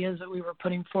the ideas that we were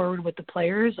putting forward with the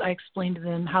players. I explained to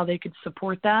them how they could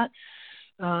support that.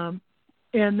 And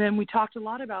then we talked a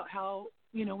lot about how,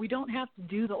 we don't have to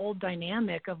do the old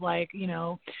dynamic of like,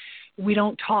 we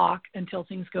don't talk until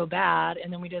things go bad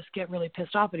and then we just get really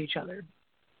pissed off at each other.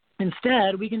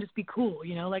 Instead, we can just be cool,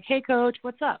 like, hey, coach,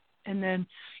 what's up? And then,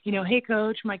 hey,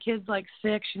 coach, my kid's like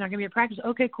sick. She's not going to be at practice.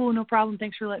 Okay, cool. No problem.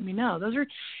 Thanks for letting me know.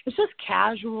 It's just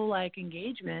casual like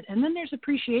engagement. And then there's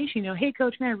appreciation. Hey,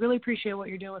 coach, man, I really appreciate what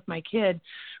you're doing with my kid.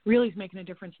 Really is making a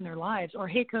difference in their lives. Or,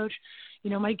 hey, coach,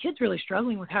 my kid's really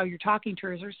struggling with how you're talking to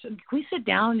her. Can we sit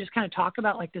down and just kind of talk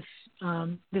about like this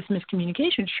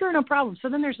miscommunication? Sure, no problem. So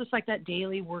then there's just like that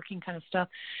daily working kind of stuff.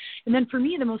 And then for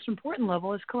me, the most important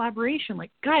level is collaboration. Like,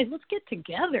 guys, let's get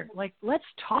together. Like, let's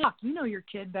talk. You know your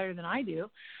kid better than I do.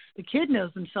 The kid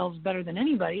knows themselves better than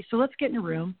anybody. So let's get in a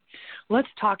room. Let's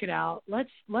talk it out. Let's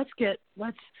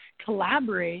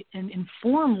collaborate and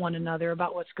inform one another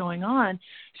about what's going on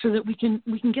so that we can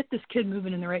get this kid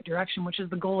moving in the right direction, which is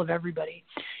the goal of everybody.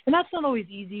 And that's not always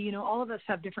easy. All of us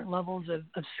have different levels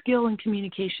of skill and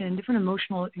communication, different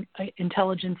emotional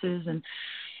intelligences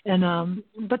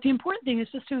but the important thing is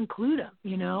just to include them,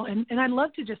 and I'd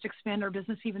love to just expand our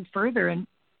business even further and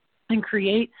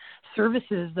create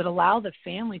services that allow the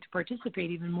family to participate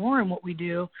even more in what we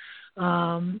do,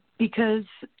 because,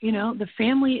 the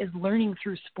family is learning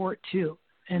through sport too,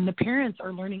 and the parents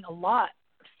are learning a lot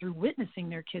through witnessing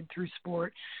their kid through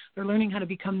sport. They're learning how to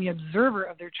become the observer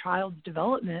of their child's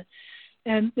development.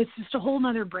 And it's just a whole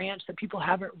nother branch that people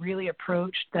haven't really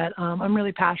approached that I'm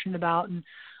really passionate about, and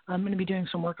I'm going to be doing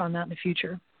some work on that in the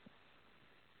future.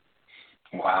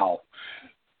 Wow.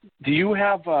 Do you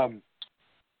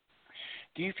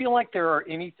feel like there are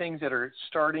any things that are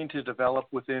starting to develop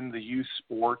within the youth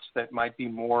sports that might be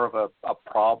more of a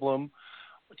problem?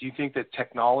 Do you think that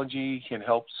technology can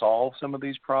help solve some of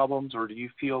these problems, or do you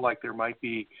feel like there might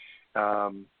be,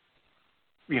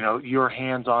 your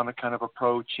hands-on kind of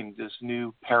approach in this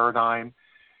new paradigm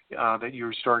that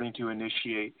you're starting to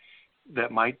initiate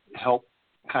that might help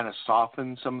kind of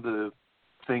soften some of the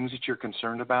things that you're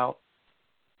concerned about?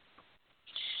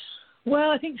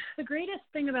 Well, I think the greatest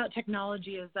thing about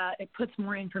technology is that it puts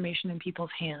more information in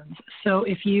people's hands. So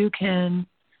if you can,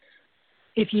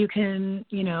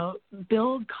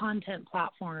 build content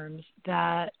platforms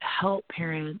that help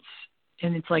parents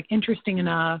and it's like interesting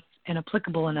enough and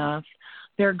applicable enough,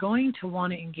 they're going to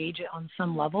want to engage it on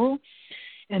some level.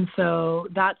 And so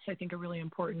that's, I think, a really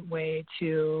important way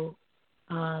to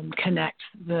connect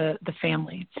the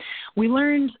family. We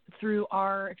learned through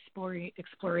our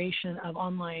exploration of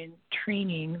online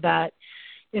training that,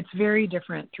 it's very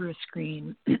different through a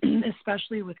screen,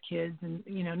 especially with kids, and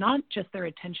not just their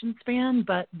attention span,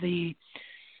 but the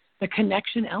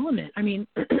connection element. I mean,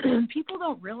 people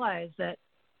don't realize that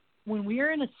when we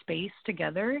are in a space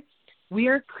together, we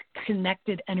are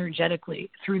connected energetically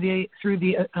through the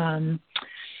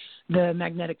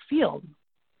magnetic field.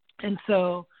 And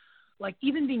so, like,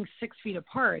 even being 6 feet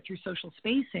apart through social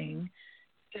spacing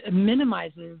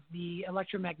minimizes the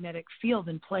electromagnetic field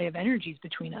and play of energies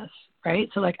between us, right?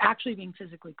 So, like, actually being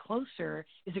physically closer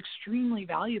is extremely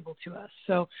valuable to us.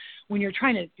 So when you're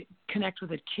trying to connect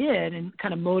with a kid and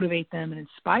kind of motivate them and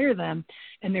inspire them,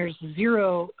 and there's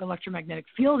zero electromagnetic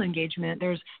field engagement,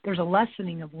 there's a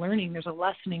lessening of learning, there's a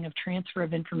lessening of transfer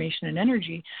of information and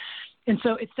energy. And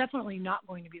so it's definitely not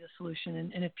going to be the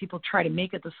solution. And if people try to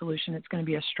make it the solution, it's going to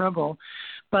be a struggle.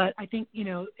 But I think,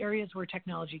 areas where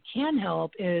technology can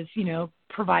help is,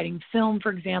 providing film,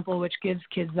 for example, which gives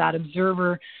kids that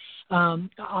observer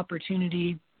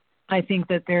opportunity. I think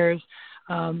that there's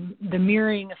the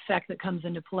mirroring effect that comes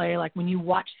into play. Like when you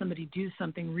watch somebody do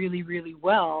something really, really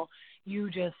well,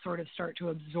 you just sort of start to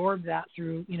absorb that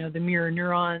through, the mirror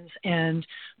neurons and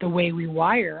the way we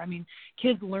wire. I mean,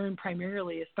 kids learn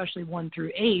primarily, especially 1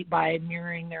 through 8, by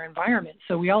mirroring their environment.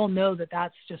 So we all know that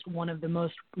that's just one of the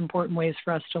most important ways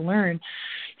for us to learn.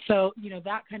 So,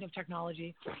 that kind of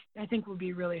technology, I think, would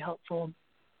be really helpful.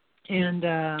 And,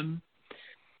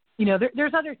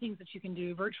 there's other things that you can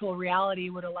do. Virtual reality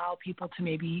would allow people to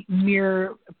maybe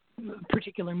mirror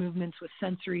particular movements with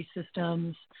sensory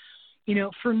systems.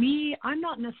 For me, I'm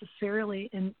not necessarily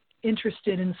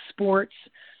interested in sports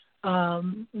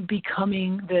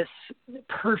becoming this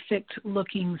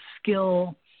perfect-looking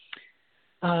skill,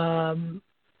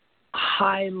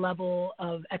 high level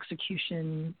of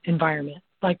execution environment.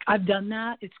 Like, I've done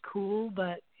that. It's cool,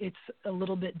 but it's a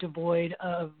little bit devoid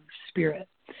of spirit.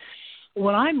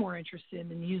 What I'm more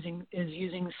interested in using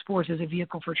sports as a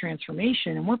vehicle for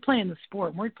transformation. And we're playing the sport,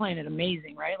 and we're playing it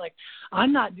amazing, right? Like,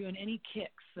 I'm not doing any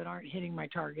kicks that aren't hitting my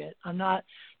target. I'm not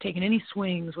taking any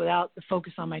swings without the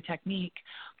focus on my technique.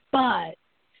 But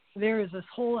there is this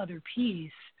whole other piece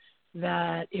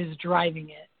that is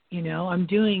driving it. I'm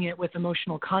doing it with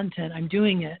emotional content. I'm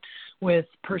doing it with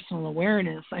personal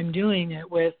awareness. I'm doing it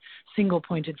with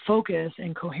single-pointed focus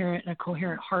and a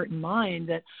coherent heart and mind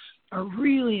that are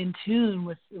really in tune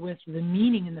with the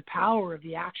meaning and the power of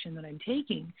the action that I'm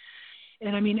taking.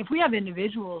 And I mean, if we have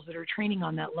individuals that are training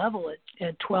on that level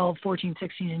at 12, 14,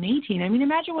 16, and 18, I mean,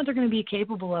 imagine what they're going to be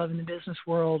capable of in the business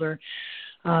world or,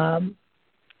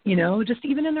 just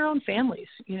even in their own families.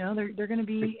 They're going to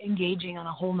be engaging on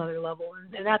a whole nother level.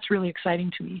 And that's really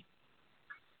exciting to me.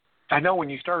 I know when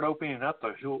you start opening up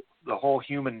the whole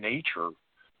human nature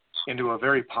into a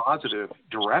very positive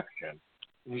direction,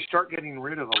 and you start getting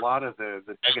rid of a lot of the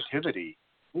negativity,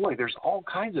 boy, there's all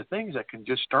kinds of things that can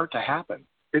just start to happen.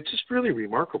 It's just really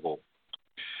remarkable.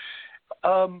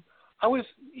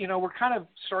 We're kind of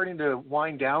starting to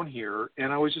wind down here,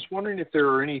 and I was just wondering if there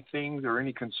are any things or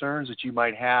any concerns that you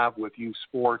might have with youth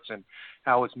sports and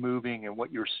how it's moving and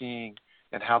what you're seeing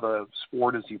and how the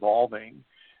sport is evolving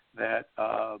that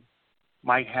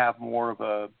might have more of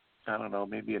a, I don't know,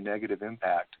 maybe a negative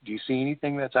impact. Do you see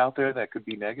anything that's out there that could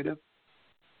be negative?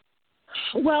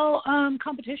 Well,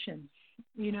 competition,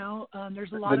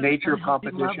 there's a lot of the nature of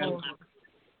competition. Levels.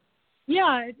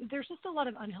 Yeah, there's just a lot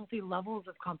of unhealthy levels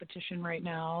of competition right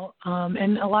now.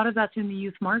 And a lot of that's in the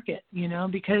youth market,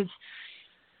 because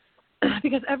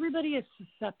everybody is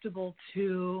susceptible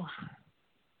to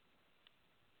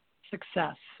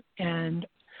success and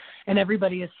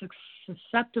everybody is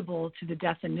susceptible to the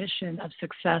definition of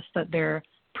success that they're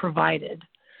provided.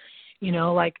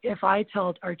 Like if I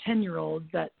tell our 10-year-olds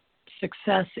that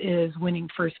success is winning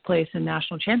first place in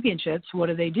national championships, what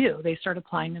do? They start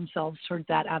applying themselves toward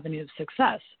that avenue of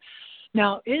success.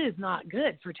 Now, it is not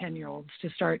good for 10-year-olds to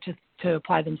start to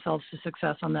apply themselves to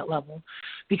success on that level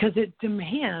because it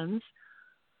demands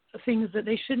things that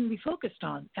they shouldn't be focused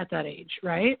on at that age,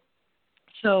 right?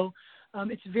 So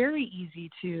it's very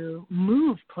easy to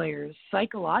move players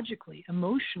psychologically,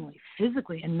 emotionally,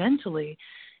 physically, and mentally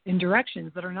in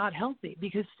directions that are not healthy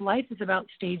because life is about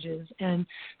stages and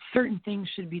certain things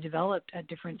should be developed at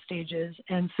different stages.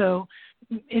 And so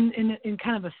in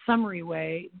kind of a summary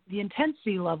way, the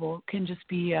intensity level can just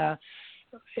be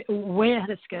way ahead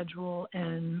of schedule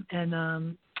and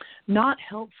not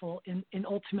helpful in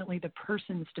ultimately the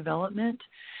person's development.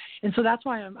 And so that's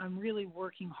why I'm really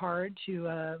working hard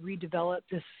to redevelop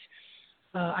this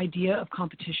idea of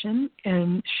competition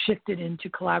and shift it into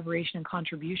collaboration and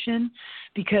contribution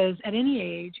because at any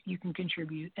age you can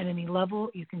contribute, at any level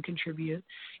you can contribute,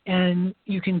 and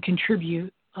you can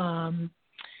contribute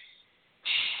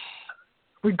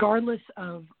regardless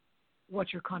of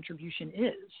what your contribution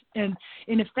is. And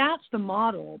if that's the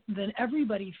model, then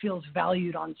everybody feels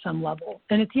valued on some level.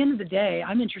 And at the end of the day,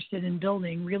 I'm interested in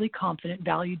building really confident,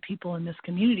 valued people in this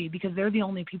community because they're the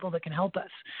only people that can help us.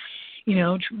 You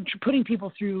know, putting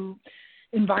people through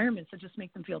environments that just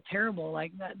make them feel terrible,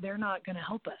 like that, they're not going to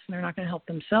help us and they're not going to help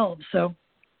themselves. So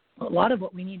a lot of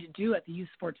what we need to do at the youth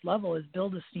sports level is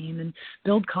build esteem and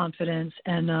build confidence.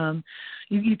 And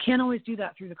you can't always do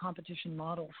that through the competition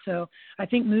model. So I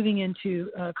think moving into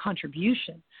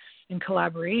contribution and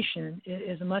collaboration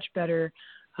is a much better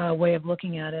way of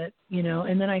looking at it, you know.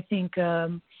 And then I think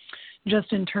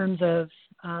just in terms of,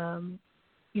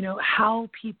 you know, how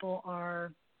people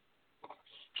are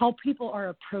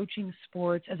approaching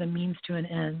sports as a means to an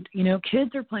end. You know,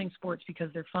 kids are playing sports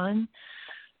because they're fun.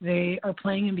 They are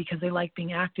playing them because they like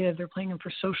being active. They're playing them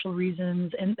for social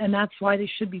reasons, and that's why they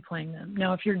should be playing them.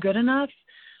 Now, if you're good enough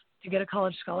to get a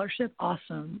college scholarship,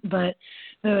 awesome. But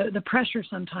the pressure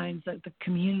sometimes that the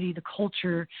community, the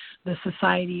culture, the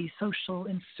society, social,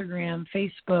 Instagram,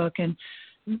 Facebook, and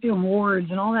awards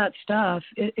and all that stuff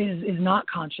is not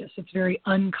conscious. It's very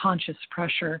unconscious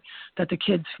pressure that the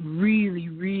kids really,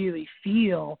 really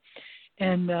feel,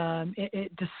 and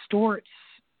it distorts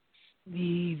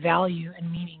the value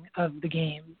and meaning of the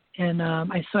game. And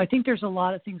so I think there's a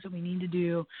lot of things that we need to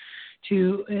do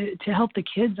to help the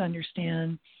kids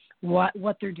understand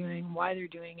what they're doing, why they're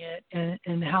doing it,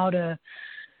 and how to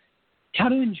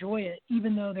enjoy it,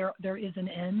 even though there is an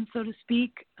end, so to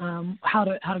speak, how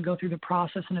to go through the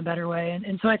process in a better way.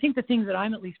 And so I think the things that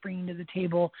I'm at least bringing to the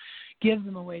table give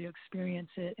them a way to experience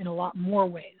it in a lot more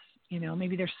ways. You know,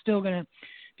 maybe they're still going to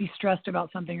be stressed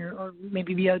about something or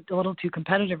maybe be a little too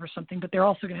competitive or something, but they're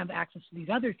also going to have access to these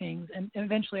other things. And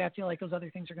eventually I feel like those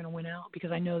other things are going to win out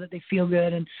because I know that they feel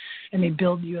good and they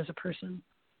build you as a person.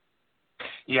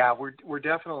 Yeah, we're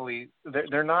definitely,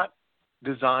 they're not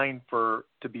designed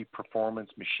to be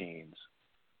performance machines.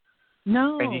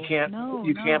 No, and you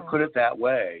can't put it that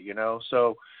way, you know.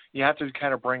 So you have to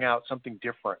kind of bring out something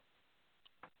different.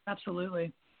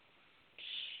 Absolutely.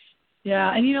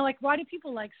 Yeah, and you know, like, why do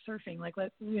people like surfing? Like,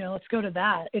 let's go to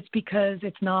that. It's because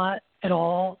it's not at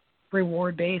all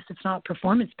reward based. It's not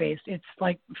performance based. It's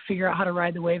like figure out how to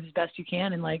ride the wave as best you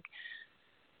can and like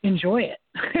enjoy it.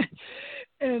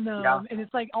 And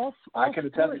it's like all I can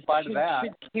testify to that.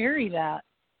 Should carry that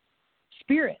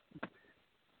spirit,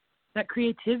 that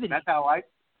creativity.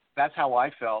 That's how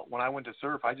I felt when I went to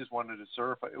surf. I just wanted to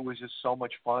surf. It was just so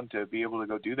much fun to be able to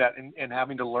go do that and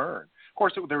having to learn. Of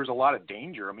course, there was a lot of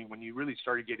danger. I mean, when you really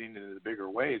started getting into the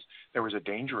bigger waves, there was a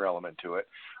danger element to it.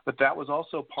 But that was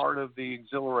also part of the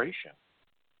exhilaration.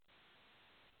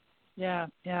 Yeah,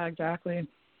 exactly.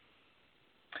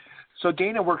 So,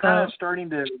 Dana, we're kind of starting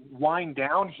to wind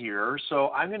down here. So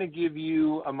I'm going to give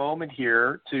you a moment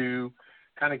here to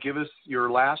kind of give us your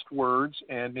last words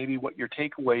and maybe what your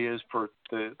takeaway is for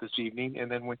this evening. And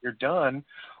then when you're done,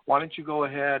 why don't you go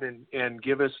ahead and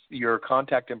give us your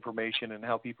contact information and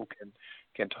how people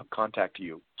can contact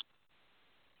you.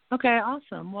 Okay,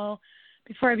 awesome. Well,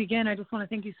 before I begin, I just want to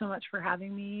thank you so much for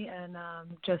having me and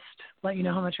just let you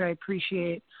know how much I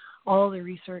appreciate all the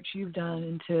research you've done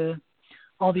into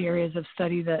all the areas of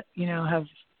study that, you know, have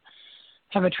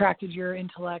attracted your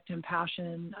intellect and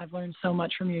passion. I've learned so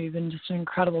much from you. You've been just an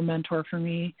incredible mentor for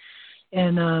me.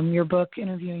 And your book,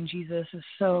 Interviewing Jesus, is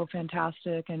so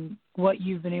fantastic. And what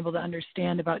you've been able to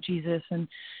understand about Jesus and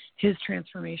his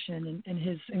transformation and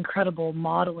his incredible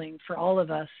modeling for all of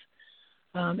us,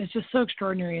 it's just so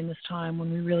extraordinary in this time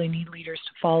when we really need leaders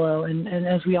to follow. And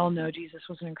as we all know, Jesus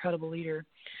was an incredible leader.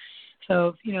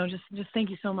 So, you know, just thank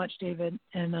you so much, David.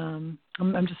 And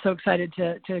I'm just so excited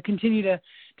to continue to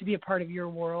be a part of your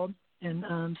world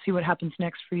and see what happens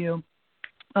next for you.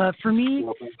 For me,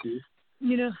 well, thank you.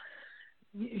 You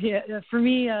know, for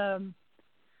me,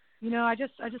 you know, I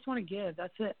just want to give.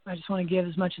 That's it. I just want to give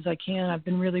as much as I can. I've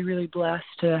been really, really blessed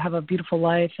to have a beautiful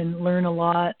life and learn a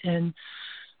lot. And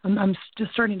I'm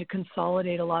just starting to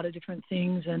consolidate a lot of different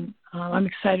things. And I'm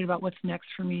excited about what's next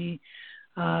for me.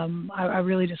 I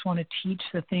really just want to teach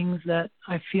the things that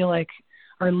I feel like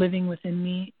are living within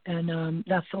me. And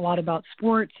that's a lot about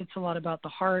sports. It's a lot about the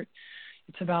heart.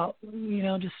 It's about, you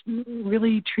know, just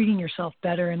really treating yourself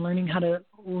better and learning how to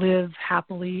live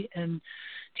happily and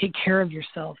take care of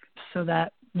yourself so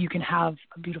that you can have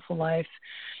a beautiful life.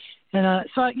 And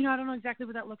so, you know, I don't know exactly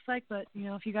what that looks like, but, you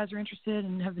know, if you guys are interested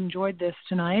and have enjoyed this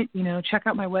tonight, you know, check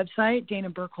out my website,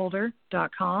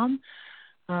 danaburkholder.com.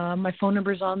 My phone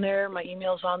number's on there, my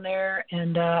email's on there,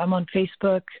 and I'm on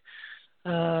Facebook,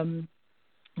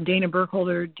 Dana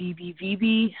Burkholder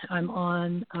DBVB. I'm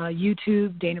on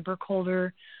YouTube, Dana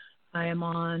Burkholder. I am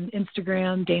on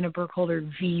Instagram, Dana Burkholder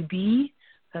VB.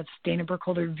 That's Dana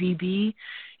Burkholder VB.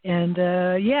 And,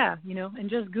 and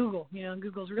just Google.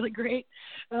 Google's really great.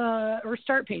 Or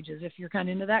Start Pages if you're kind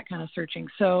of into that kind of searching.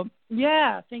 So,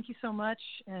 yeah, thank you so much.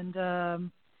 And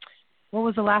what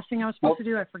was the last thing I was supposed to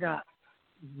do? I forgot.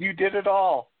 You did it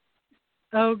all.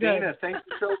 Oh, good. Dana, thank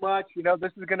you so much.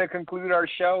 This is going to conclude our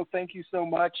show. Thank you so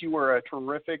much. You were a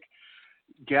terrific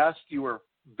guest. You were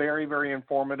very, very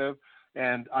informative,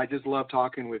 and I just love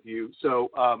talking with you. So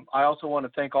I also want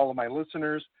to thank all of my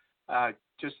listeners.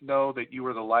 Just know that you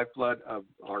are the lifeblood of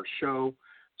our show.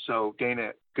 So,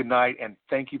 Dana, good night, and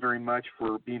thank you very much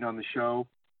for being on the show.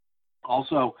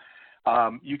 Also,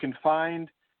 you can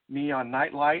find me on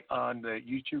Nightlight on the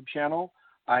YouTube channel.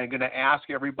 I'm going to ask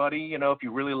everybody, if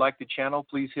you really like the channel,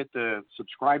 please hit the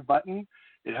subscribe button.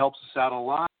 It helps us out a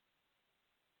lot.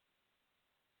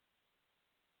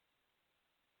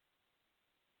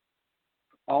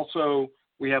 Also,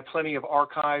 we have plenty of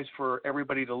archives for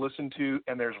everybody to listen to,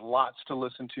 and there's lots to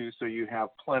listen to, so you have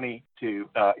plenty to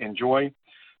enjoy.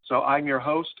 So I'm your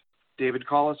host, David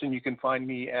Collis, and you can find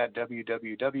me at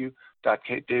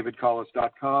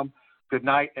www.davidcollis.com. Good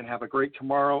night, and have a great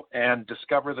tomorrow, and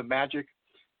discover the magic,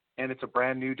 and it's a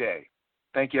brand new day.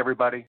 Thank you, everybody.